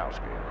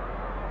Serakowski.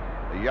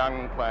 A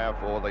young player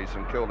for the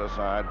St Kilda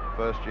side,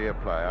 first-year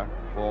player,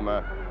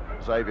 former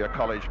Xavier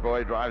College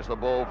boy, drives the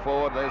ball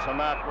forward. There's a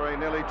mark very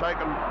nearly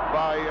taken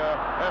by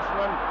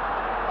Essendon.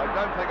 I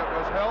don't think it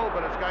was held,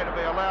 but it's going to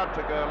be allowed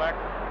to Gerlach.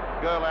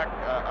 Gerlach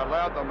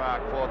allowed the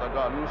mark for the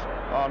Dons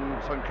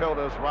on St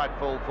Kilda's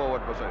rightful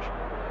forward position.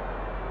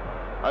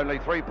 Only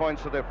 3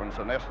 points the difference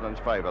in Essendon's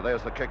favour.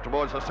 There's the kick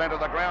towards the centre of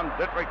the ground.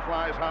 Dittrich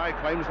flies high,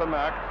 claims the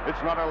mark.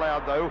 It's not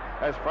allowed, though,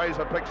 as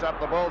Fraser picks up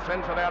the ball,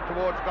 sends it out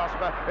towards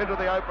Gosper into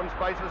the open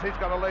spaces. He's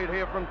got a lead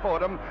here from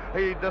Fordham.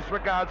 He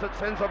disregards it,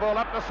 sends the ball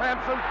up to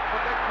Sampson.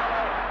 The big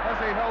fellow, has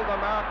he held the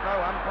mark?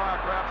 No, umpire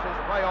Crouch's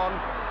play on,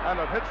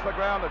 and it hits the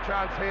ground. A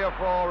chance here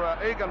for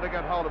Egan to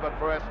get hold of it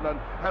for Essendon.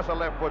 Has a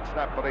left foot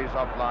snap, but he's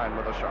offline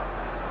with a shot.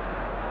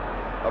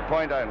 A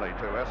point only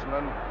to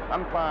Essendon.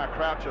 Umpire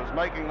Crouch is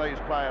making these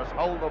players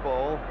hold the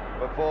ball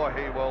before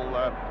he will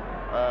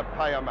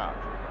pay a mark.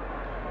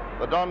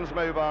 The Dons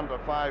move on to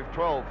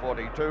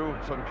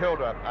 5-12-42. St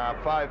Kilda are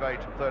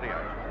 5-8-38.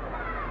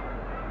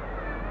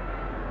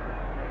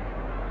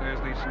 There's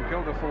the St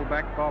Kilda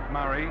fullback, Bob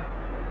Murray,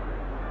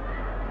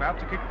 about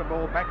to kick the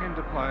ball back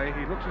into play.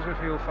 He looks as if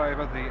he'll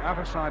favour the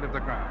outer side of the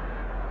ground.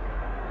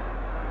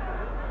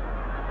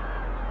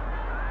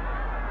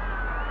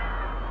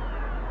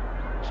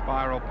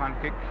 Spiral punt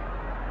kick,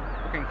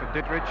 looking for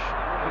Dittrich.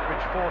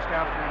 Dittrich forced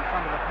out from in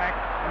front of the pack.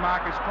 The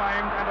mark is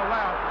claimed and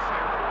allowed for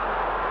Sampson.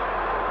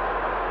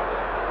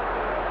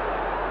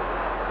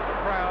 The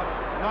crowd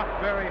not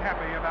very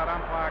happy about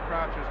umpire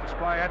Crouch's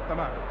display at the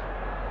moment.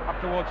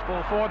 Up towards full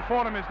forward.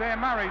 Fordham is there.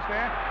 Murray's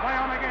there. Play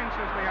on again,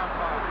 says the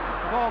umpire.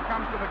 The ball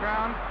comes to the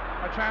ground.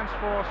 A chance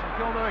for St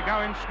Kilda to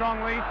go in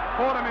strongly.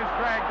 Fordham is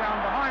dragged down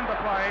behind the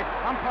play.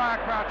 Umpire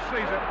Crouch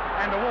sees it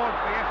and awards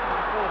the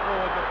Essendon full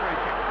forward the free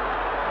kick.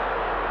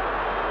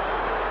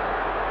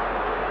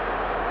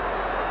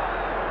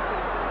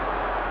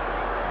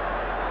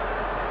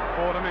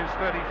 Fordham is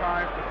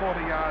 35 to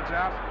 40 yards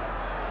out.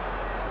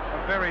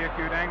 A very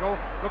acute angle.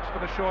 Looks for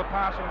the short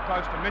pass and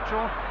close to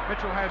Mitchell.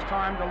 Mitchell has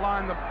time to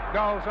line the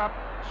goals up,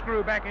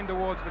 screw back in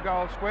towards the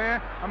goal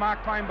square. A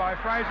mark claimed by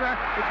Fraser.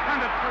 It's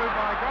punted through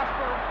by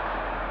Gospel,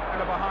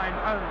 and a behind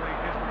only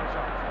is the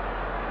result.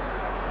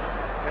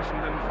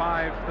 Essendon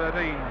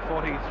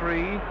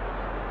 5-13-43.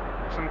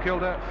 St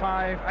Kilda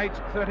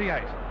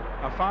 5-8-38.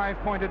 A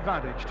 5-point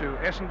advantage to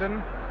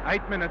Essendon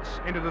 8 minutes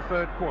into the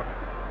third quarter.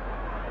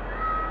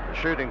 The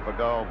shooting for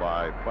goal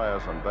by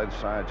players on both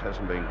sides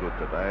hasn't been good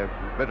today.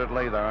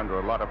 Admittedly, they're under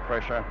a lot of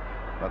pressure,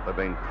 but they've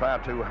been far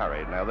too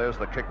hurried. Now there's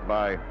the kick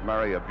by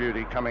Murray, a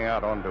beauty, coming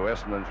out onto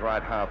Essendon's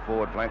right half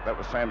forward flank. That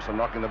was Sampson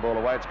knocking the ball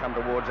away. It's come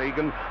towards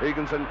Egan.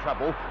 Egan's in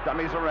trouble.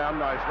 Dummies around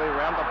nicely,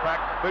 around the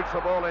back, boots the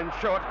ball in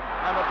short,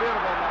 and a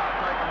beautiful mark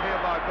taken here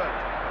by Burt.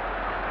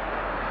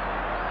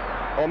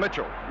 Or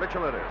Mitchell.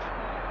 Mitchell it is.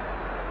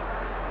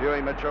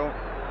 Huey Mitchell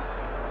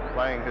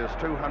playing his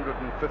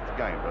 205th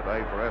game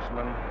today for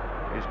Essendon.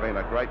 He's been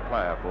a great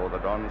player for the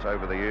Dons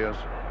over the years.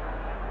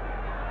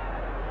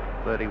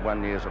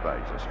 31 years of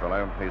age, this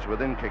fellow. He's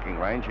within kicking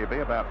range. He'll be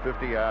about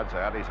 50 yards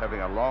out. He's having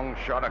a long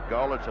shot at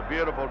goal. It's a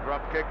beautiful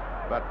drop kick,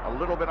 but a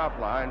little bit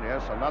offline.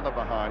 Yes, another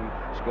behind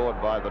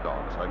scored by the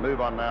Dons. They move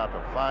on now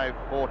to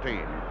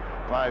 5-14.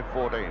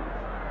 5-14.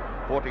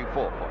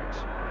 44 points.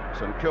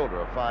 St Kilda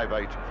are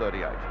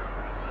 5-8-38.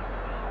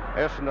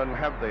 Essendon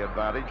have the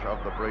advantage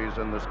of the breeze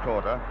in this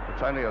quarter.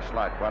 It's only a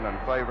slight one and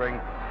favouring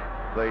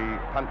the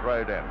punt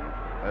road end.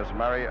 There's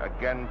Murray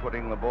again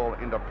putting the ball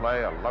into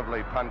play. A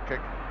lovely punt kick.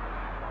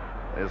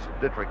 There's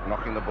Dittrich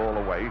knocking the ball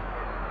away.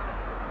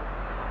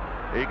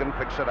 Egan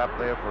picks it up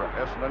there for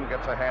Essendon,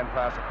 gets a hand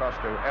pass across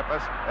to Eppes.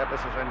 Eppes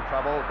is in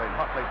trouble, been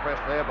hotly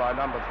pressed there by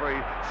number 3,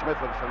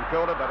 Smith of St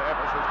Kilda, but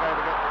Eppes is going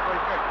to get the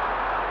free kick.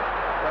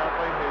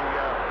 Apparently he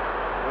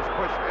was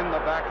pushed in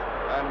the back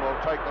and will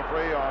take the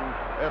free on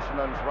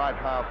Essendon's right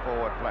half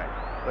forward flank.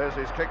 There's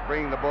his kick,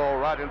 bringing the ball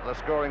right into the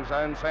scoring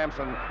zone.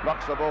 Sampson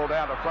knocks the ball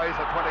down to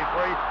Fraser, 23.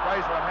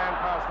 Fraser a hand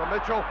pass to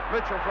Mitchell.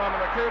 Mitchell from an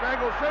acute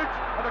angle shoots,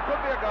 and it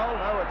could be a goal.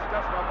 No, it's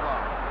just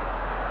offline.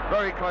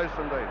 Very close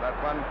indeed, that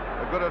one.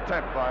 A good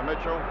attempt by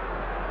Mitchell.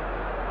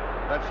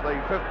 That's the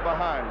 5th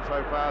behind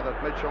so far that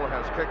Mitchell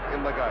has kicked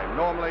in the game.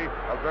 Normally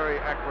a very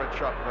accurate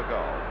shot for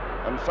goal.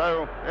 And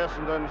so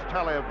Essendon's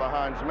tally of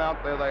behinds mount.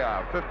 There they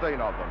are,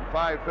 15 of them.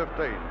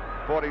 5-15,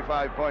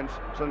 45 points.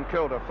 St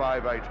Kilda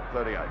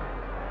 5-8-38.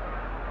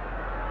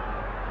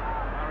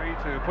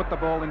 To put the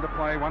ball into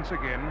play once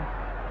again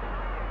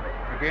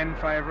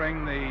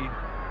favouring the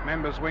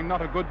members' wing.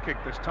 Not a good kick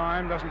this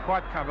time, doesn't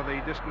quite cover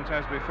the distance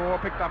as before.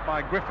 Picked up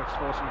by Griffiths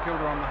for St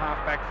Kilda on the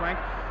half-back flank.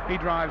 He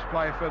drives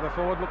play further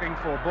forward, looking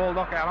for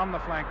Baldock out on the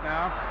flank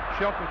now.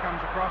 Shelton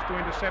comes across to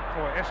intercept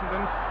for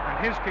Essendon,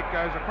 and his kick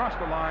goes across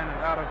the line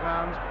and out of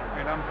bounds,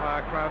 and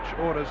umpire Crouch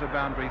orders a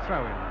boundary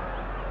throw-in.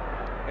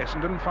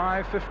 Essendon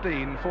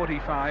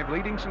 5-15-45,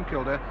 leading St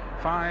Kilda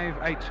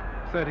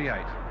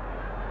 5-8-38.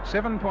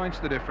 7 points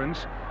the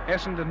difference.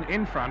 Essendon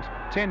in front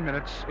 10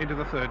 minutes into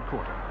the third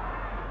quarter.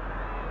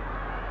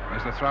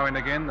 As the throw in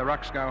again, the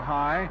rucks go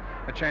high.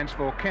 A chance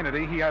for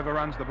Kennedy. He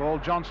overruns the ball.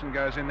 Johnson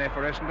goes in there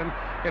for Essendon.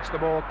 Gets the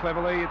ball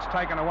cleverly. It's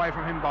taken away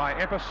from him by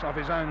Eppes of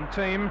his own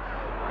team.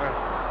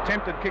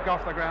 Attempted kick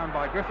off the ground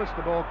by Griffiths.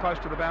 The ball close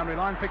to the boundary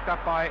line. Picked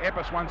up by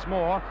Eppes once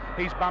more.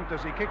 He's bumped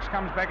as he kicks.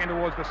 Comes back in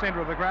towards the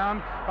centre of the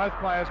ground. Both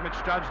players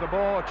misjudge the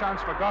ball. A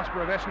chance for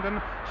Gosper of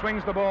Essendon.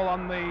 Swings the ball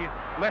on the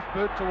left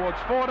boot towards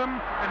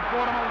Fordham. And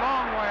Fordham a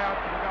long way out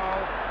from the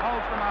goal.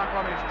 Holds the mark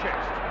on his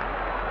chest.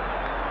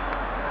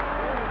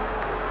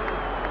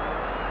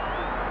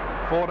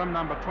 Fordham,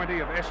 number 20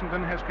 of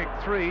Essendon, has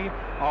kicked 3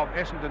 of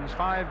Essendon's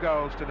 5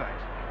 goals to date.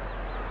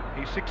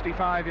 He's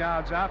 65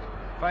 yards out.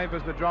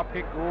 Favours the drop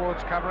kick.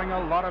 Ward's covering a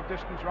lot of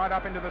distance right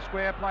up into the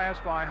square. Players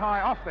fly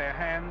high off their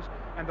hands,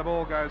 and the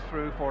ball goes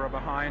through for a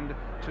behind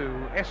to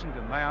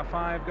Essendon. They are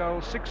 5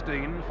 goals,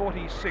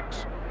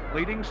 16-46,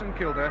 leading St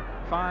Kilda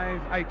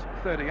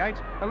 5-8-38.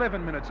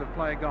 11 minutes of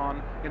play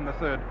gone in the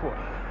third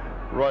quarter.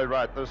 Roy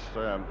Wright, this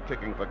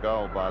kicking for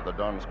goal by the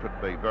Dons could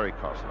be very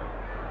costly.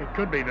 It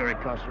could be very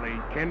costly,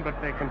 Ken, but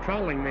they're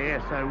controlling the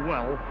air so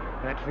well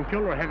that St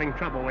Kilda are having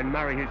trouble when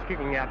Murray, who's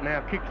kicking out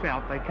now, kicks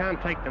out. They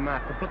can't take the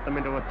mark to put them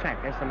into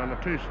attack. Essendon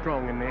are too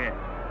strong in the air.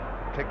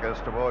 Kick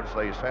is towards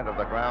the centre of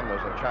the ground.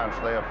 There's a chance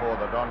there for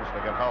the Dons to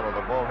get hold of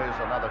the ball. Here's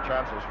another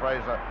chance as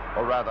Fraser,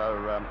 or rather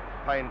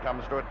Payne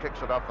comes to it,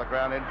 kicks it off the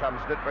ground. In comes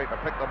Dittrich to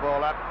pick the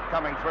ball up.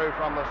 Coming through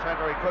from the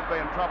centre. He could be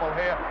in trouble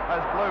here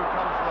as Blue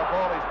comes to the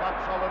ball. He's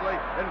bumped solidly.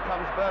 In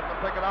comes Burt to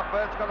pick it up.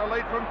 Burt's got a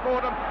lead from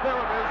Fordham. There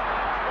it is.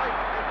 Straight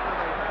into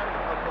the hands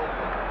of the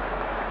goalkeeper.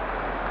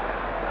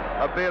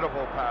 A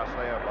beautiful pass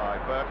there by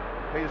Burt.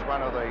 He's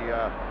one of the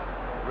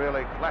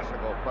really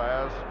classical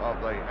players of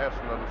the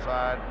Essendon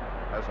side.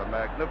 Has a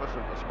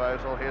magnificent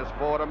disposal. Here's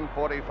Fordham,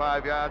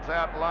 45 yards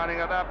out, lining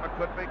it up. It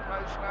could be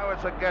close. No,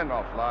 it's again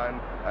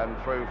offline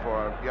and through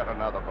for yet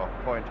another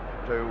point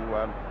to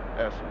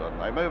Essendon.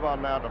 They move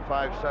on now to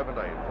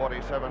 5-17,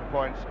 47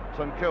 points.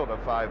 St Kilda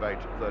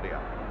 5-8-38.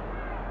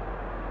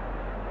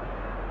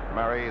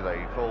 Murray,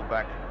 the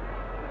full-back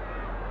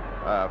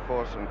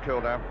for St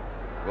Kilda,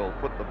 will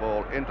put the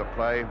ball into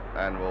play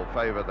and will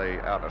favour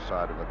the outer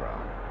side of the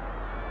ground.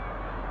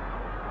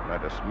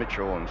 Notice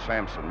Mitchell and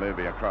Sampson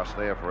moving across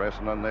there for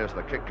Essendon. There's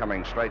the kick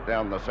coming straight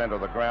down the centre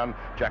of the ground.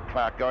 Jack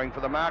Clark going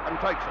for the mark and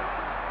takes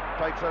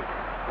it. Takes it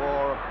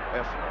for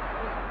Essendon.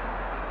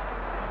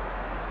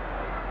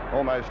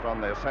 almost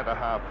on their centre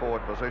half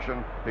forward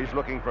position. He's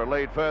looking for a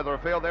lead further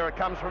afield. There it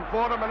comes from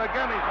Fordham, and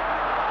again he's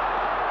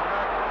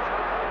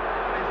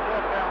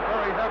brought down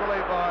very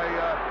heavily by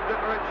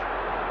Ditterich.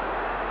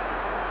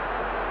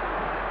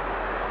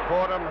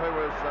 Fordham, who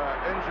was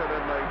injured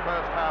in the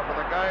first half of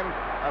the game,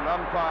 and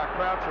umpire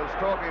Crouch is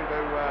talking to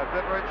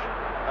Ditterich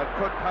and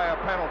could pay a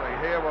penalty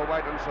here. We'll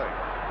wait and see.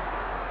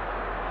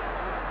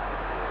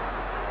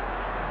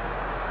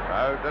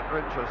 No,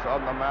 Ditterich is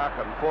on the mark,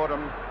 and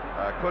Fordham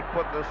could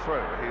put this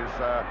through. He's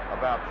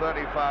about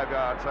 35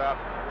 yards out,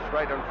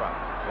 straight in front.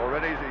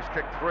 Already he's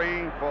kicked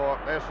 3 for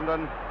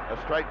Essendon, a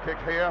straight kick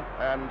here,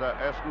 and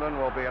Essendon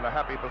will be in a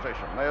happy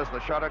position. There's the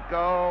shot at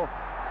goal.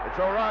 It's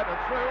all right,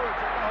 it's through,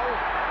 it's a goal.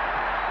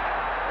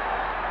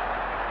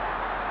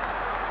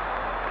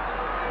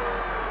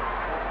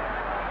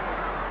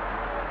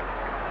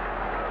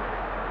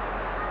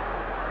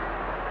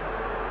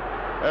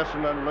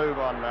 Essendon move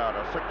on now to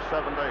 6-17,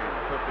 53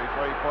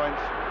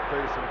 points to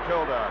St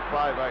Kilda,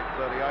 5-8,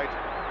 38,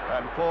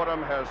 and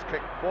Fordham has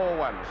kicked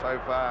 4-1 so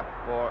far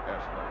for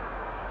Essendon.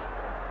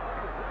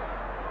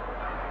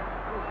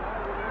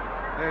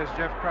 There's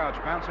Jeff Crouch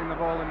bouncing the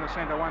ball in the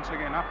centre once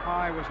again. Up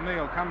high was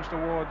Neil, comes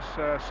towards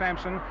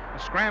Sampson. A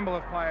scramble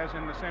of players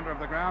in the centre of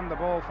the ground. The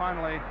ball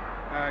finally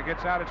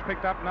gets out. It's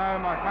picked up. No,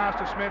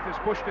 Master Smith is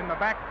pushed in the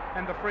back,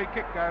 and the free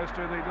kick goes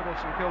to the little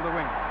St Kilda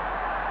wing.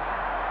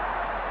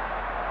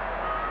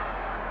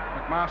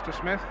 Master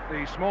Smith,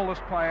 the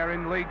smallest player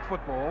in league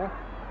football,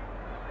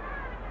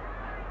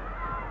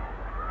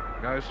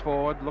 goes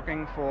forward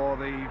looking for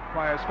the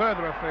players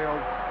further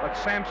afield, but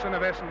Sampson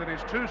of Essendon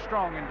is too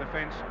strong in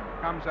defence,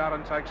 comes out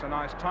and takes a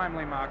nice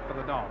timely mark for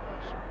the Dons.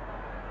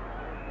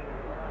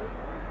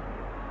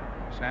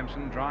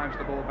 Sampson drives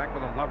the ball back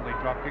with a lovely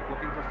drop kick,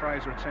 looking for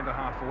Fraser at centre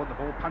half forward. The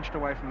ball punched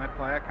away from that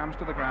player, comes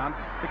to the ground,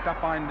 picked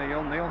up by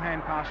Neil. Neil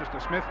hand passes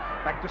to Smith,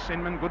 back to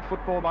Sinman. Good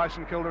football by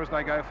St Kilda as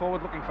they go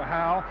forward, looking for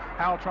Howell.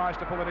 Howell tries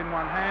to pull it in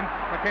one hand.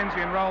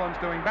 Mackenzie and Rowlands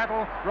doing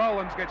battle.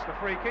 Rowlands gets the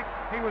free kick.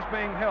 He was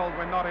being held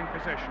when not in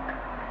possession.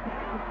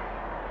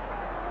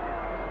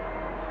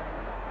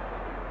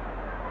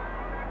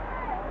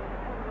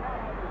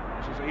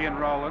 This is Ian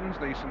Rowlands,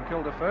 the St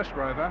Kilda first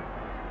rover.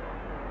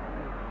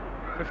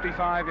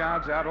 55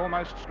 yards out,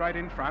 almost straight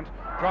in front.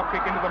 Drop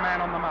kick into the man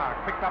on the mark.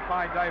 Picked up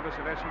by Davis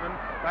of Essendon.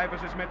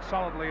 Davis is met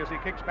solidly as he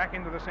kicks back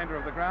into the centre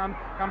of the ground.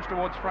 Comes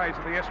towards Fraser,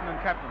 the Essendon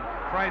captain.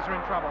 Fraser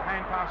in trouble.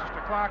 Hand passes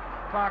to Clark.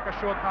 Clark a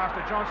short pass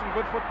to Johnson.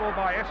 Good football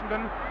by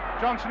Essendon.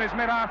 Johnson is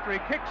met after he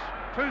kicks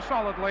too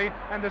solidly,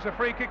 and there's a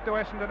free kick to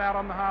Essendon out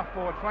on the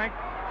half-forward flank.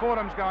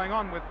 Fordham's going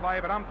on with play,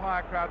 but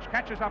umpire Crouch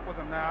catches up with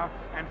them now,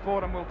 and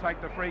Fordham will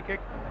take the free kick.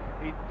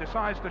 He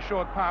decides to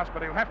short pass,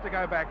 but he'll have to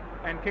go back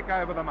and kick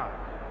over the mark.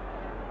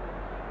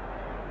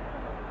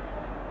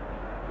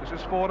 This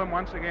is Fordham,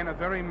 once again, a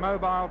very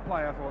mobile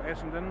player for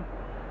Essendon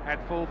at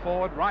full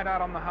forward, right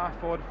out on the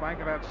half-forward flank,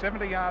 about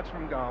 70 yards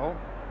from goal.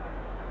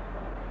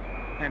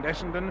 And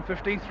Essendon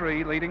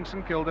 53, leading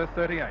St Kilda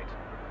 38.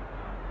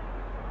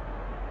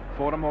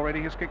 Fordham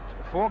already has kicked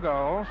 4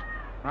 goals,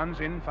 runs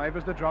in,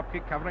 favours the drop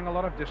kick, covering a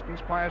lot of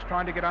distance. Players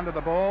trying to get under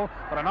the ball,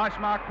 but a nice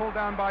mark pulled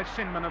down by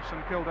Sinman of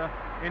St Kilda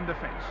in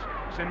defence.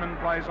 Sinman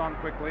plays on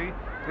quickly,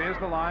 clears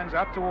the lines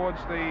out towards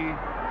the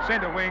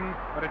centre wing,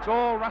 but it's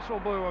all Russell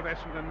Blue of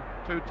Essendon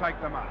to take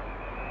the mark.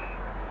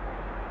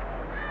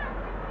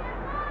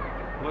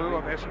 Blue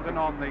of Essendon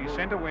on the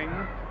centre wing,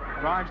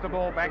 drives the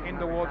ball back in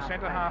towards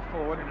centre half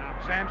forward.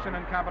 Sampson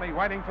and company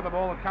waiting for the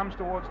ball. It comes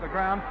towards the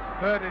ground.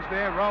 Hurt is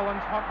there.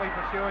 Rowlands hotly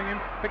pursuing him.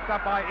 Picked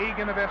up by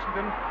Egan of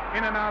Essendon.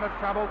 In and out of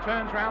trouble.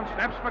 Turns round.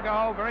 Snaps for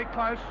goal. Very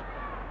close.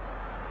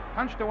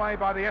 Punched away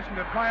by the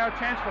Essendon player.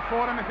 Chance for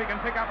Fordham if he can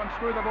pick up and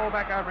screw the ball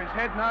back over his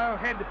head. No.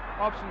 Head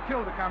of St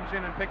Kilda comes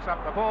in and picks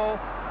up the ball.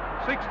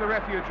 Seeks the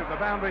refuge of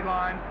the boundary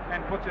line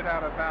and puts it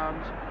out of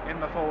bounds in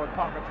the forward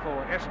pocket for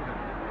Essendon.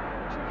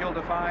 St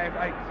Kilda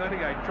 5-8,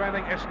 38,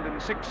 trailing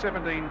Essendon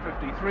 6-17,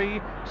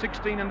 53,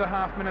 16 and a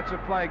half minutes of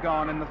play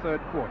gone in the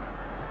third quarter.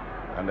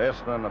 And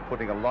Essendon are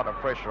putting a lot of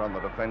pressure on the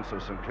defence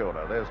of St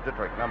Kilda. There's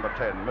Ditterich, number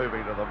 10,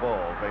 moving to the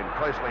ball, being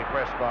closely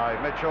pressed by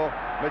Mitchell.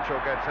 Mitchell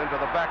gets into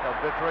the back of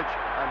Ditterich,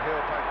 and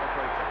he'll take the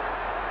free kick.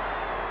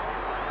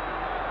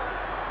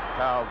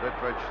 Carl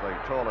Ditterich, the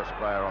tallest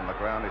player on the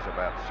ground, he's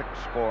about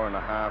 6'4 and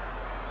a half,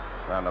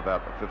 around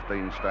about the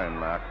 15-stone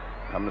mark,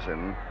 comes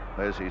in.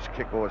 There's his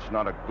kick. Oh, it's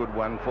not a good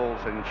one. Falls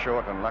in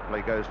short and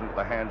luckily goes into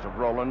the hands of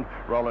Rowland.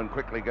 Rowland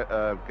quickly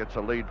gets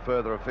a lead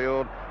further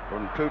afield.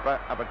 From Cooper,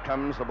 up it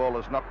comes. The ball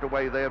is knocked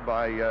away there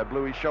by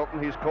Bluey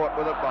Shelton. He's caught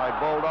with it by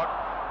Baldock.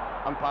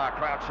 Umpire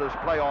Crouch says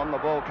play on. The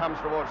ball comes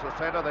towards the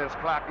centre. There's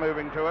Clark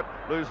moving to it.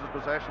 Loses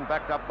possession.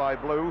 Backed up by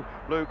Blue.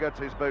 Blue gets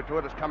his boot to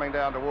it. It's coming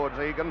down towards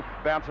Egan.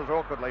 Bounces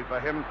awkwardly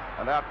for him.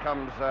 And out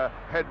comes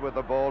Head with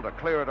the ball to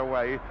clear it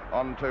away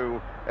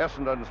onto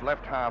Essendon's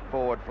left half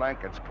forward flank.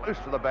 It's close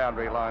to the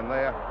boundary line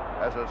there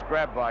as it's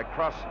grabbed by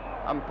Cross.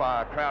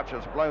 Umpire Crouch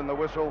has blown the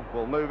whistle.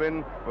 We'll move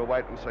in. We'll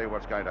wait and see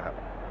what's going to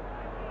happen.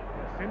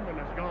 Sinman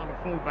has gone to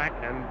full back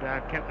and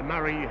Captain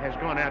Murray has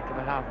gone out to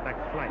the half back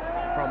flank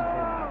from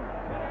full back.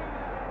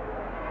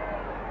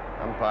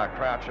 Umpire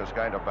Crouch is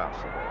going to bounce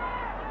the ball.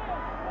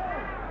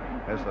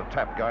 There's the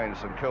tap going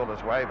St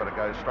Kilda's way, but it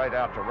goes straight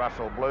out to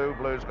Russell Blue.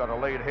 Blue's got a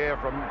lead here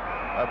from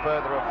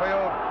further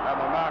afield, and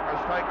the mark is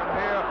taken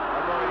here.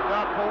 A very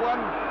doubtful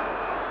one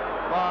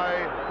by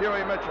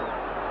Huey Mitchell.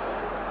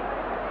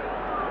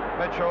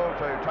 Mitchell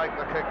to take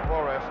the kick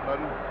for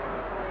Essendon,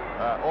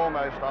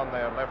 almost on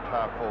their left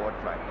half forward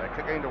flank. They're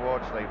kicking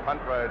towards the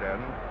punt road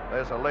end.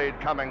 There's a lead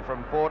coming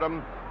from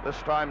Fordham. This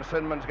time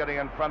Sinman's getting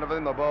in front of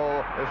him. The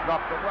ball is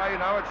knocked away.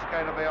 No, it's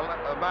going to be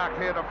a mark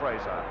here to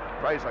Fraser.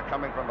 Fraser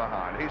coming from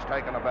behind. He's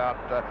taken about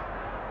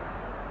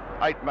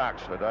 8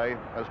 marks today.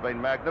 Has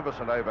been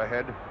magnificent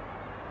overhead.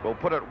 Will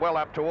put it well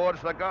up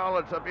towards the goal.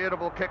 It's a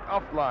beautiful kick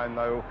offline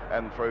though,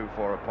 and through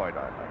for a point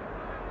only.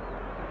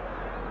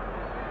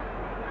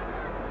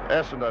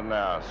 Essendon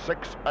now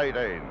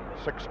 6-18,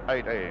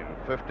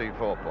 6-18,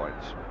 54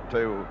 points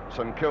to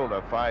St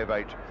Kilda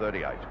 5-8,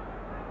 38.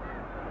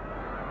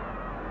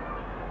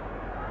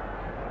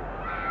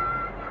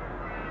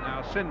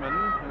 Now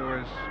Sinman, who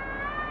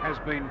has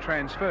been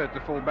transferred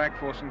to full back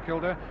for St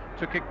Kilda,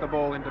 to kick the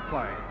ball into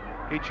play.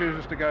 He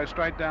chooses to go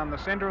straight down the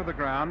centre of the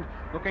ground,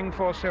 looking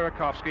for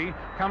Serakovsky,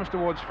 comes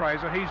towards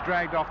Fraser, he's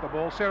dragged off the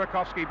ball.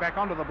 Serakovsky back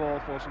onto the ball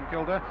for St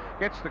Kilda,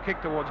 gets the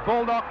kick towards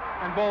Baldock,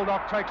 and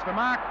Baldock takes the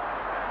mark.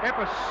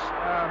 Epps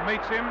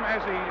meets him as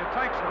he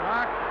takes the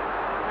mark,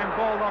 and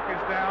Baldock is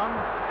down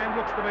and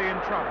looks to be in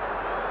trouble.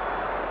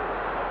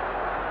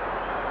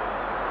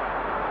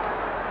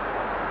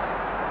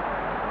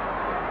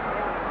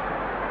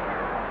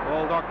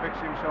 Baldock picks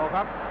himself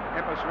up.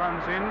 Epps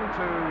runs in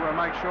to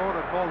make sure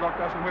that Baldock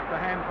doesn't whip the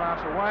hand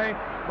pass away.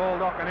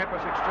 Baldock and Epps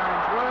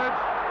exchange words,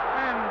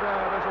 and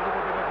there's a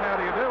little bit of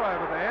how do you do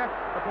over there.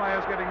 The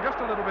players getting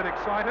just a little bit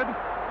excited.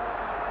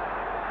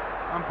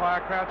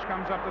 Umpire Crouch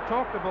comes up to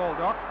talk to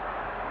Baldock,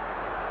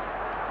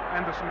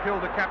 and the St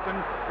Kilda captain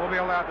will be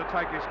allowed to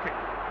take his kick.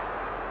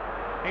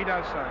 He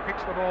does so,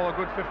 kicks the ball a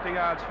good 50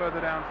 yards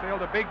further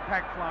downfield. A big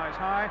pack flies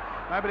high.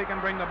 Nobody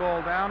can bring the ball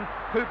down.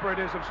 Cooper it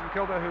is of St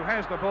Kilda who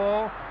has the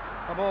ball.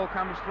 The ball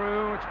comes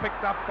through. It's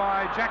picked up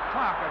by Jack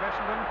Clark of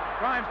Essendon.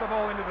 Drives the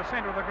ball into the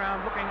centre of the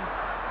ground, looking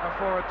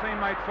for a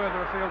teammate further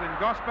afield in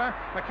Gosper.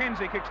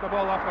 Mackenzie kicks the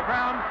ball off the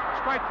ground,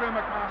 straight through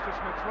McMaster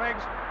Smith's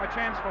legs. A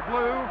chance for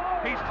Blue.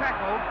 He's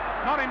tackled,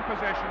 not in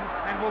possession,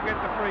 and will get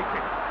the free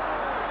kick.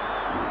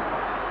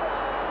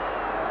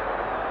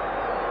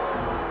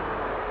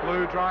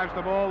 Blue drives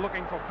the ball,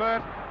 looking for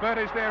Burt. Burt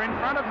is there in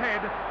front of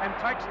head and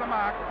takes the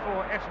mark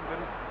for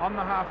Essendon on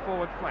the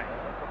half-forward flank.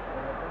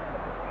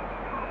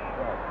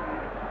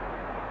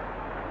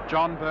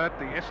 John Burt,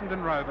 the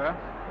Essendon rover,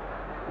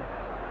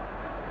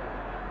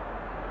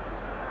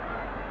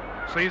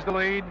 sees the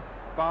lead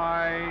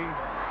by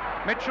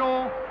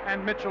Mitchell,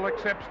 and Mitchell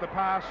accepts the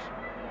pass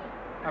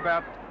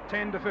about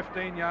 10 to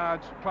 15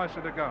 yards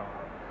closer to goal.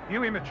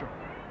 Huey Mitchell,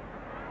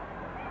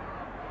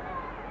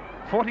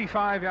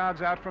 45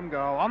 yards out from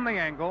goal, on the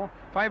angle,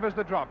 favours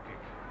the drop kick.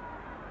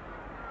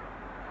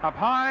 Up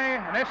high,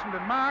 an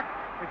Essendon mark.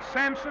 It's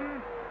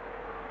Sampson,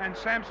 and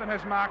Sampson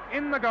has marked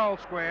in the goal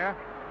square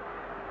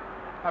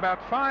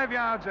about 5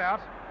 yards out.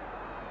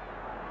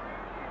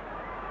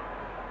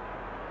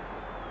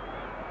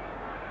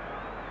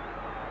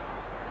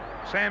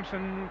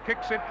 Sampson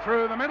kicks it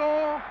through the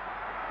middle.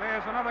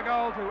 There's another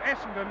goal to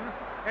Essendon.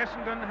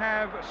 Essendon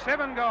have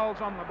 7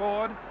 goals on the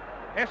board.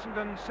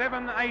 Essendon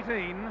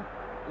 7-18,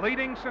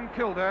 leading St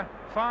Kilda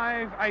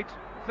 5-8,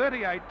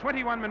 38,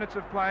 21 minutes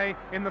of play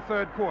in the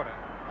third quarter.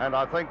 And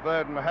I think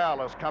Verdon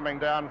Howell is coming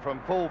down from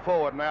full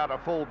forward now to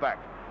full back.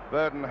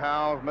 Verdon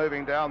Howell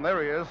moving down,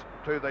 there he is,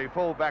 to the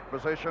full back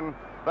position.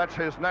 That's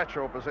his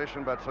natural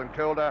position, but St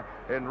Kilda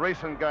in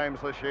recent games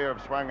this year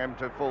have swung him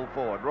to full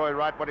forward. Roy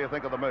Wright, what do you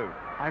think of the move?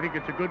 I think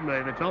it's a good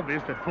move. It's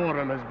obvious that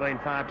Fordham has been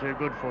far too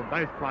good for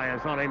both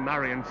players on him,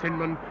 Murray and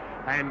Sinman,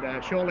 and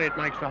surely it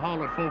makes the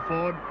hole at full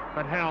forward,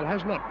 but Howell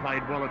has not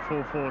played well at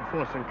full forward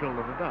for St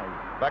Kilda today.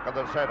 Back at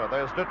the centre,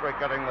 there's Dittrich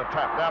getting the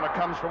tap. Down it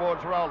comes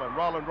towards Rowland.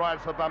 Rowland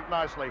rides the bump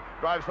nicely,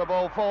 drives the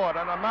ball forward,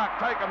 and a mark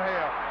taken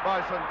here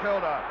by St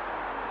Kilda.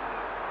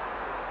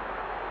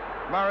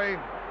 Murray,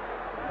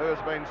 who has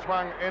been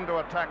swung into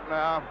attack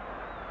now,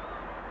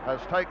 has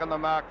taken the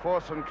mark for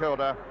St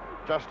Kilda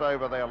just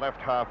over their left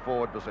half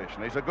forward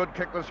position. He's a good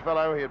kick, this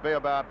fellow. He'd be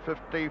about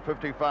 50,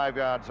 55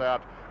 yards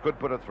out. Could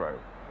put it through.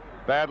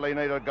 Badly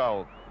needed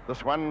goal.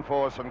 This one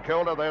for St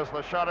Kilda. There's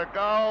the shot at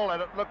goal, and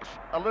it looks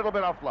a little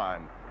bit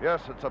offline.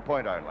 Yes, it's a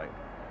point only.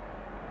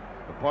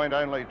 The point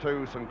only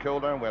to St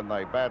Kilda when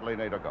they badly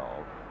need a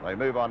goal. They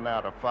move on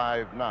now to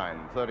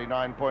 5-9,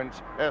 39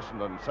 points.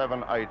 Essendon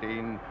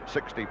 7-18,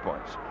 60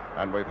 points.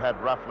 And we've had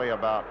roughly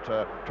about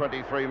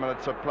 23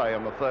 minutes of play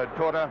in the third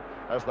quarter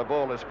as the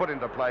ball is put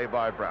into play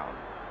by Brown.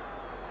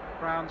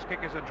 Brown's kick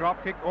is a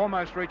drop kick,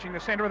 almost reaching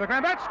the centre of the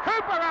ground. That's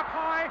Cooper up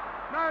high.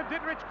 No,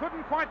 Dittrich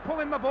couldn't quite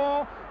pull in the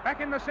ball.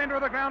 Back in the centre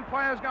of the ground,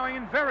 players going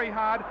in very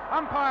hard.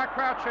 Umpire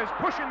Crouch says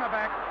push in the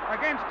back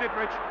against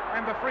Dittrich,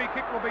 and the free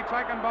kick will be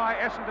taken by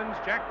Essendon's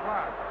Jack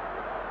Clark.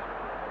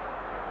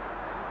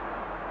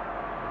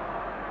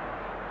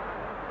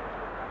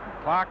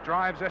 Clark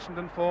drives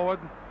Essendon forward.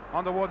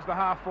 on towards the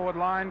half-forward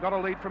line. Got a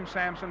lead from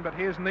Sampson, but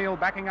here's Neil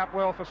backing up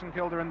well for St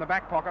Kilda in the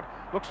back pocket.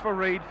 Looks for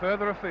Reid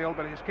further afield,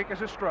 but his kick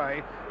is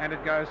astray, and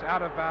it goes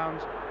out of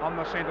bounds on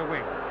the centre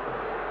wing.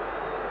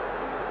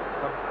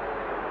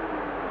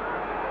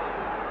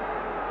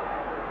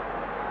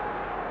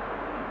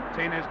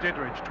 10 is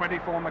Ditteridge,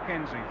 24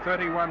 Mackenzie,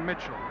 31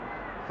 Mitchell,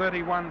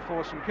 31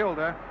 for St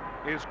Kilda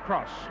is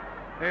Cross.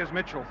 There's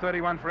Mitchell,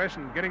 31 for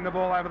Essendon, getting the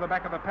ball over the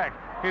back of the pack.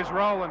 Here's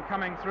Rowland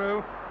coming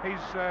through. He's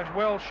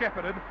well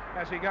shepherded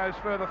as he goes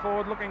further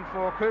forward looking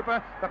for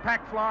Cooper. The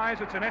pack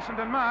flies, it's an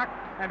Essendon mark,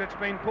 and it's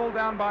been pulled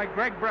down by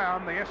Greg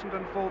Brown, the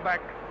Essendon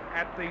fullback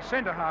at the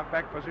centre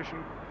half-back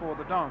position for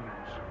the Dons.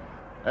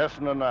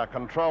 Essendon are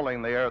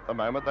controlling the air at the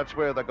moment. That's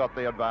where they got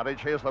the advantage.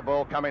 Here's the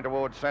ball coming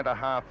towards centre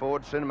half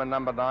forward. Cinnamon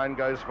number 9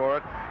 goes for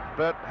it.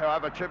 Burt,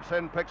 however, chips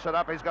in, picks it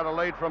up. He's got a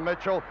lead from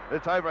Mitchell.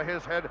 It's over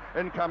his head.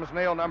 In comes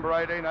Neil, number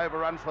 18,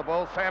 overruns the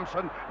ball.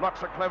 Sampson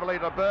knocks it cleverly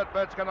to Burt.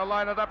 Burt's going to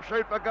line it up,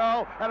 shoot for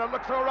goal, and it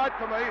looks all right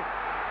to me.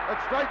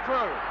 It's straight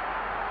through.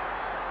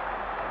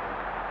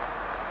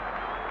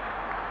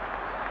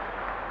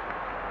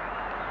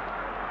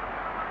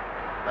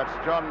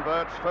 That's John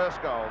Burt's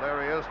first goal.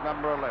 There he is,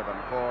 number 11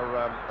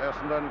 for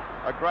Essendon.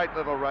 A great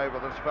little rover,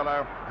 this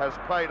fellow. Has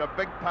played a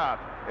big part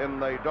in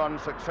the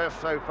Don's success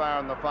so far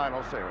in the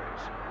final series.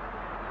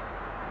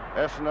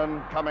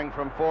 Essendon coming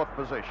from 4th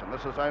position.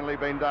 This has only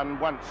been done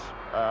once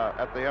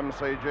at the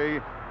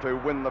MCG to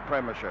win the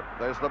Premiership.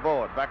 There's the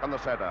board back on the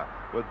centre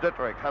with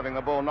Ditterick having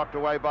the ball knocked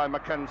away by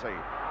Mackenzie.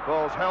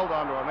 Ball's held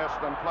onto an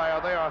Essendon player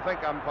there. I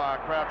think umpire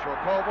Crouch will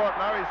call for it.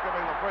 No, he's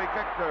giving the free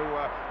kick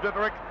to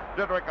Ditterick.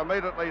 Ditterick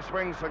immediately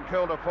swings St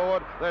Kilda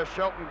forward. There's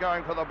Shelton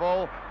going for the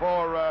ball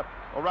for,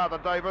 or rather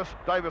Davis.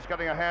 Davis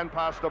getting a hand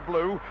pass to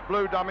Blue.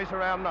 Blue dummies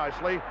around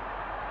nicely.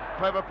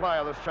 Clever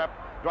player, this chap.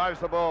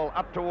 Drives the ball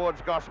up towards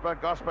Gosper.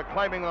 Gosper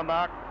claiming the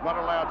mark. Not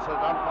allowed, said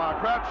umpire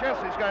Crouch.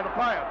 Yes, he's going to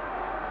play it.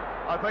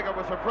 I think it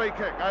was a free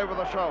kick over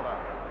the shoulder.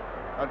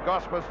 And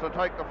Gosper's to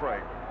take the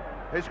free.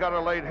 He's got a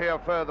lead here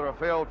further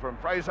afield from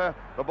Fraser.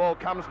 The ball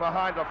comes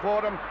behind to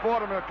Fordham.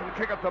 Fordham can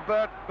kick it to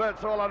Burt.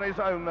 Burt's all on his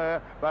own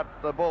there, but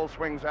the ball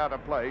swings out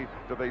of play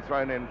to be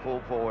thrown in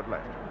full forward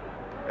left.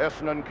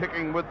 Essendon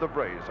kicking with the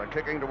breeze. Are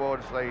kicking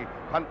towards the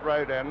Hunt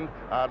Road end,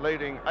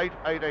 leading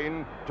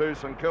 8-18 to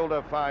St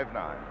Kilda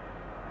 5-9.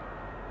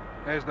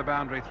 There's the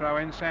boundary throw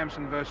in.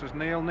 Sampson versus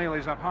Neil. Neil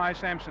is up high.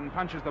 Sampson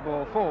punches the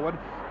ball forward,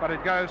 but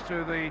it goes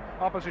to the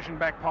opposition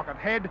back pocket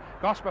head.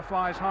 Gosper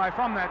flies high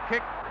from that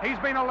kick. He's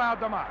been allowed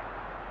to mark.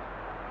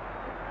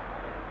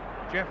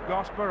 Jeff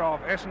Gosper of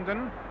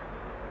Essendon,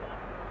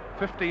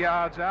 50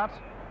 yards out.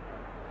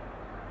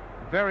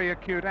 Very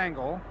acute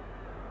angle.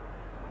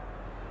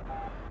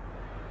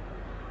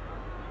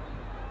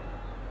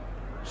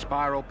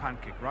 Spiral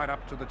punt kick right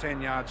up to the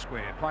 10-yard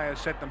square. Players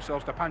set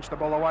themselves to punch the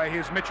ball away.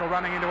 Here's Mitchell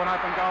running into an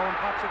open goal and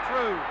pops it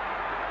through.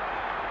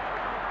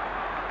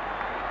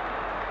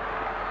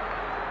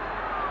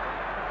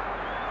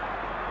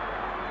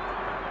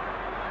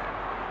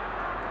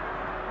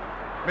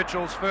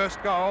 Mitchell's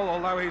first goal,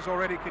 although he's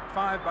already kicked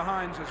 5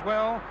 behinds as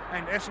well,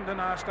 and Essendon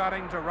are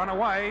starting to run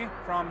away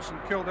from St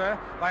Kilda.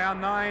 They are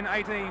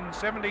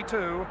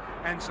 9-18-72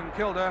 and St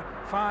Kilda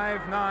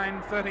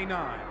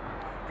 5-9-39.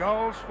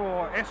 Goals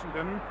for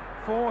Essendon,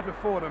 4 to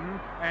Fordham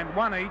and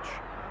 1 each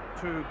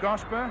to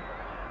Gosper,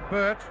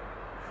 Burt,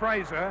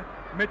 Fraser,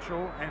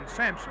 Mitchell and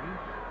Sampson.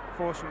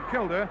 For St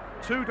Kilda,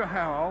 2 to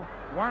Howell,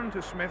 1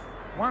 to Smith,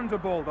 1 to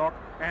Baldock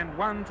and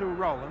 1 to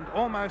Rowland,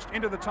 almost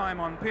into the time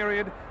on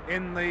period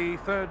in the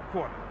 3rd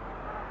quarter.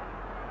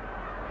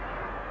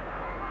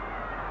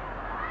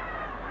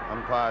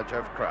 Umpire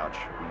Jeff Crouch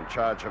in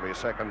charge of his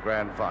 2nd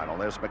grand final.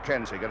 There's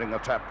Mackenzie getting the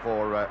tap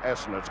for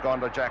Essendon. It's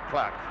gone to Jack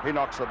Clark. He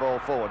knocks the ball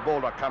forward.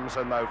 Baldock comes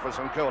in though for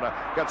St Kilda.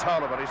 Gets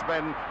hold of it. He's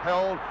been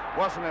held,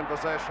 wasn't in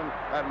possession,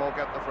 and will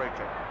get the free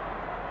kick.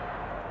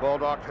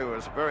 Baldock, who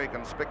was very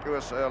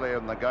conspicuous earlier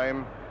in the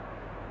game,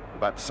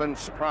 but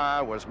since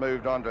Pryor was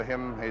moved on to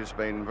him, he's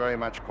been very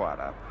much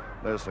quieter.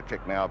 There's the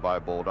kick now by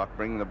Baldock,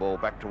 bringing the ball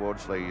back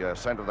towards the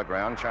centre of the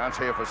ground. Chance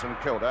here for St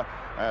Kilda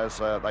as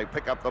they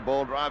pick up the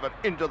ball, drive it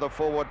into the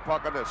forward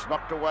pocket. It's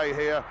knocked away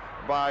here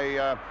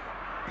by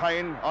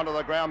Payne onto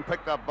the ground,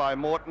 picked up by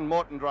Morton.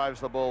 Morton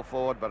drives the ball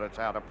forward, but it's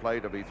out of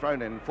play to be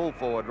thrown in full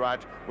forward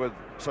right with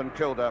St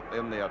Kilda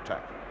in the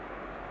attack.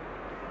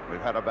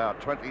 We've had about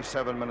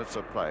 27 minutes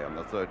of play in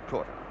the 3rd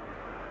quarter.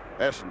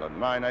 Essendon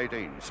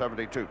 9-18,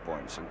 72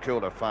 points, and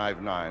Kilda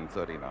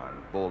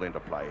 5-9-39. Ball into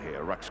play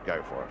here. Rucks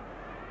go for it.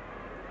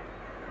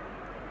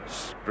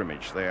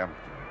 Scrimmage there.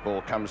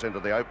 Ball comes into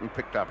the open,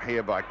 picked up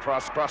here by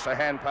Cross. Cross a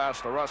hand pass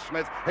to Ross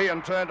Smith. He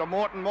in turn to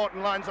Morton.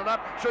 Morton lines it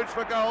up, shoots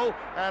for goal,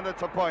 and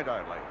it's a point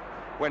only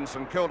when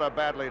St Kilda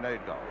badly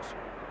need goals.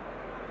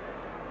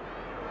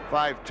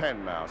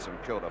 5-10 now,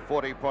 St Kilda.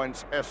 40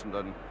 points,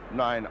 Essendon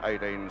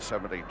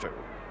 9-18-72.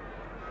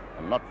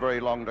 And not very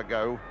long to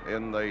go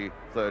in the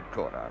 3rd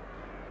quarter.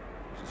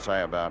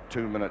 Say about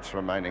 2 minutes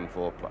remaining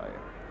for play.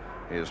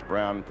 Here's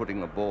Brown putting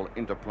the ball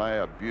into play,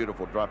 a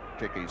beautiful drop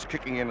kick. He's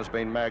kicking in, has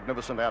been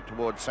magnificent out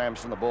towards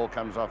Sampson. The ball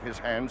comes off his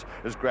hands,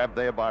 is grabbed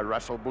there by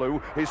Russell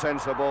Blue. He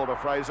sends the ball to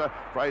Fraser.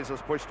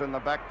 Fraser's pushed in the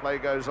back, play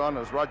goes on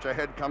as Roger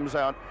Head comes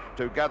out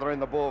to gather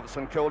in the ball for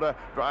St Kilda,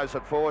 drives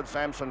it forward.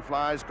 Sampson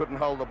flies, couldn't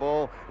hold the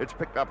ball. It's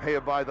picked up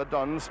here by the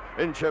Dons.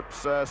 In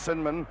chips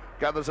Sinman,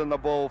 gathers in the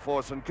ball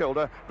for St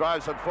Kilda,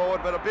 drives it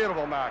forward, but a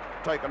beautiful mark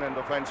taken in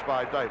defence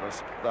by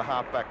Davis, the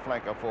half-back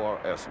flanker for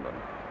Essendon.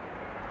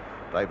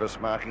 Davis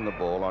marking the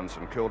ball on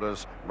St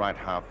Kilda's right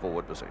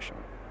half-forward position.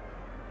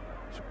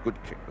 It's a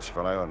good kick, this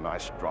fellow. A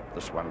nice drop,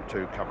 this one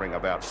too, covering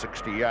about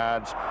 60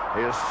 yards.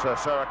 Here's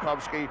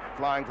Sarakovsky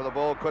flying for the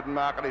ball, couldn't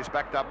mark it. He's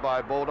backed up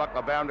by Baldock.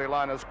 The boundary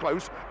line is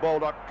close.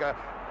 Baldock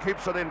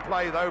keeps it in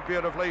play, though,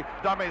 beautifully.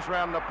 Dummies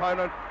round the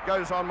opponent,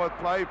 goes on with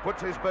play,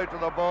 puts his boot to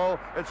the ball.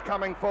 It's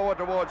coming forward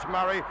towards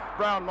Murray.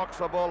 Brown knocks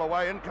the ball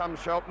away. In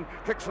comes Shelton,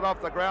 kicks it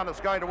off the ground. It's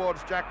going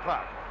towards Jack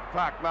Clark.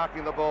 Clark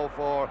marking the ball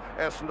for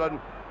Essendon.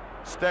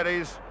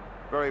 Steadies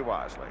very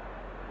wisely.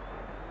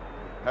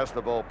 Has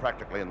the ball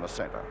practically in the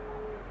centre.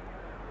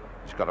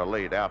 He's got a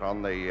lead out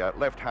on the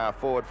left half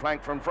forward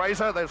flank from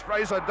Fraser. There's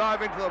Fraser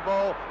diving to the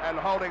ball and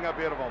holding a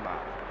beautiful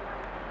mark.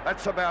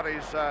 That's about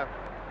his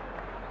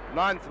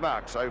 9th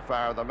mark so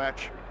far of the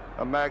match.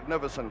 A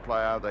magnificent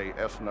player, the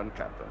Essendon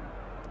captain.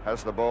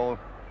 Has the ball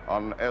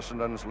on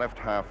Essendon's left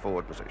half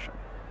forward position.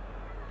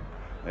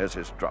 There's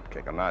his drop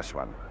kick, a nice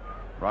one.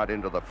 Right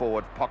into the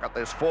forward pocket.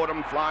 There's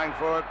Fordham flying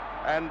for it,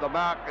 and the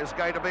mark is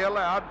going to be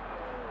allowed.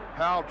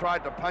 Howell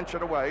tried to punch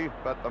it away,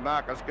 but the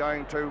mark is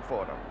going to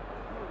Fordham.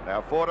 Now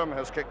Fordham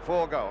has kicked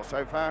 4 goals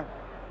so far,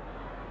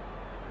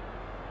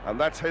 and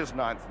that's his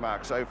 9th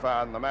mark so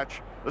far in the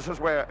match. This is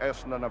where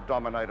Essendon have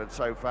dominated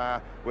so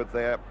far with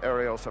their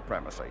aerial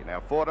supremacy.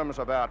 Now Fordham's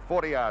about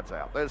 40 yards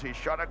out. There's his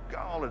shot at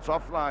goal. It's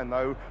offline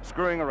though,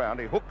 screwing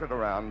around. He hooked it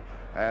around,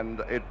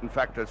 and in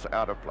fact it's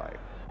out of play.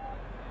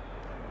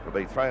 It'll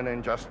be thrown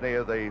in just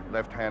near the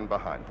left-hand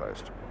behind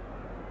post.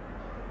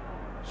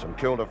 St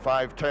Kilda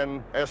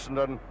 5-10,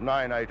 Essendon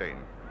 9-18.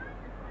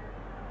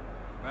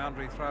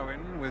 Boundary throw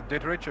in with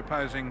Ditterich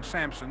opposing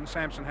Sampson.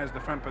 Sampson has the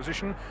front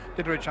position.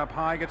 Ditterich up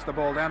high, gets the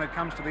ball down. It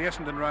comes to the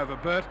Essendon rover,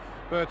 Burt.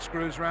 Burt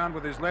screws round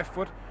with his left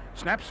foot,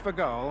 snaps for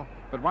goal,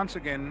 but once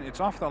again it's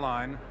off the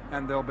line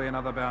and there'll be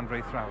another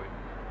boundary throw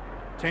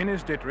in. 10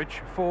 is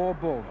Ditterich, 4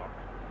 Baldock.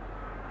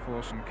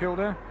 For St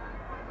Kilda,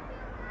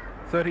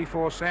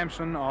 34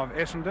 Sampson of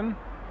Essendon.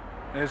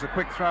 There's a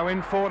quick throw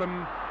in.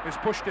 Fordham is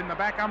pushed in the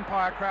back.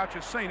 Umpire Crouch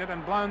has seen it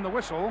and blown the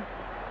whistle.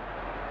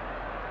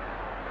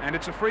 And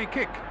it's a free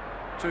kick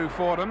to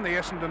Fordham, the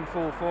Essendon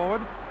full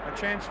forward. A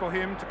chance for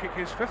him to kick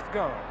his 5th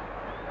goal.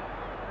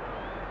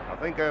 I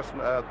think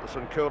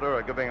St Kilda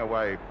are giving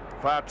away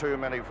far too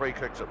many free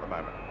kicks at the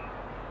moment.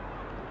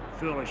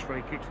 Foolish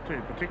free kicks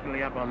too,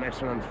 particularly up on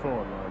Essendon's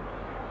forward line.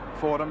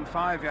 Fordham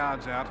 5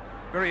 yards out.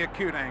 Very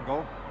acute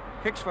angle.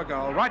 Kicks for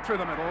goal, right through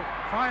the middle.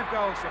 5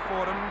 goals to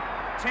Fordham,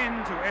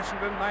 10 to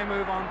Essendon. They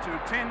move on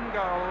to 10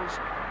 goals,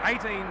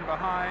 18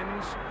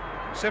 behinds,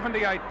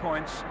 78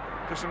 points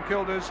to St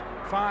Kilda's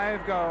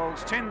 5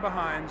 goals, 10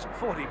 behinds,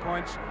 40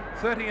 points,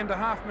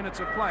 30.5 minutes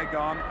of play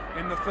gone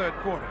in the 3rd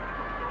quarter.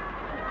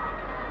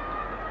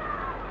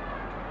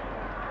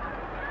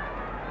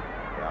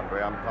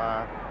 Boundary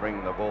umpire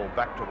bringing the ball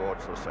back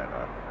towards the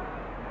centre.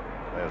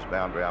 There's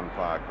boundary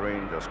umpire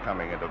Green just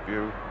coming into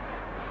view.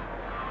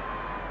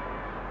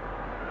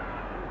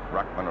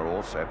 Ruckman are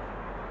all set.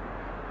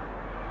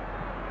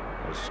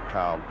 There's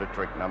Carl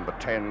Dittrich, number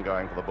 10,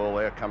 going for the ball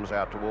there, comes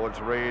out towards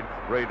Reid.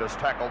 Reid has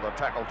tackled, the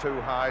tackle too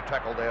high,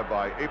 tackled there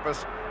by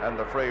Epis, and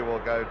the free will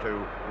go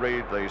to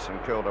Reid, the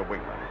St Kilda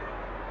wingman.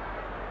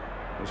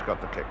 He's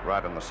got the kick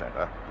right in the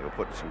centre. He'll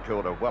put St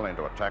Kilda well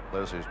into attack.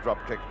 There's his drop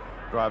kick,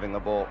 driving the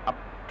ball up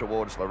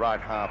towards the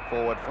right half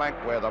forward flank,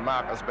 where the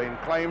mark has been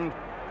claimed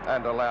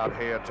and allowed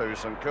here to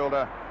St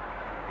Kilda,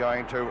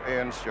 going to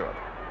Ian Stewart.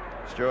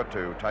 Stewart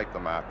to take the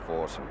mark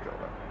for St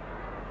Kilda.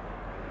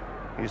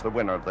 He's the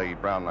winner of the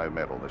Brownlow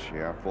medal this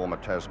year, former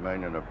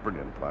Tasmanian, a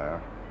brilliant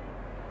player.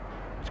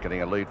 He's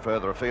getting a lead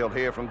further afield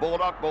here from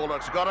Baldock.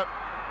 Baldock's got it.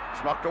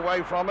 It's knocked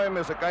away from him.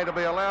 Is it going to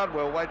be allowed?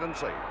 We'll wait and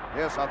see.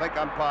 Yes, I think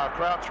umpire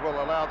Crouch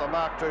will allow the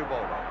mark to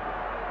Baldock.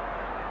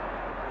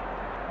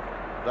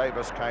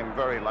 Davis came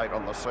very late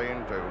on the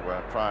scene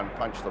to try and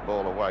punch the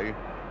ball away,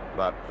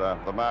 but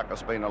the mark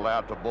has been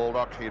allowed to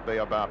Baldock. He'd be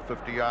about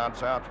 50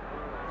 yards out,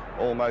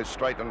 almost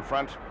straight in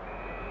front.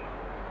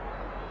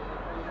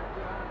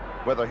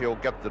 Whether he'll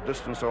get the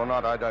distance or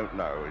not, I don't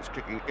know. He's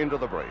kicking into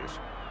the breeze.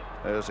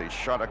 There's his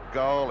shot at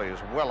goal. He's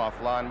well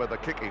offline with the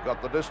kick. He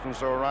got the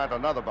distance all right.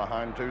 Another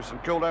behind to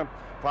St Kilda.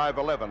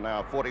 5-11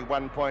 now,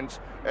 41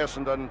 points.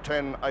 Essendon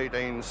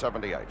 10-18,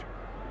 78.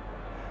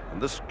 And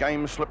this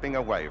game slipping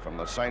away from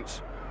the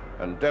Saints,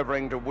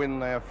 endeavouring to win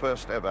their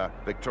first ever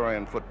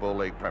Victorian Football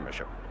League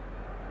Premiership.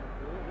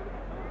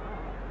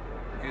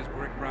 Here's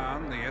Brick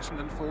Brown, the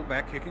Essendon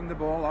fullback, kicking the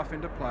ball off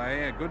into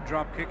play. A good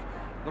drop kick,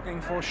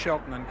 looking for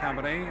Shelton and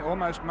company.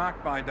 Almost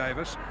marked by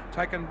Davis,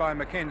 taken by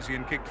Mackenzie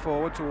and kicked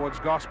forward towards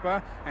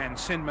Gosper and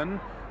Sinman.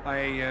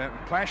 They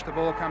clash, the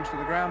ball comes to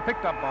the ground,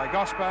 picked up by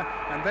Gosper,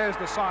 and there's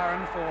the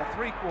siren for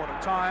three-quarter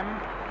time,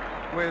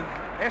 with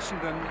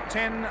Essendon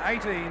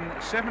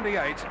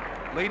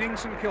 10-18-78 leading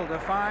St Kilda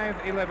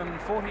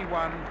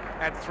 5-11-41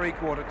 at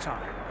three-quarter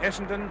time.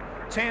 Essendon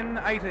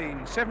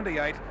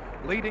 10-18-78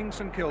 leading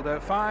St Kilda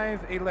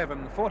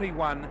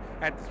 5-11-41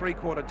 at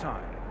three-quarter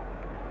time.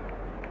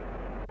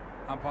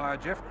 Umpire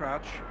Jeff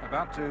Crouch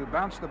about to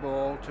bounce the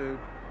ball to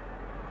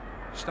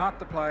start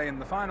the play in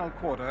the final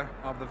quarter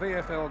of the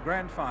VFL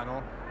Grand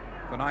Final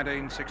for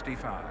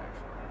 1965.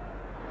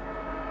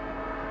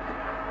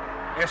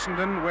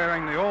 Essendon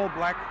wearing the all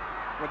black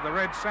with the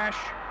red sash,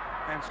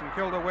 and St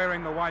Kilda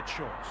wearing the white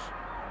shorts.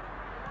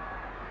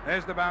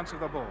 There's the bounce of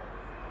the ball.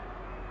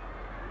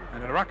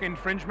 And a ruck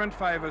infringement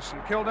favours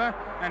St Kilda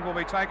and will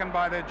be taken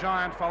by their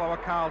giant follower,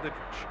 Carl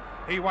Dittrich.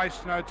 He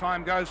wastes no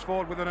time, goes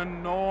forward with an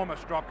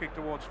enormous drop kick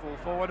towards full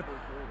forward.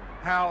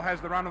 Howell has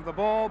the run of the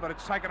ball, but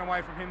it's taken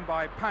away from him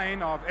by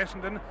Payne of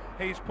Essendon.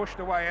 He's pushed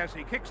away as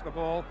he kicks the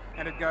ball,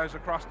 and it goes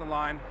across the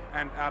line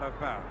and out of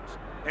bounds.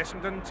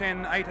 Essendon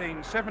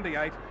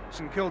 10-18-78,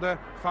 St Kilda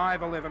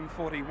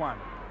 5-11-41.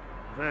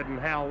 Verdon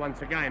Howell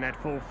once again at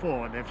full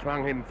forward. They've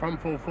swung him from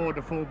full forward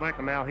to full back,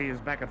 and now he is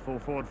back at full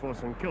forward for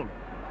St Kilda.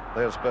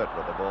 There's Burt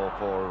with the ball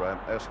for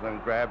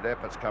Essendon. Grabbed.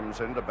 Epps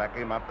comes in to back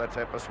him up. That's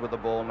Epps with the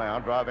ball now,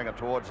 driving it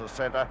towards the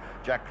centre.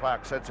 Jack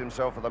Clark sets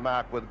himself for the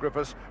mark with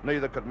Griffiths.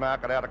 Neither could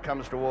mark it out. It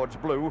comes towards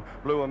Blue.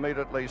 Blue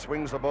immediately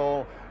swings the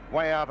ball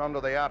way out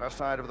onto the outer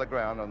side of the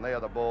ground, and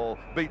there the ball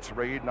beats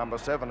Reid, number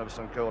 7 of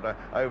St Kilda,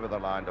 over the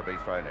line to be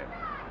thrown in.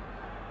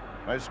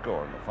 No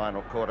score in the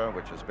final quarter,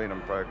 which has been in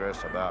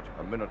progress about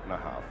a minute and a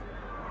half.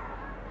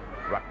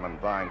 Ruckman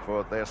vying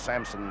for it there.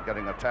 Sampson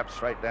getting a tap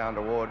straight down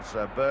towards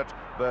Burt.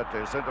 Burt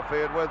is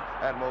interfered with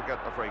and will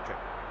get the free kick.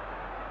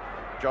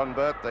 John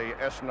Burt, the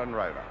Essendon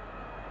rover.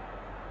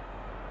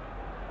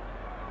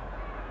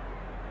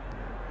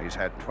 He's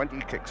had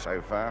 20 kicks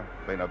so far.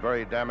 Been a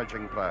very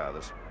damaging player,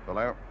 this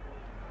fellow.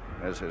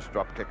 There's his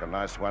drop kick, a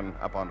nice one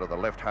up onto the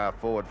left half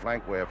forward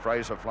flank where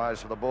Fraser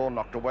flies for the ball,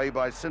 knocked away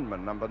by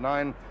Sinman, number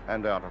 9,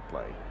 and out of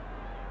play.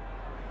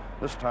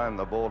 This time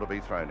the ball to be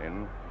thrown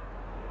in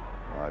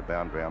by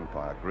boundary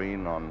umpire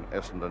Green on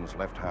Essendon's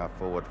left half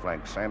forward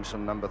flank.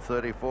 Sampson, number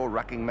 34,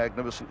 rucking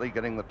magnificently,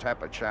 getting the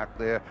tap at Shark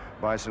there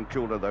by St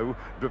Kilda, though.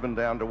 Driven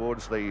down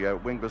towards the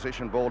wing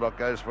position. Baldock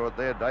goes for it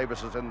there.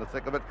 Davis is in the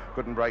thick of it.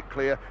 Couldn't break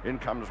clear. In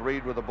comes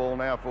Reid with the ball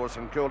now for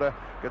St Kilda.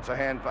 Gets a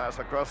hand pass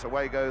across.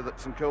 Away go that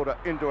St Kilda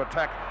into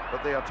attack,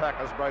 but the attack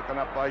is broken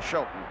up by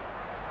Shelton.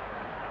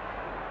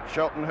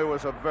 Shelton, who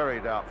was a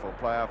very doubtful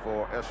player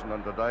for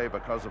Essendon today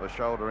because of a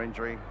shoulder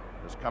injury,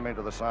 has come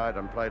into the side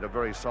and played a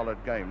very solid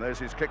game. There's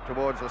his kick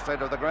towards the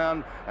centre of the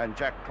ground, and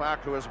Jack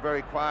Clark, who was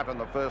very quiet in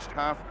the first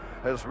half,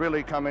 has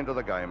really come into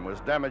the game, was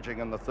damaging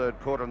in the third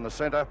quarter in the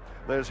centre.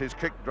 There's his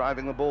kick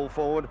driving the ball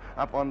forward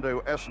up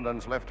onto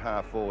Essendon's left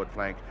half forward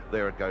flank.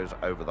 There it goes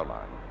over the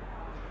line.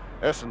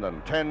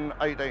 Essendon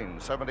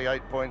 10-18,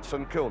 78 points.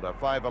 St Kilda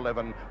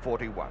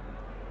 5-11-41.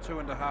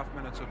 2.5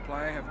 minutes of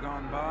play have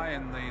gone by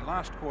in the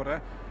last quarter.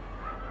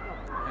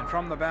 And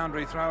from the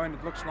boundary throw-in,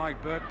 it looks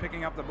like Burt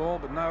picking up the ball,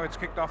 but no, it's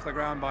kicked off the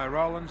ground by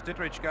Rowlands.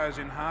 Dittrich goes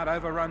in hard,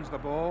 overruns the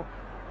ball.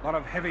 A lot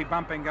of heavy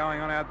bumping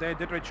going on out there.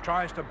 Dittrich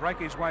tries to break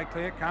his way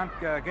clear, can't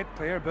get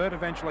clear. Burt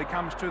eventually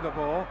comes to the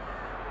ball.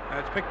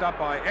 It's picked up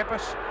by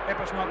Epps.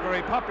 Epps not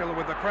very popular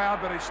with the crowd,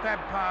 but his stab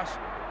pass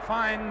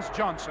finds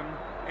Johnson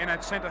in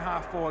at centre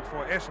half forward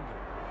for Essendon.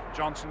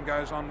 Johnson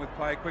goes on with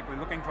play quickly,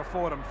 looking for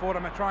Fordham.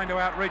 Fordham are trying to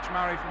outreach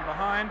Murray from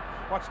behind.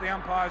 What's the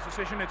umpire's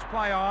decision? It's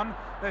play on.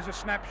 There's a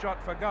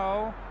snapshot for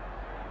goal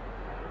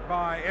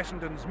by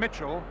Essendon's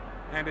Mitchell,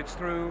 and it's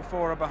through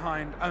for a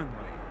behind only.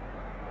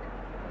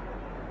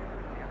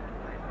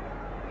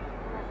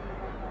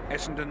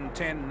 Essendon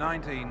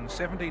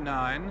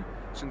 10-19-79,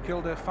 St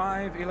Kilda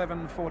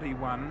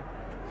 5-11-41.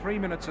 3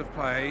 minutes of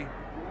play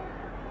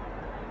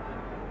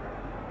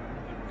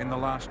in the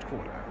last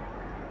quarter.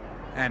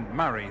 And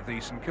Murray, the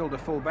St Kilda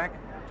fullback,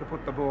 to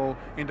put the ball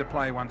into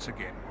play once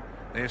again.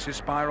 There's his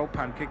spiral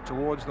punt kick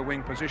towards the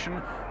wing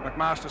position.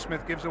 McMaster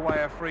Smith gives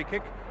away a free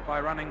kick by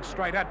running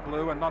straight at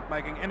Blue and not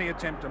making any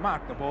attempt to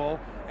mark the ball.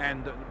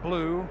 And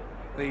Blue,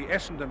 the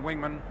Essendon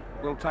wingman,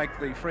 will take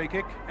the free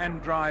kick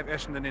and drive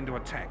Essendon into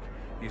attack.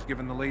 He's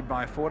given the lead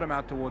by Fordham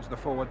out towards the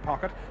forward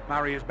pocket.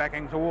 Murray is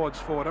backing towards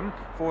Fordham.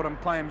 Fordham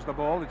claims the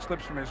ball. It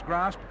slips from his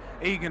grasp.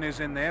 Egan is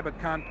in there but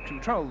can't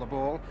control the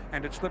ball,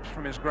 and it slips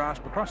from his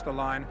grasp across the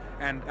line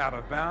and out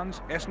of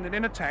bounds. Essendon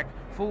in attack,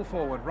 full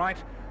forward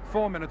right.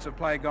 4 minutes of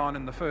play gone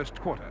in the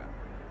first quarter.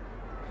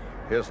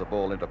 Here's the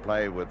ball into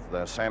play with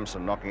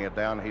Sampson knocking it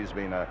down. He's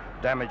been a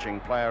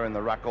damaging player in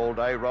the ruck all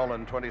day.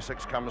 Roland,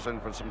 26, comes in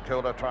for St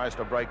Kilda, tries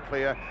to break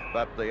clear,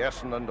 but the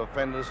Essendon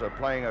defenders are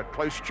playing a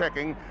close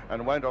checking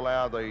and won't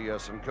allow the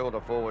St Kilda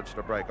forwards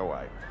to break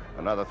away.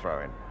 Another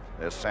throw-in.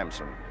 There's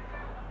Sampson.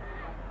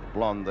 The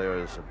blonde there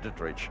is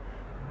Dittrich.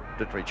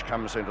 Dittrich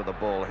comes into the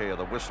ball here.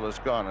 The whistle is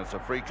gone. It's a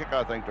free kick,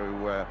 I think,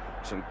 to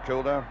St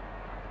Kilda.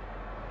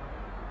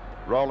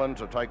 Rowland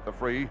to take the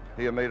free.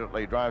 He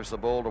immediately drives the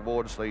ball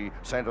towards the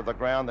centre of the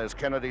ground. There's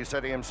Kennedy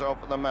setting himself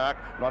at the mark.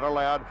 Not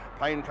allowed.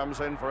 Payne comes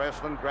in for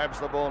Essendon, grabs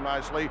the ball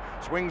nicely,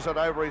 swings it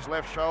over his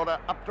left shoulder,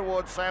 up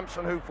towards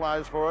Sampson, who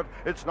flies for it.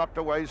 It's knocked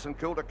away. St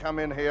Kilda come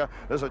in here.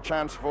 There's a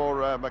chance for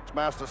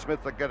McMaster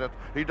Smith to get it.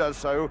 He does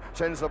so.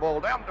 Sends the ball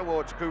down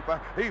towards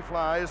Cooper. He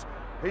flies.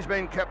 He's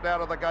been kept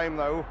out of the game,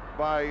 though,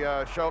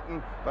 by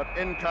Shelton. But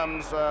in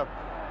comes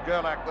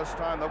Gerlach this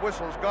time. The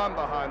whistle's gone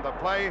behind the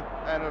play,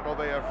 and it'll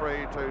be a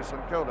free to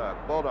St Kilda.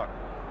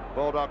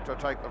 Baldock to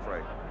take the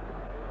free.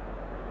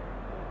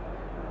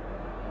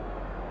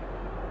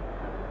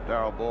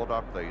 Darryl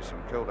Baldock, the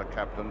St Kilda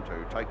captain,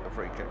 to take the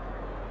free kick.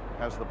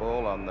 Has the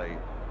ball on the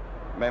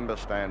member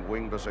stand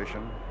wing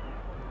position.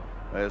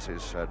 There's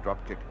his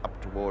drop kick up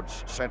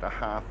towards centre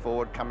half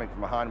forward. Coming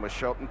from behind was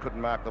Shelton.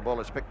 Couldn't mark the ball.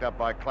 It's picked up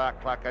by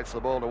Clark. Clark gets the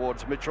ball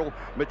towards Mitchell.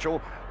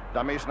 Mitchell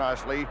dummies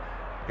nicely.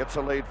 Gets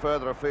a lead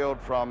further afield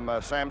from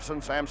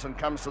Sampson. Sampson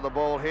comes to the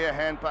ball here.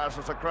 Hand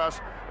passes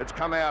across. It's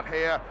come out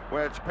here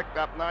where it's picked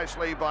up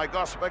nicely by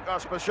Gosper.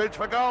 Gosper shoots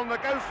for goal and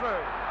it goes through.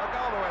 A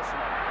goal to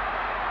Essendon.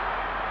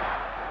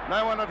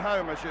 No one at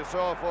home, as you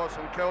saw, for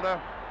St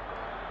Kilda.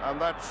 And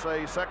that's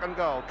the second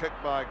goal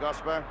kicked by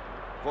Gosper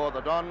for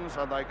the Dons,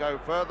 and they go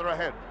further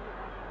ahead.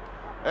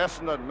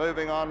 Essendon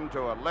moving on to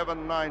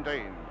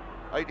 11-19.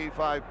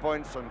 85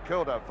 points, and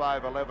Kilda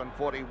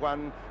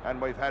 5-11-41, and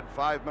we've had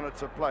 5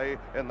 minutes of play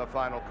in the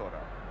final quarter.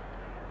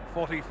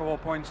 44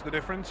 points the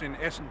difference in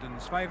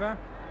Essendon's favour,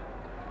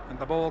 and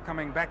the ball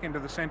coming back into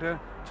the centre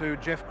to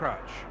Jeff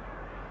Crouch.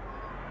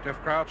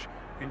 Jeff Crouch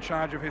in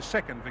charge of his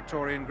second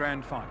Victorian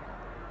Grand Final.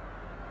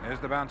 There's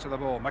the bounce of the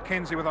ball.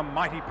 Mackenzie with a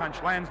mighty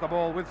punch lands the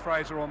ball with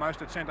Fraser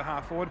almost at centre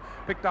half forward.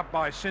 Picked up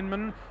by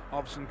Sinman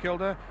of St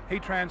Kilda. He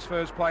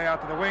transfers play out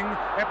to the wing.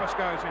 Epps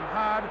goes in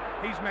hard.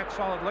 He's met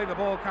solidly. The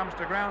ball comes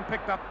to ground.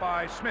 Picked up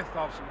by Smith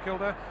of St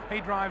Kilda.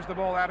 He drives the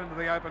ball out into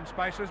the open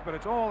spaces, but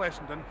it's all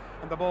Essendon,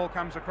 and the ball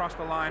comes across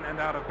the line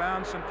and out of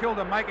bounds. St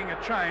Kilda making a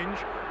change.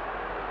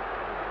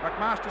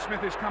 McMaster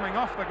Smith is coming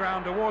off the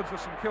ground towards the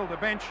St Kilda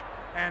bench,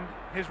 and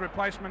his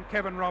replacement,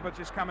 Kevin Roberts,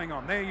 is coming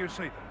on. There you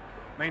see them.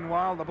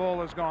 Meanwhile, the ball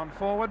has gone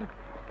forward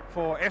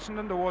for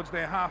Essendon towards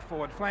their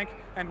half-forward flank,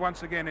 and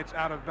once again it's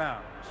out of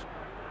bounds.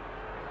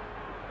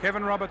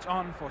 Kevin Roberts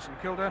on for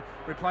St Kilda,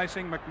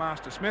 replacing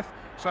McMaster Smith,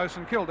 so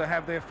St Kilda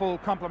have their full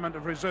complement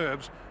of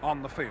reserves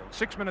on the field.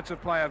 6 minutes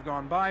of play have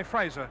gone by.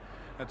 Fraser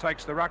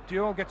takes the ruck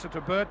duel, gets it to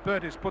Burt.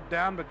 Burt is put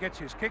down but gets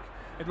his kick.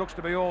 It looks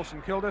to be all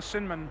St Kilda.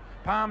 Sinman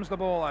palms the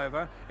ball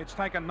over. It's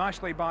taken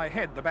nicely by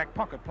Head, the back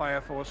pocket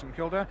player for St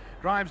Kilda.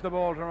 Drives the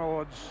ball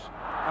towards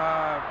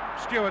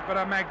Stewart, but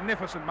a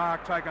magnificent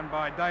mark taken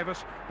by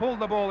Davis. Pulled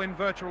the ball in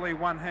virtually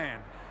one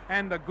hand.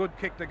 And a good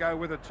kick to go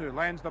with it too.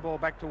 Lands the ball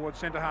back towards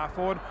centre half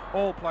forward.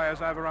 All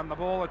players overrun the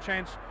ball. A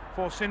chance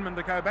for Sinman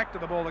to go back to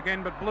the ball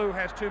again, but Blue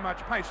has too much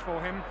pace for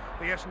him.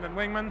 The Essendon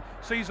wingman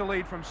sees a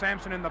lead from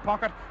Sampson in the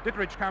pocket.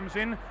 Dittrich comes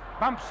in,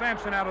 bumps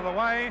Sampson out of the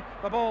way.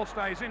 The ball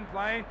stays in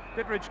play.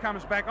 Dittrich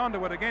comes back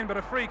onto it again, but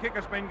a free kick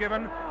has been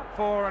given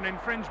for an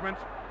infringement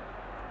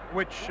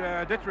which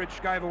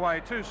Dittrich gave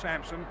away to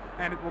Sampson,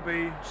 and it will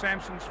be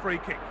Sampson's free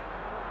kick.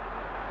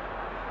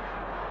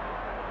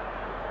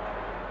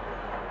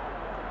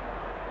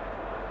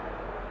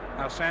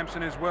 Now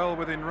Sampson is well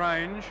within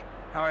range,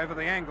 however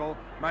the angle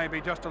may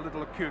be just a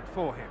little acute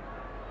for him.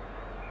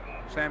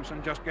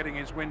 Sampson just getting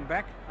his wind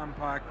back.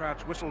 Umpire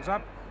Crouch whistles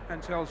up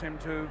and tells him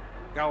to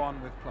go on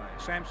with play.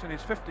 Sampson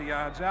is 50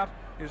 yards out.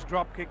 His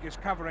drop kick is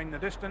covering the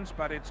distance,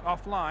 but it's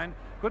offline.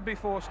 Could be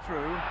forced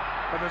through,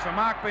 but there's a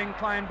mark being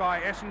claimed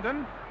by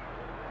Essendon.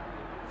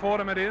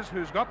 Fordham it is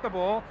who's got the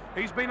ball.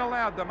 He's been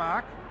allowed the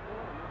mark.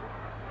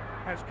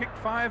 Has kicked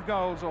 5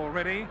 goals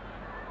already,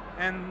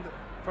 and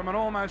from an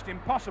almost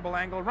impossible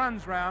angle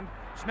runs round,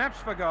 snaps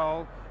for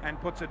goal and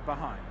puts it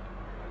behind.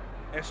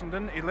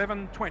 Essendon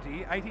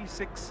 11-20,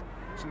 86.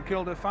 St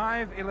Kilda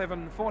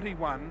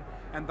 5-11-41,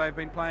 and they've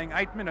been playing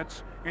 8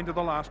 minutes into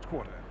the last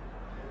quarter.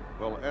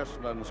 Well,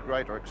 Essendon's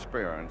greater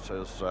experience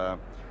is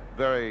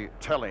very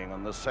telling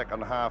in the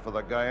second half of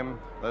the game.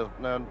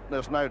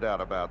 There's no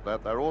doubt about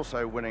that. They're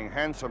also winning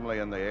handsomely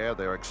in the air.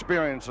 Their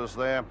experience is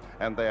there,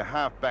 and their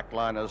half-back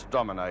line is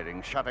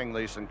dominating, shutting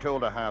the St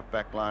Kilda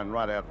half-back line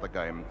right out of the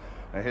game.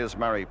 Now here's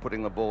Murray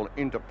putting the ball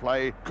into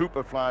play.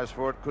 Cooper flies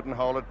for it, couldn't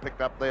hold it,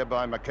 picked up there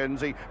by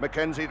Mackenzie.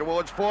 Mackenzie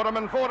towards Fordham,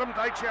 and Fordham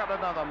takes out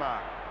another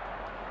mark.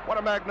 What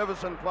a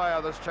magnificent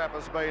player this chap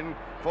has been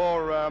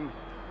for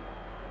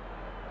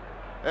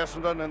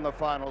Essendon in the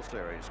final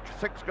series.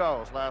 6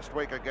 goals last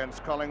week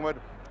against Collingwood.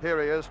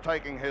 Here he is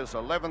taking his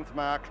 11th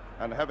mark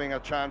and having a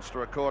chance to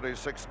record his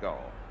 6th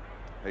goal.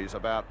 He's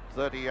about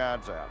 30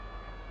 yards out.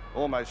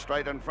 Almost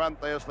straight in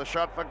front. There's the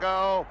shot for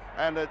goal,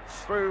 and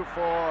it's through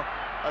for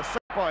a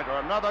 6-pointer,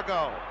 another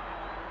goal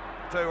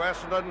to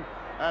Essendon,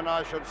 and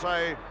I should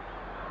say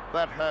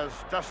that has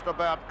just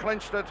about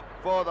clinched it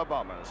for the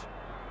Bombers.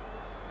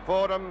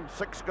 Fordham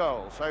 6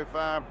 goals so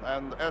far,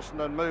 and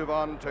Essendon move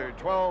on to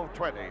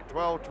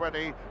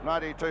 12-20,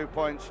 92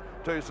 points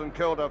to St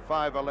Kilda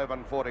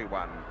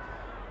 5-11-41.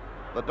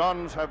 The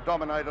Dons have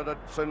dominated it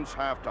since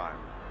half-time.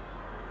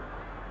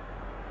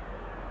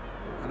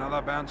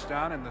 Another bounce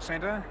down in the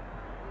centre.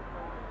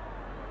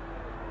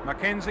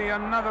 Mackenzie,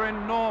 another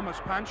enormous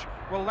punch,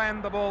 will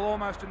land the ball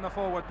almost in the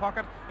forward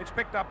pocket. It's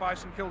picked up by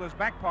St Kilda's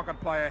back pocket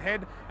player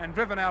Head and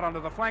driven out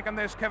onto the flank, and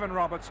there's Kevin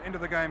Roberts into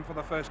the game for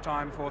the first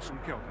time for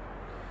St Kilda.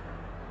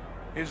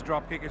 His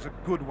drop kick is a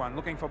good one,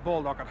 looking for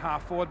Baldock at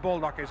half forward.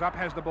 Baldock is up,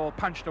 has the ball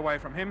punched away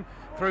from him.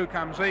 Through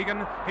comes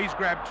Egan. He's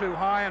grabbed too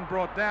high and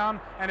brought down,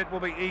 and it will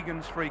be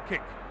Egan's free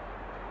kick.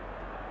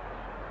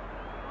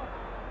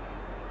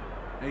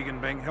 Egan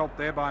being helped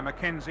there by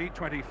Mackenzie,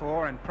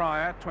 24, and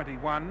Pryor,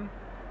 21.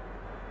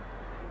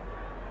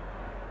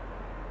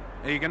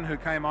 Egan, who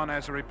came on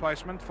as a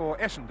replacement for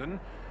Essendon,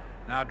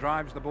 now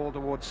drives the ball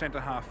towards centre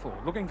half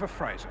forward, looking for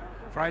Fraser.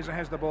 Fraser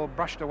has the ball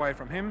brushed away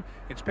from him.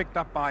 It's picked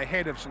up by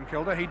Head of St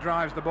Kilda. He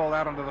drives the ball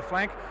out onto the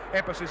flank.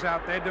 Eppes is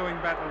out there doing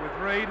battle with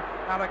Reid.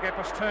 Alec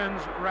Eppes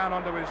turns round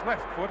onto his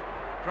left foot,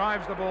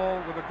 drives the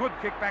ball with a good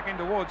kick back in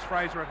towards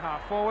Fraser at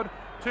half forward.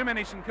 Too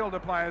many St Kilda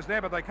players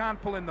there, but they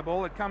can't pull in the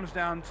ball. It comes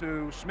down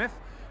to Smith.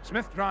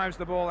 Smith drives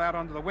the ball out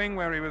onto the wing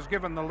where he was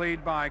given the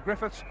lead by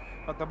Griffiths,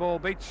 but the ball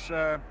beats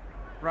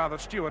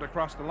Stewart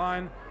across the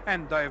line,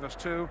 and Davis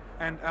too,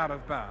 and out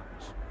of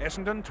bounds.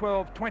 Essendon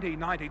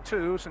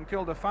 12-20-92, St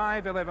Kilda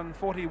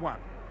 5-11-41.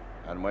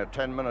 And we're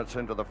 10 minutes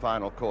into the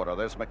final quarter.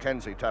 There's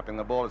Mackenzie tapping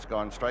the ball. It's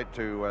gone straight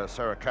to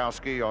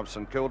Sarakowski of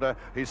St Kilda.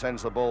 He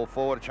sends the ball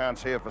forward.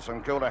 Chance here for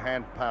St Kilda.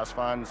 Hand pass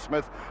finds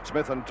Smith.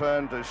 Smith in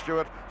turn to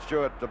Stewart.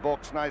 Stewart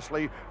balks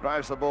nicely.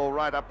 Drives the ball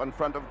right up in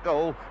front of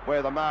goal,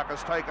 where the mark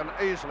is taken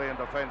easily in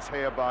defence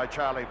here by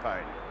Charlie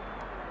Payne.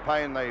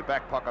 Payne, the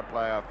back pocket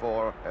player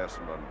for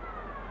Essendon.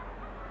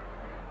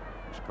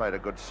 He's played a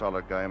good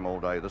solid game all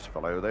day, this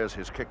fellow. There's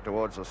his kick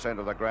towards the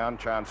centre of the ground.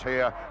 Chance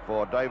here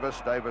for Davis.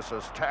 Davis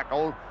is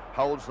tackled,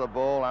 holds the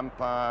ball.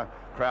 Umpire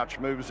Crouch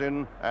moves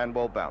in and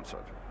will bounce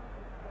it.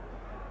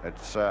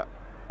 It's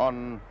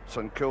on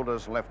St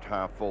Kilda's left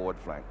half forward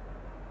flank.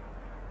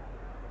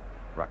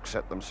 Ruck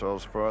set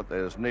themselves for it.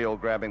 There's Neil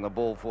grabbing the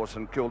ball for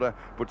St Kilda,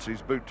 puts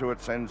his boot to it,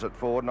 sends it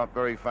forward, not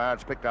very far.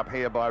 It's picked up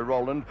here by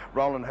Rowland.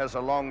 Rowland has a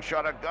long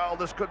shot at goal.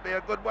 This could be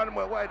a good one.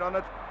 We'll wait on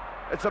it.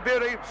 It's a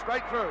beauty,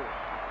 straight through.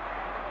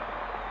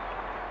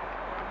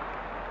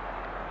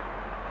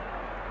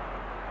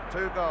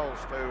 Two goals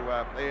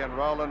to Ian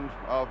Rowland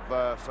of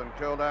St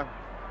Kilda,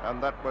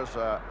 and that was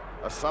a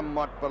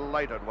somewhat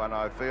belated one,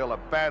 I feel, a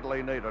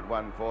badly needed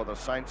one for the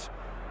Saints.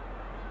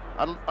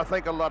 I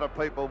think a lot of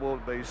people will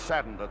be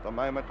saddened at the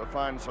moment to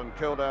find St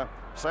Kilda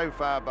so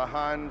far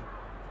behind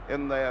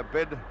in their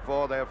bid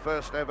for their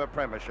first ever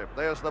premiership.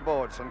 There's the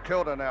board. St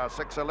Kilda now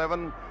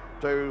 6-11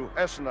 to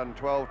Essendon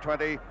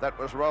 12-20. That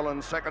was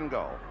Rowland's second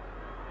goal.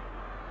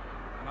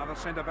 Another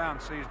centre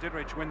bounce sees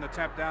Ditterich win the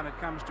tap down. It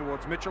comes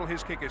towards Mitchell.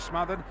 His kick is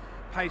smothered.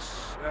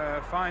 Pace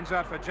finds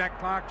out for Jack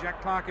Clark.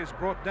 Jack Clark is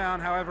brought down,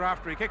 however,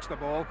 after he kicks the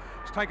ball.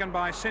 It's taken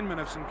by Sinman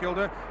of St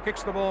Kilda.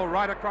 Kicks the ball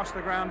right across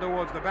the ground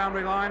towards the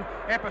boundary line.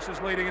 Eppes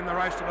is leading in the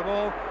race to the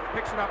ball.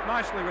 Picks it up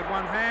nicely with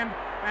one hand,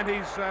 and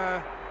he's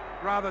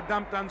rather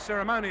dumped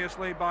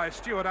unceremoniously by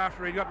Stewart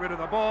after he got rid of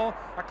the ball.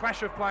 A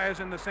clash of players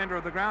in the centre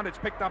of the ground. It's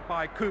picked up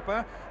by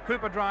Cooper.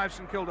 Cooper drives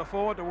St Kilda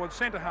forward towards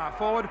centre half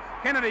forward.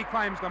 Kennedy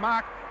claims the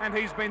mark, and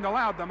he's been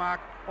allowed the mark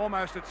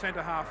almost at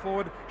centre half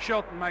forward.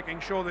 Shelton making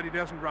sure that he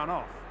doesn't run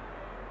off.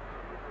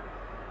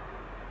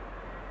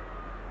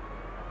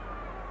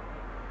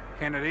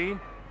 Kennedy,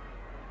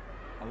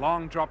 a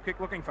long drop kick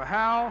looking for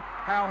Howe.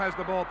 Howe has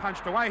the ball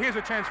punched away. Here's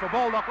a chance for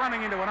Baldock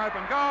running into an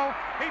open goal.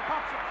 He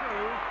pops it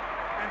through.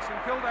 And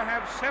St Kilda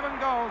have 7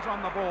 goals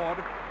on the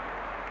board.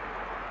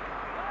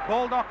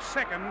 Baldock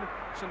second,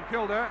 St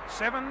Kilda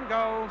 7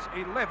 goals,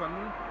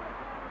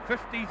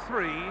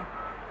 11-53,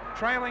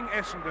 trailing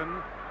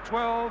Essendon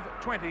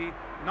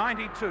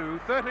 12-20-92.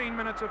 13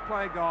 minutes of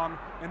play gone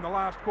in the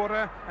last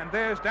quarter, and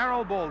there's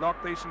Darryl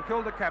Baldock, the St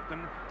Kilda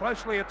captain,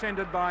 closely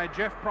attended by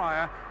Jeff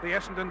Pryor, the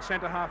Essendon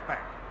centre half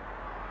back.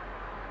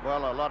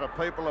 Well, a lot of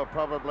people are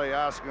probably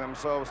asking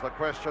themselves the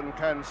question,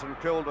 can St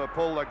Kilda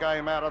pull the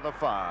game out of the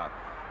fire?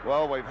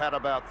 Well, we've had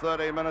about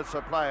 30 minutes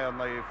of play in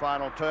the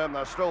final term.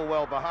 They're still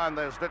well behind.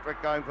 There's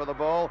Dittrich going for the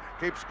ball,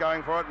 keeps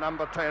going for it,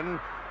 number 10.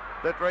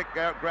 Dittrich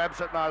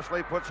grabs it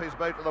nicely, puts his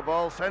boot to the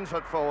ball, sends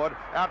it forward.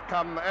 Out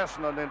come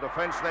Essendon in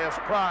defence. There's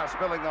Pryor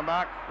spilling the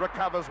mark,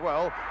 recovers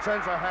well,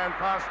 sends a hand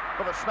pass,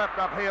 but it's snapped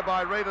up here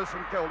by Reid of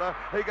St Kilda.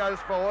 He goes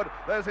forward.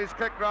 There's his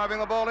kick, driving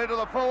the ball into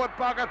the forward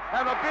pocket,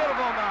 and a beautiful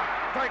mark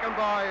taken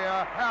by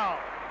Howe.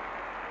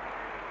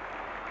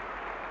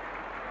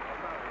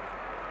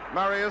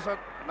 Murray, is it?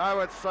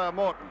 No, it's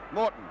Morton,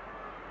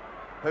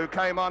 who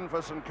came on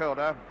for St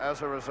Kilda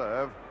as a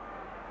reserve.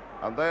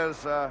 And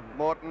there's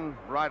Morton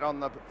right on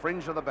the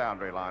fringe of the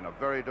boundary line. A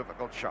very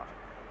difficult shot.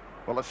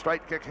 Well, a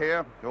straight kick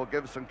here will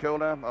give St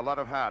Kilda a lot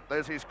of heart.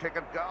 There's his kick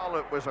at goal.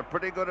 It was a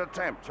pretty good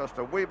attempt, just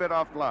a wee bit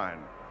off line.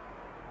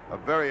 A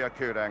very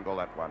acute angle,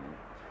 that one.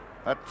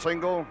 That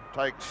single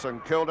takes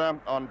St Kilda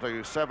on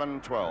to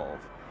 7-12.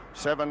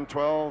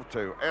 7-12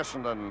 to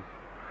Essendon.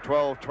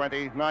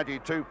 12-20,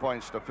 92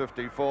 points to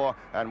 54,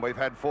 and we've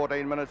had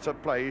 14 minutes of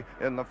play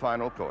in the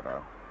final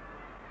quarter.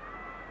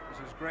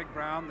 This is Greg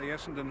Brown, the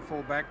Essendon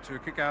fullback, to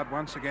kick out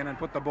once again and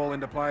put the ball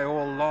into play.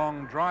 All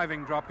long,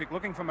 driving drop kick,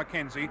 looking for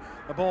Mackenzie.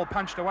 The ball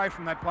punched away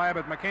from that player,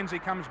 but Mackenzie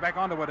comes back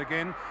onto it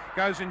again.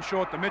 Goes in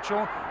short to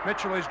Mitchell.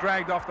 Mitchell is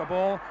dragged off the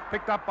ball,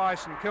 picked up by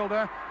St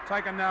Kilda,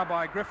 taken now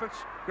by Griffiths.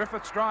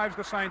 Griffiths drives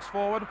the Saints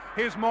forward.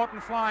 Here's Morton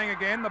flying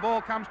again. The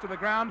ball comes to the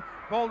ground.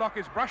 Baldock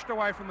is brushed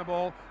away from the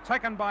ball,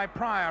 taken by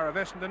Pryor of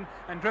Essendon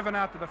and driven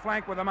out to the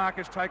flank where the mark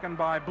is taken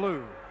by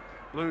Blue.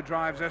 Blue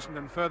drives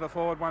Essendon further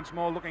forward once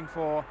more, looking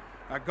for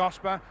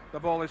Gosper. The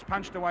ball is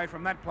punched away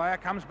from that player,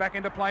 comes back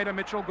into play to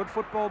Mitchell. Good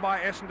football by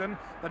Essendon.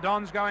 The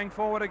Dons going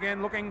forward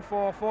again, looking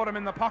for Fordham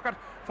in the pocket.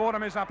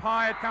 Fordham is up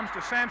high. It comes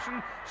to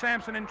Sampson.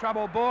 Sampson in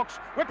trouble. Borks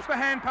whips the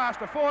hand pass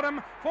to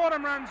Fordham.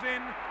 Fordham runs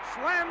in,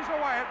 slams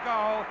away at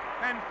goal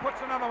and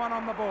puts another one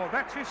on the board.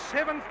 That's his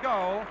 7th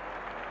goal,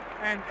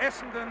 and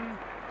Essendon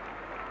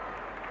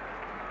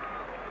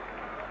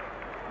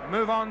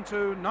move on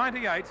to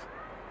 98.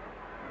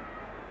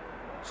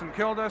 St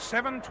Kilda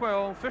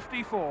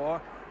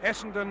 7-12-54.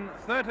 Essendon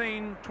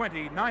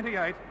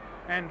 13-20-98,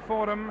 and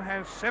Fordham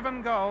has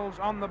 7 goals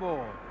on the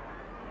board.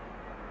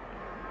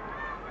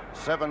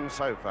 7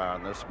 so far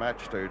in this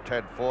match to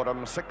Ted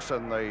Fordham, 6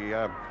 in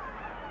the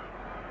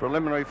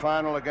preliminary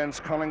final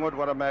against Collingwood.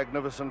 What a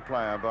magnificent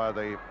player by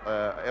the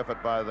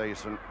effort by the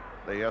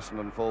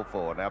Essendon full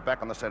forward. Now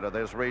back on the centre,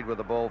 there's Reid with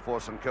the ball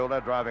for St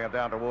Kilda, driving it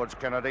down towards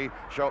Kennedy.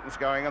 Shelton's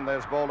going in,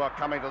 there's Baldock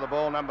coming to the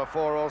ball, number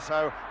 4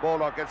 also.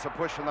 Baldock gets a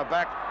push in the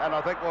back, and I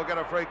think we'll get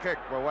a free kick.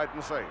 We'll wait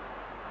and see.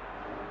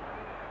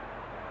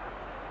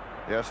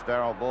 Yes,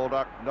 Darryl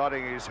Baldock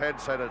nodding his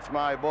head, said it's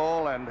my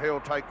ball, and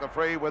he'll take the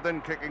free within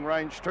kicking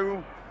range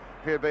too.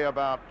 He'll be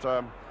about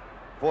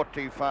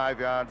 45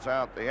 yards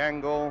out the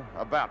angle,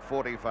 about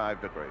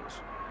 45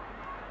 degrees.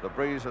 The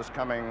breeze is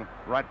coming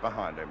right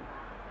behind him.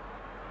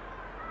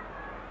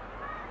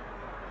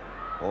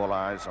 All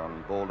eyes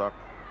on Baldock.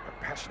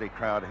 Capacity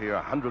crowd here,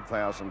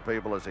 100,000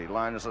 people as he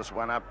lines this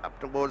one up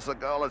towards the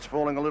goal. It's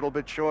falling a little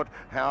bit short.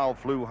 Howell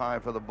flew high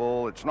for the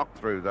ball. It's knocked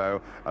through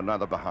though.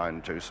 Another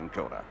behind to St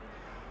Kilda.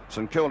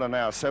 St Kilda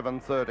now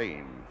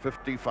 7-13,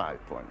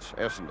 55 points.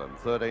 Essendon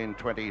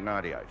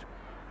 13-20-98.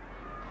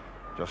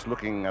 Just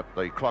looking at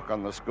the clock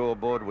on the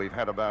scoreboard, we've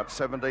had about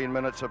 17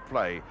 minutes of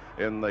play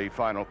in the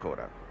final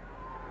quarter.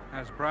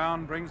 As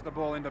Brown brings the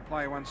ball into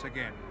play once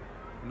again.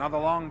 Another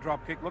long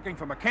drop kick looking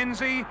for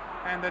Mackenzie,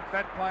 and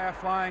that player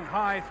flying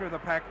high through the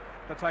pack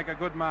to take a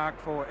good mark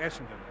for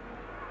Essendon.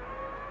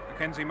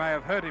 Mackenzie may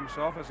have hurt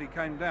himself as he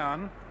came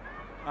down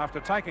after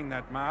taking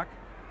that mark,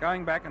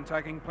 going back and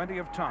taking plenty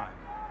of time.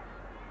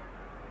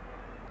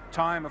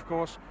 Time, of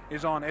course,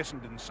 is on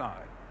Essendon's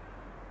side.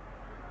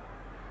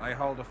 They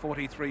hold a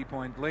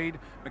 43-point lead.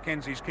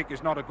 Mackenzie's kick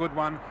is not a good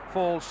one.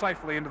 Falls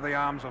safely into the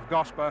arms of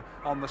Gosper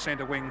on the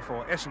centre wing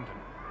for Essendon.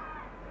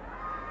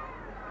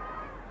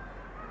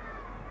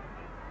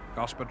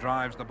 Gosper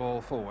drives the ball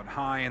forward,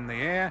 high in the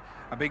air.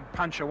 A big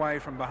punch away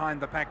from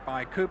behind the pack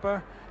by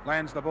Cooper.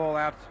 Lands the ball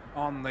out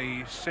on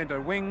the centre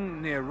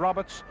wing near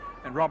Roberts,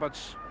 and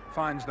Roberts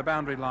finds the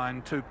boundary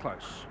line too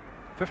close.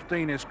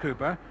 15 is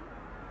Cooper.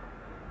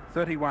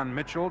 31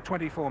 Mitchell,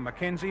 24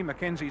 Mackenzie.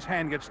 Mackenzie's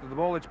hand gets to the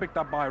ball. It's picked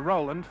up by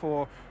Rowland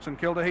for St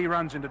Kilda. He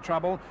runs into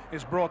trouble,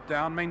 is brought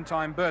down.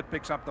 Meantime, Burt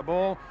picks up the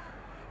ball,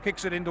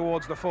 kicks it in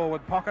towards the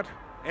forward pocket.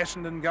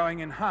 Essendon going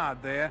in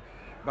hard there,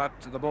 but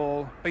the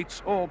ball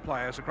beats all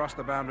players across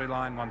the boundary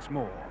line once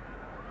more.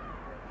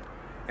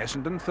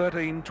 Essendon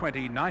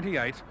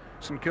 13-20-98.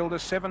 St Kilda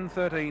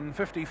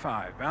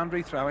 7-13-55.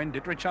 Boundary throw in,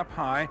 Dittrich up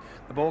high.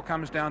 The ball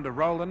comes down to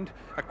Rowland.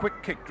 A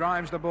quick kick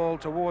drives the ball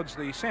towards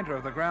the centre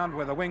of the ground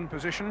where the wing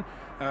position.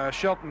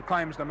 Shelton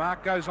claims the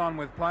mark, goes on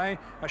with play.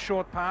 A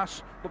short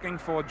pass looking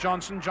for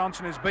Johnson.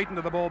 Johnson is beaten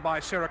to the ball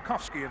by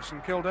Serakovsky of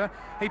St Kilda.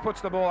 He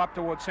puts the ball up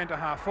towards centre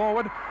half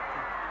forward.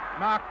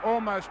 Mark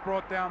almost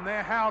brought down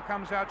there. Howell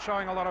comes out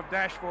showing a lot of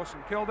dash for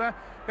St Kilda.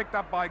 Picked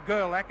up by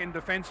Gerlach in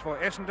defence for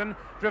Essendon.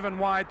 Driven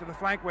wide to the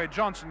flank where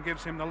Johnson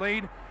gives him the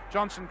lead.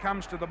 Johnson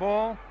comes to the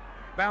ball,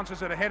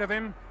 bounces it ahead of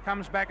him,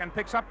 comes back and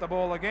picks up the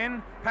ball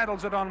again,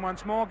 paddles it on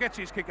once more, gets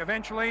his kick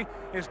eventually,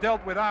 is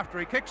dealt with after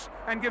he kicks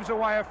and gives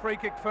away a free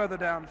kick further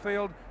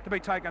downfield to be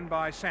taken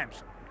by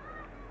Sampson.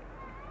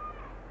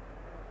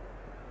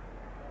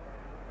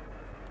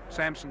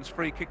 Sampson's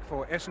free kick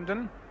for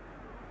Essendon.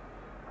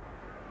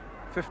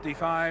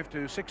 55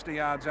 to 60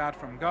 yards out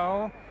from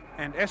goal,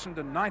 and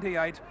Essendon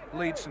 98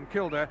 leads St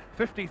Kilda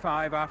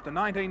 55 after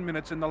 19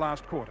 minutes in the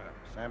last quarter.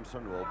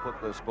 Sampson will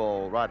put this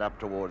ball right up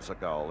towards the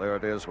goal. There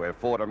it is where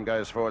Fordham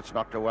goes for it. It's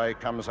knocked away,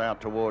 comes out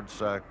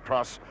towards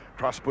Cross.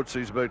 Cross puts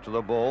his boot to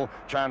the ball.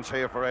 Chance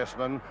here for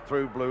Essendon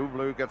through Blue.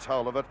 Blue gets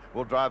hold of it.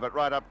 Will drive it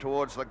right up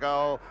towards the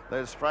goal.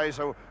 There's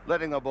Fraser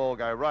letting the ball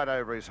go right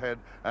over his head,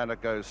 and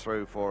it goes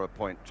through for a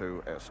point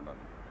to Essendon.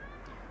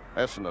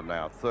 Essendon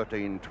now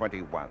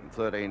 13-21,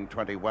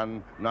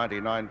 13-21,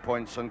 99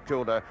 points, and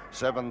Kilda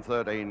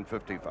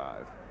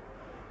 7-13-55.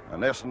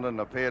 And Essendon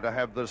appear to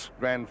have this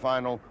grand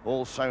final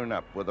all sewn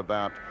up with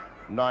about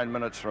 9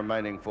 minutes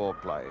remaining for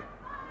play.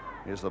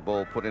 Here's the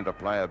ball put into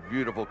play. A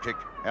beautiful kick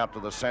out to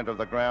the centre of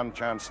the ground.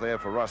 Chance there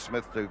for Ross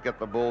Smith to get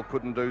the ball.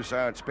 Couldn't do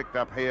so. It's picked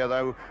up here,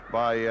 though,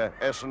 by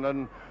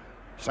Essendon.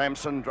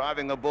 Sampson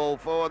driving the ball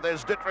forward.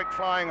 There's Dittrich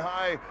flying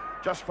high,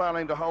 just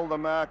failing to hold the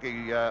mark.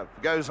 He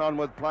goes on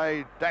with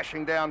play,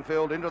 dashing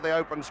downfield into the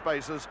open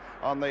spaces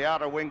on the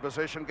outer wing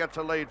position. Gets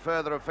a lead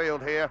further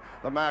afield here.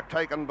 The mark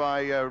taken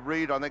by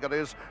Reid, I think it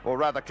is, or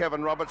rather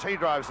Kevin Roberts. He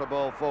drives the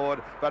ball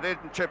forward, but in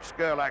chips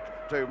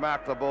Gerlach to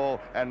mark the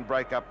ball and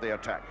break up the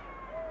attack.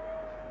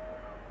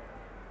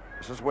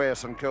 This is where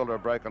St Kilda are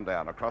broken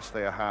down across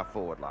their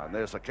half-forward line.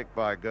 There's a kick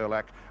by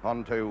Gerlach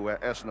onto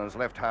Essendon's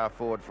left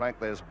half-forward flank.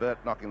 There's Burt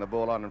knocking the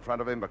ball on in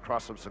front of him.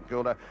 Across of St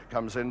Kilda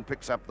comes in,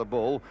 picks up the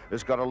ball.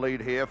 Has got a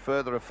lead here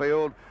further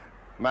afield.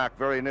 Mark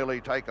very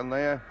nearly taken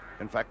there.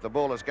 In fact, the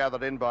ball is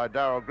gathered in by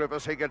Darryl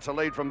Griffiths. He gets a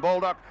lead from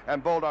Baldock,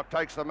 and Baldock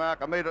takes the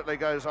mark, immediately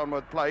goes on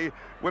with play,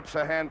 whips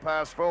a hand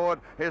pass forward.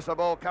 Here's the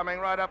ball coming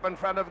right up in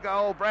front of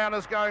goal. Brown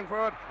is going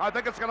for it. I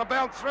think it's going to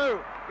bounce through.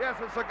 Yes,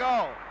 it's a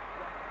goal.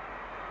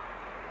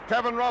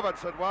 Kevin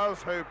Roberts it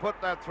was who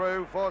put that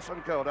through for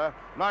St Kilda.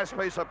 Nice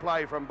piece of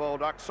play from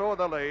Baldock, saw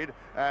the lead,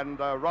 and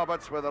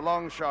Roberts with a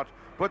long shot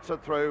puts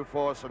it through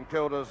for St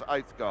Kilda's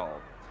 8th goal.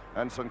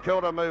 And St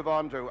Kilda move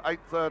on to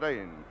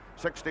 8-13,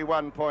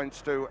 61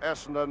 points to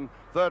Essendon,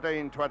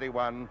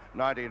 13-21,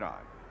 99.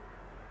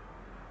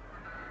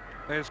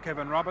 There's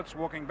Kevin Roberts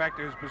walking back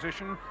to his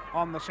position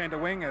on the centre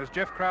wing as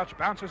Jeff Crouch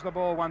bounces the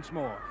ball once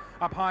more.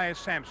 Up high is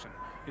Sampson.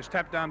 His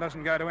tap down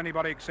doesn't go to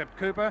anybody except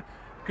Cooper.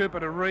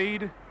 Cooper to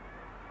Reid.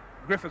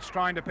 Griffiths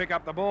trying to pick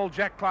up the ball.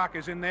 Jack Clark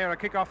is in there. A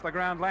kick off the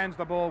ground, lands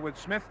the ball with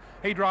Smith.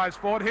 He drives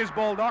forward. Here's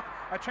Baldock.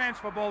 A chance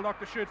for Baldock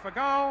to shoot for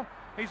goal.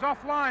 He's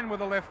offline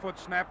with a left foot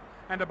snap,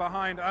 and a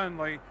behind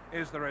only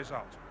is the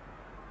result.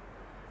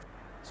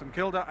 St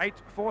Kilda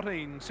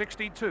 8-14,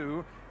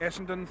 62.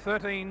 Essendon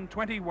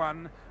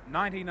 13-21,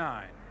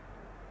 99.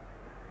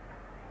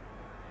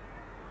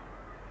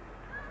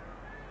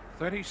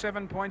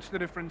 37 points the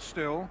difference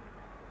still,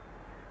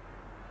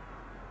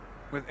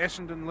 with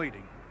Essendon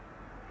leading.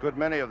 Good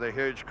many of the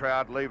huge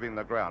crowd leaving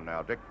the ground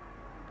now, Dick.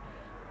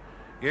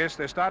 Yes,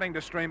 they're starting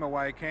to stream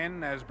away,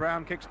 Ken, as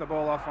Brown kicks the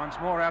ball off once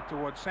more out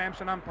towards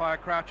Sampson. Umpire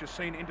Crouch has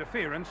seen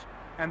interference,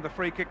 and the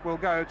free kick will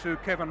go to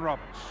Kevin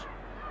Roberts.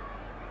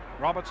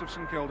 Roberts of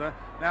St Kilda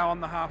now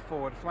on the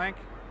half-forward flank,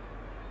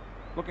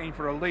 looking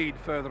for a lead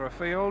further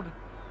afield.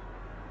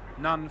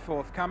 None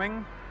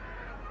forthcoming.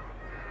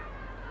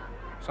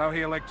 So he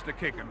elects to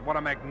kick, and what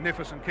a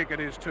magnificent kick it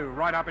is too,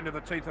 right up into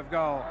the teeth of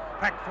goal.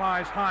 Pack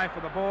flies high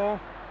for the ball.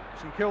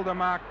 St Kilda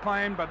mark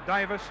claimed, but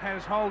Davis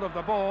has hold of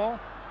the ball.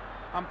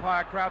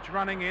 Umpire Crouch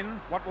running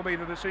in. What will be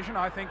the decision?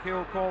 I think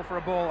he'll call for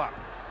a ball up.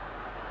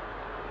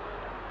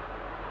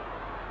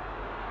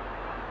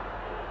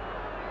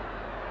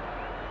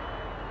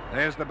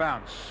 There's the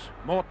bounce.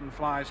 Morton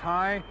flies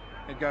high.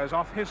 It goes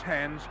off his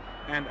hands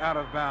and out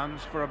of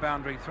bounds for a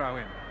boundary throw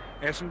in.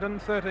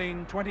 Essendon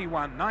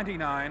 13-21,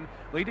 99,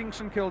 leading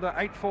St Kilda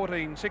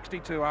 8-14,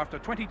 62 after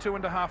 22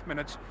 and a half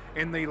minutes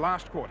in the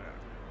last quarter.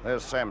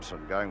 There's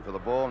Sampson going for the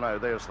ball. No,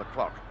 there's the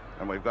clock.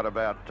 And we've got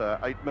about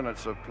 8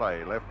 minutes of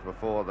play left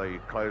before the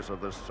close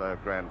of this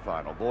grand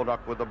final.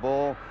 Baldock with the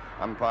ball.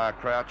 Umpire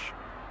Crouch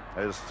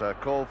has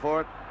called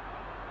for it.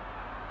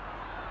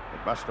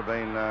 It must have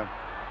been an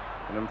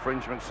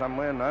infringement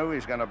somewhere. No,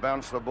 he's going to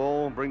bounce the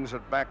ball, brings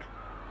it back.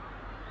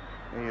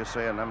 Here you see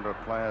a number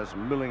of players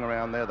milling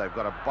around there. They've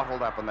got it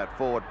bottled up in that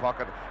forward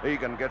pocket.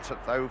 Egan gets it,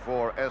 though,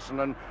 for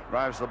Essendon.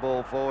 Drives the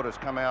ball forward, has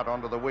come out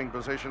onto the wing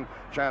position.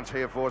 Chance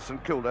here for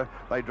St Kilda.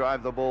 They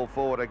drive the ball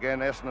forward again.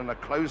 Essendon are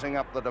closing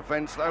up the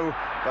defence, though.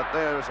 But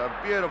there's a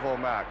beautiful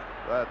mark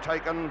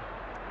taken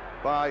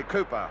by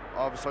Cooper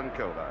of St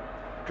Kilda.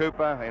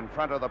 Cooper in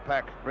front of the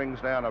pack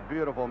brings down a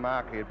beautiful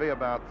mark. He'd be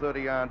about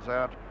 30 yards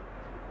out.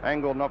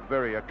 Angle not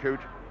very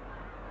acute,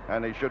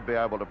 and he should be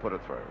able to put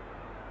it through.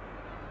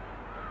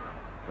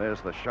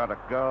 There's the shot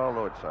at goal.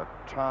 Oh, it's a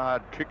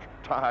tired kick,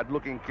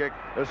 tired-looking kick.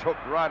 It's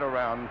hooked right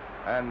around,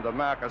 and the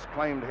mark is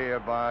claimed here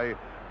by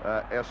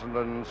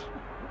Essendon's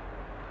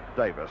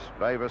Davis.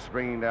 Davis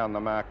bringing down the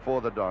mark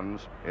for the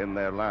Dons in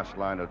their last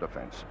line of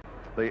defence.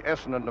 The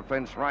Essendon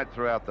defence right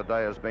throughout the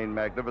day has been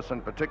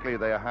magnificent, particularly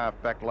their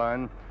half-back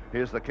line.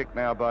 Here's the kick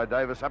now by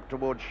Davis up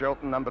towards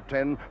Shelton, number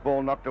 10.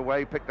 Ball knocked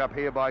away, picked up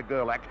here by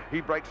Gerlach.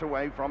 He breaks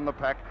away from the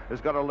pack. Has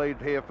got a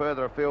lead here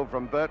further afield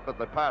from Burt, but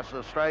the pass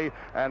is astray,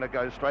 and it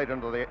goes straight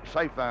into the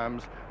safe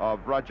arms of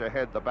Roger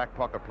Head, the back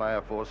pocket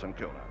player for St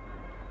Kilda.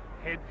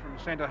 Head from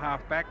centre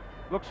half back,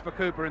 looks for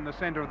Cooper in the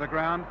centre of the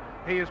ground.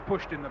 He is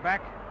pushed in the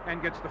back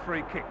and gets the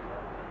free kick.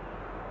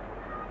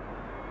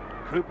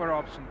 Cooper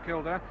of St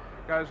Kilda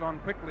goes on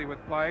quickly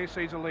with play,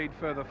 sees a lead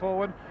further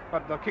forward,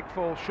 but the kick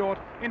falls short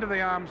into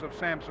the arms of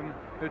Sampson,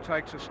 who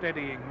takes a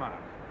steadying mark.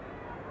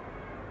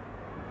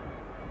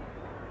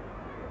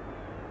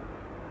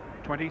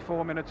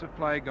 24 minutes of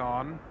play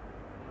gone.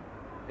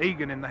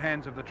 Egan in the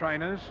hands of the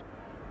trainers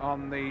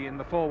in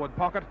the forward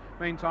pocket.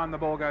 Meantime, the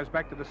ball goes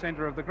back to the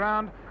centre of the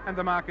ground, and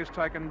the mark is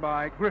taken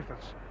by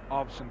Griffiths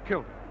of St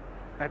Kilda.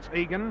 That's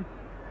Egan,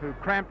 who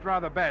cramped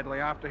rather badly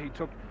after he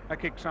took a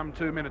kick some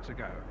 2 minutes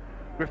ago.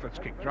 Griffith's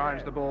kick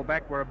drives the ball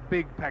back where a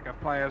big pack of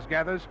players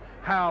gathers.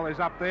 Howell is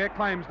up there,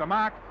 claims the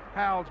mark.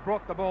 Howell's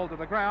brought the ball to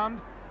the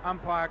ground.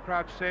 Umpire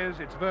Crouch says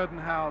it's Verdon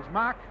Howell's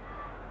mark,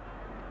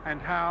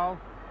 and Howell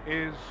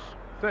is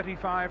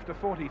 35 to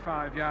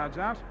 45 yards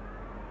out,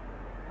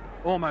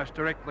 almost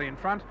directly in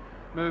front.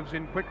 Moves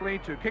in quickly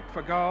to kick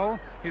for goal.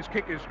 His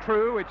kick is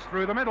true, it's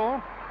through the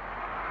middle.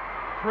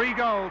 3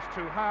 goals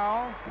to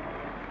Howell.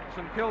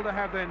 St Kilda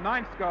have their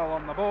 9th goal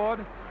on the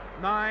board.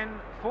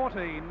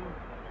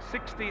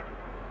 9-14-68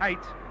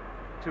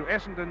 to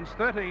Essendon's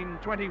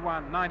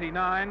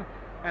 13-21-99,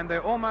 and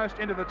they're almost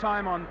into the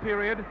time on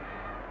period.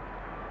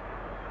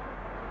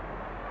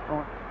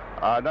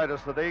 I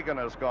noticed that Egan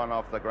has gone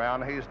off the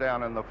ground. He's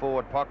down in the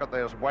forward pocket.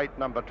 There's Waite,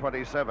 number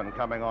 27,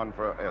 coming on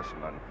for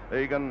Essendon.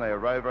 Egan, their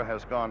rover,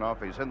 has gone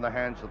off. He's in the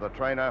hands of the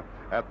trainer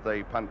at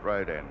the punt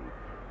road end.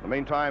 In the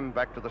meantime,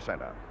 back to the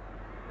centre.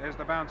 There's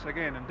the bounce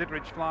again, and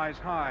Ditterich flies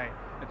high.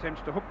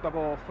 Attempts to hook the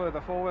ball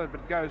further forward,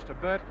 but goes to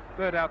Burt.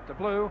 Burt out to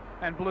Blue,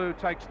 and Blue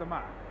takes the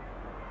mark.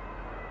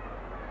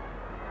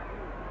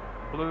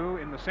 Blue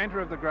in the centre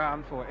of the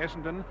ground for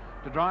Essendon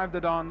to drive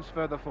the Dons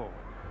further forward.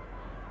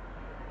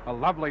 A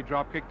lovely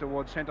drop kick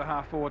towards centre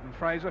half forward and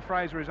Fraser.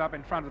 Fraser is up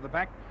in front of the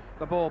back.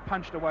 The ball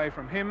punched away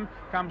from him,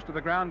 comes to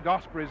the ground.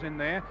 Gosper is in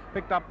there,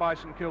 picked up by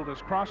St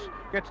Kilda's cross,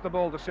 gets the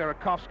ball to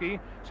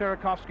Serakovsky.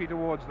 Serakovsky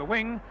towards the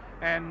wing,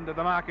 and the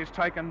mark is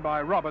taken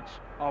by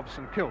Roberts of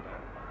St Kilda.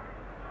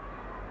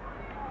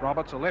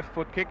 Roberts, a left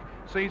foot kick,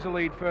 sees a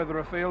lead further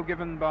afield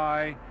given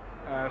by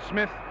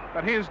Smith,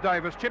 but here's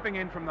Davis chipping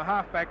in from the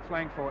half-back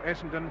flank for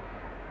Essendon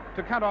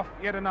to cut off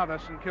yet another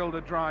St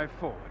Kilda drive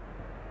forward.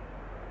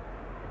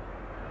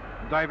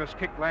 Davis'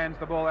 kick lands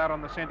the ball out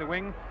on the centre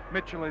wing.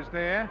 Mitchell is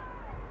there.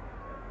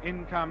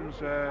 In comes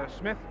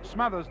Smith,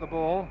 smothers the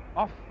ball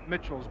off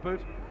Mitchell's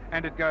boot,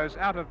 and it goes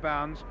out of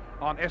bounds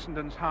on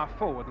Essendon's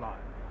half-forward line.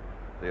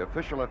 The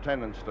official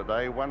attendance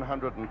today,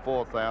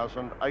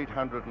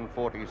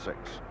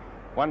 104,846.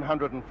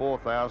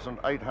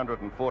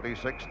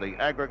 104,846. The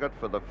aggregate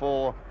for the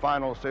 4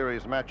 final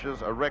series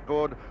matches, a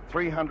record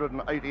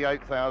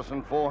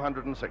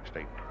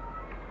 388,460.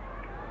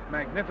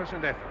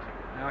 Magnificent effort.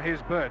 Now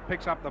here's Burt,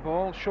 picks up the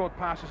ball, short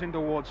passes in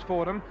towards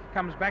Fordham,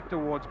 comes back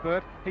towards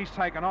Burt. He's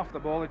taken off the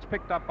ball. It's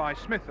picked up by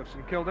Smith of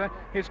St Kilda.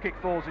 His kick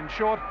falls in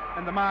short,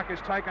 and the mark is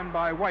taken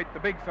by Waite, the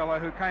big fellow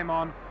who came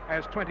on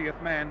as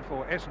 20th man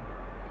for Essendon.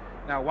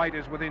 Now Waite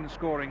is within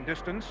scoring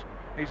distance.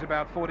 He's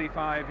about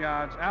 45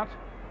 yards out,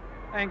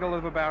 angle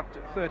of about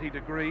 30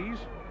 degrees,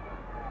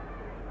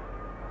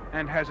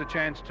 and has a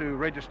chance to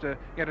register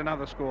yet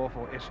another score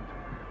for Essendon.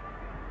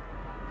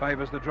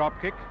 Favours the drop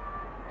kick,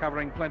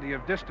 covering plenty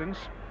of distance.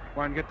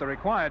 Won't get the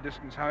required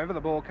distance, however.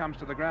 The ball comes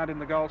to the ground in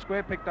the goal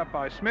square, picked up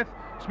by Smith.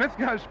 Smith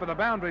goes for the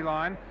boundary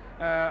line.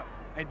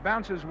 It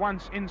bounces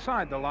once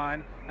inside the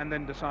line and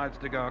then decides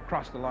to go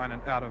across the line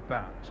and out of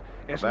bounds.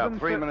 About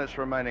 3 minutes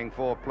remaining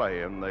for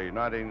play in the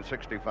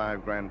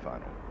 1965 Grand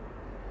Final.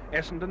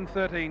 Essendon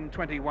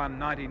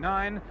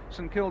 13-21-99,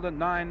 St Kilda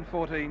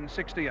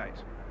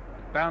 9-14-68.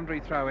 Boundary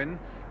throw-in,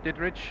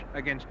 Ditterich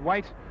against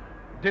Waite.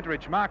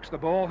 Ditterich marks the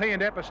ball. He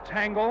and Eppes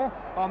tangle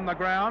on the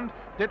ground.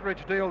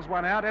 Ditterich deals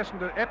one out.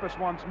 Eppes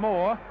wants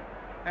more,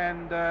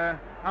 and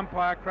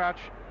umpire Crouch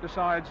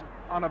decides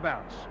on a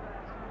bounce.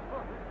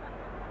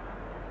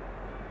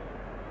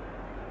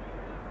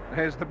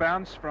 Here's the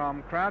bounce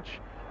from Crouch.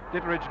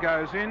 Ditterich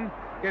goes in,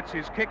 gets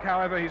his kick.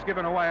 However, he's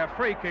given away a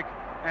free kick,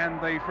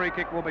 and the free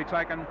kick will be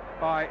taken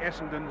by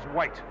Essendon's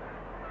Waite.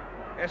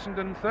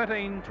 Essendon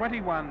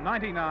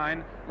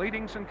 13-21-99,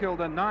 leading St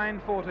Kilda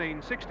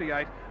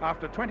 9-14-68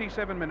 after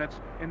 27 minutes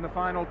in the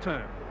final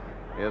term.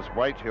 Here's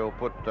Waite. He'll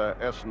put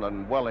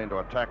Essendon well into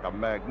attack. A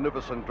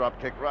magnificent drop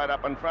kick right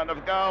up in front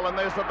of goal, and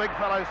there's the big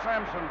fellow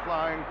Sampson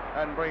flying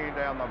and bringing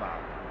down the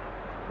mark.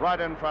 Right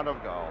in front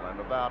of goal and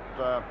about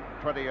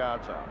 20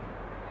 yards out.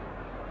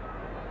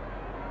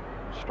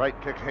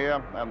 Straight kick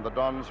here, and the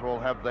Dons will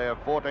have their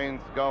 14th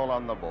goal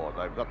on the board.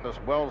 They've got this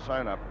well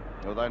sewn up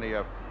with only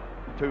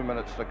 2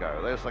 minutes to go.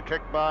 There's the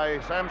kick by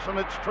Sampson.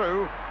 It's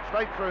true,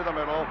 straight through the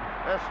middle.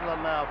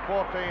 Essendon now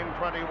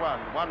 14-21,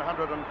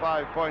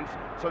 105 points.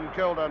 St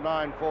Kilda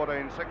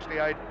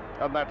 9-14-68,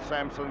 and that's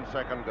Sampson's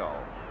second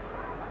goal.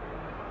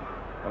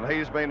 And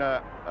he's been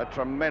a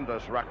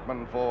tremendous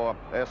ruckman for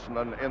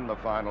Essendon in the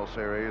final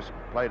series.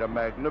 Played a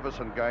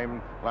magnificent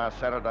game last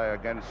Saturday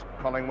against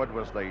Collingwood,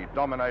 was the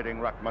dominating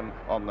ruckman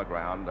on the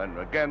ground. And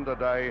again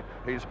today,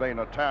 he's been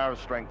a tower of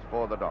strength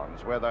for the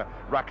Dons, whether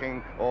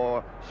rucking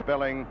or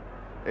spelling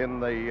in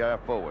the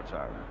forward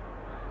zone.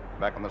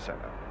 Back in the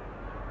centre.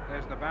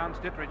 There's the bounce.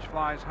 Ditterich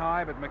flies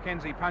high, but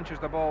Mackenzie punches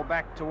the ball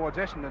back towards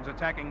Essendon's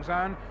attacking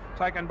zone.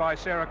 Taken by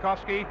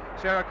Serakovsky.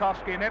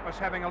 Serakovsky and Eppes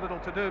having a little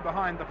to do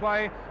behind the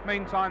play.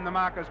 Meantime, the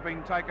mark has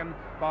been taken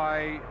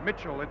by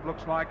Mitchell, it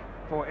looks like,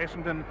 for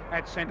Essendon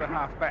at centre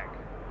half back.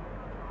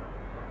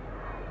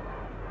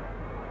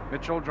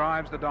 Mitchell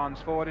drives the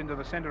Dons forward into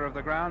the centre of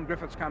the ground.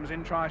 Griffiths comes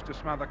in, tries to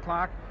smother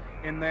Clark.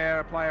 In there,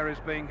 a player is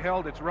being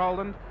held. It's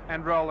Rowland,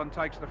 and Rowland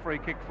takes the free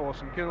kick for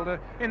St Kilda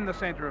in the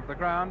centre of the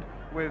ground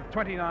with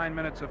 29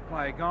 minutes of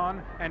play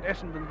gone, and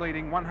Essendon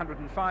leading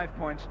 105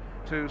 points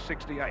to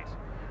 68.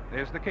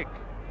 There's the kick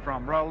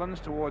from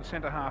Rowlands towards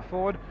centre half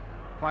forward.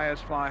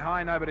 Players fly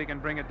high, nobody can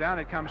bring it down.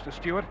 It comes to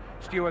Stewart.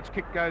 Stewart's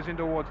kick goes in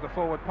towards the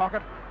forward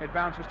pocket. It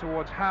bounces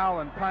towards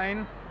Howell and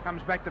Payne.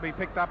 Comes back to be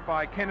picked up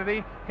by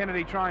Kennedy.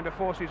 Kennedy trying to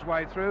force his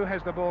way through.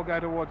 Has the ball go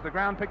towards the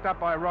ground. Picked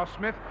up by Ross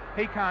Smith.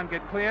 He can't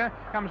get clear.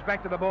 Comes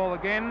back to the ball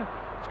again.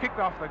 It's kicked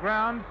off the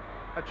ground.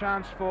 A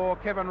chance for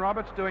Kevin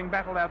Roberts doing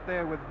battle out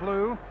there with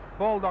Blue.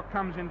 Baldock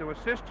comes in to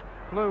assist.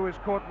 Blue is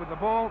caught with the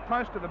ball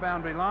close to the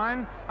boundary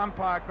line.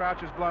 Umpire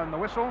Crouch has blown the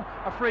whistle.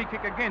 A free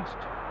kick against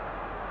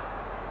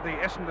the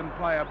Essendon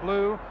player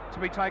Blue, to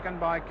be taken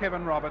by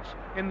Kevin Roberts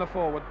in the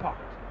forward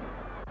pocket.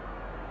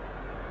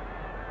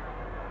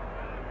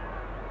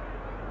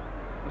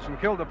 The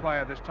St Kilda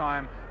player this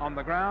time on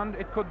the ground.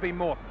 It could be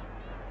Morton.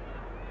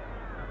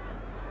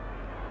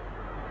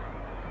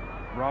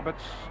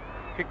 Roberts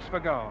kicks for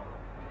goal.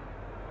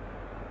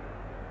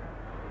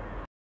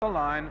 The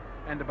line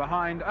and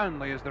behind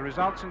only is the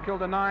result. St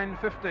Kilda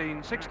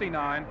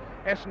 9-15-69,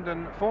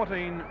 Essendon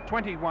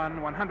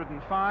 14-21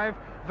 105.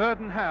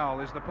 Verdon Howell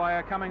is the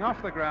player coming off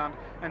the ground,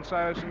 and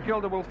so St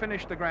Kilda will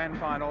finish the grand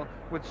final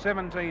with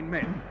 17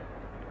 men.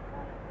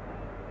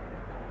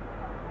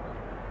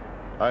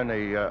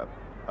 Only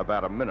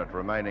about a minute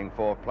remaining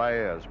for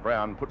play as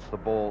Brown puts the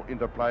ball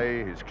into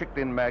play. He's kicked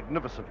in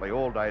magnificently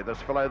all day, this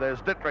fellow.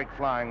 There's Dittrich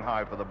flying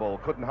high for the ball.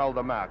 Couldn't hold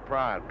the mark.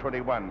 Pryor,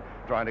 21,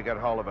 trying to get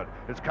hold of it.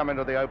 It's come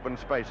into the open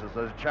spaces.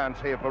 There's a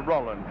chance here for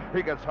Rowland.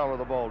 He gets hold of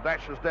the ball,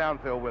 dashes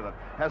downfield with it,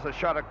 has a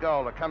shot at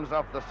goal. It comes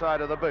off the side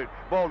of the boot.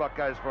 Baldock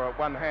goes for it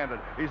one-handed.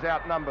 He's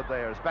outnumbered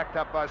there. He's backed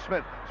up by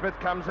Smith. Smith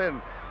comes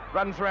in,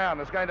 runs round,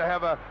 is going to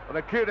have an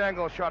acute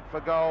angle shot for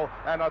goal,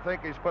 and I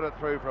think he's put it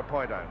through for a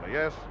point only.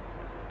 Yes,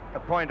 a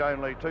point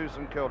only to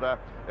St Kilda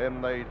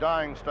in the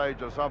dying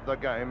stages of the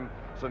game.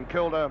 St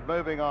Kilda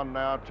moving on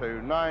now to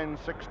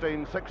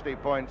 9-16, 60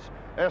 points.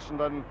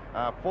 Essendon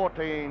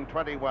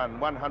 14-21,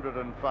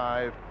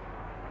 105.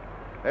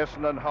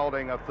 Essendon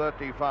holding a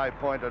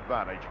 35-point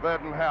advantage.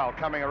 Verdon Howell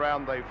coming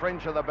around the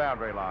fringe of the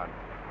boundary line.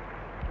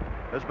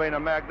 Has been a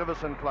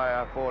magnificent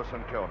player for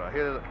St Kilda.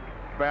 Here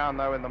Brown,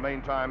 though, in the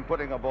meantime,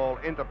 putting a ball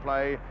into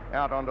play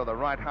out onto the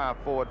right half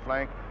forward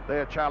flank.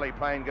 There Charlie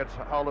Payne gets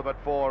hold of it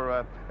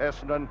for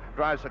Essendon,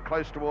 drives it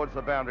close towards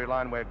the boundary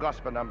line where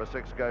Gosper, number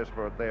 6, goes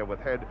for it there with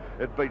head.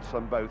 It beats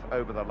them both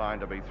over the line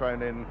to be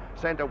thrown in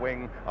centre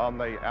wing on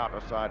the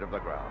outer side of the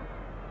ground.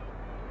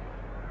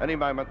 Any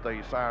moment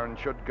the siren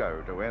should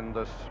go to end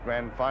this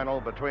grand final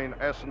between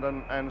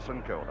Essendon and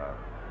St Kilda.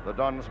 The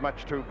Dons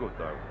much too good,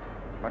 though.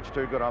 Much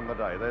too good on the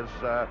day. There's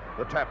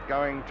the tap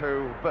going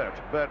to Burt.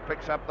 Burt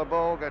picks up the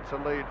ball, gets a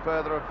lead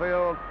further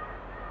afield.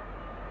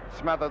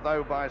 Smothered,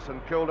 though, by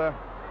St Kilda.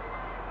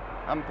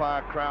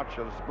 Umpire Crouch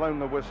has blown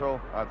the whistle.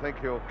 I think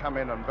he'll come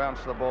in and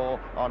bounce the ball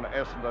on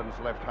Essendon's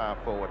left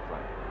half forward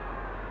flank.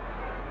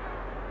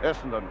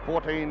 Essendon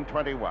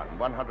 14-21,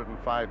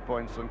 105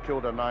 points, and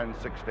Kilda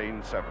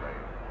 9-16, 70.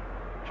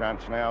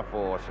 Chance now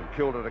for St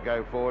Kilda to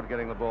go forward,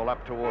 getting the ball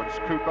up towards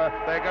Cooper.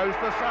 There goes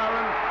the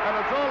siren,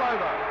 and it's all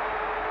over.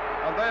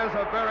 And there's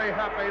a very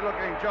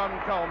happy-looking John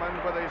Coleman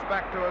with his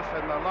back to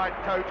us in the light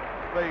coat,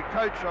 the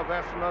coach of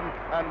Essendon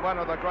and one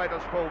of the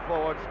greatest full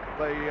forwards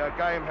the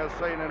game has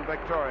seen in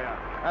Victoria.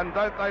 And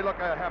don't they look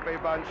a happy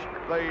bunch,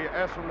 the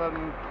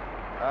Essendon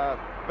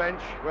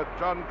bench, with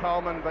John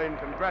Coleman being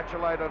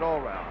congratulated all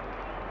round.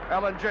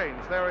 Alan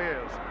Jeans, there he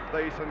is,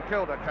 the St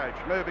Kilda coach,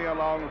 moving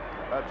along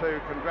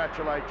to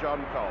congratulate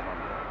John Coleman.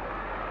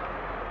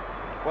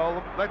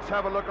 Well, let's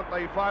have a look at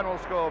the final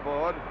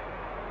scoreboard.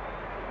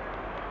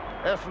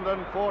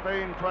 Essendon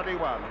 14-21,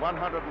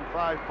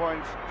 105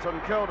 points.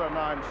 St Kilda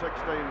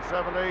 9-16,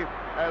 70.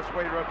 As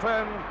we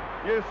return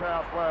New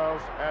South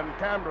Wales and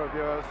Canberra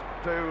viewers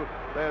to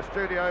their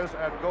studios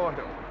at Gore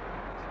Hill.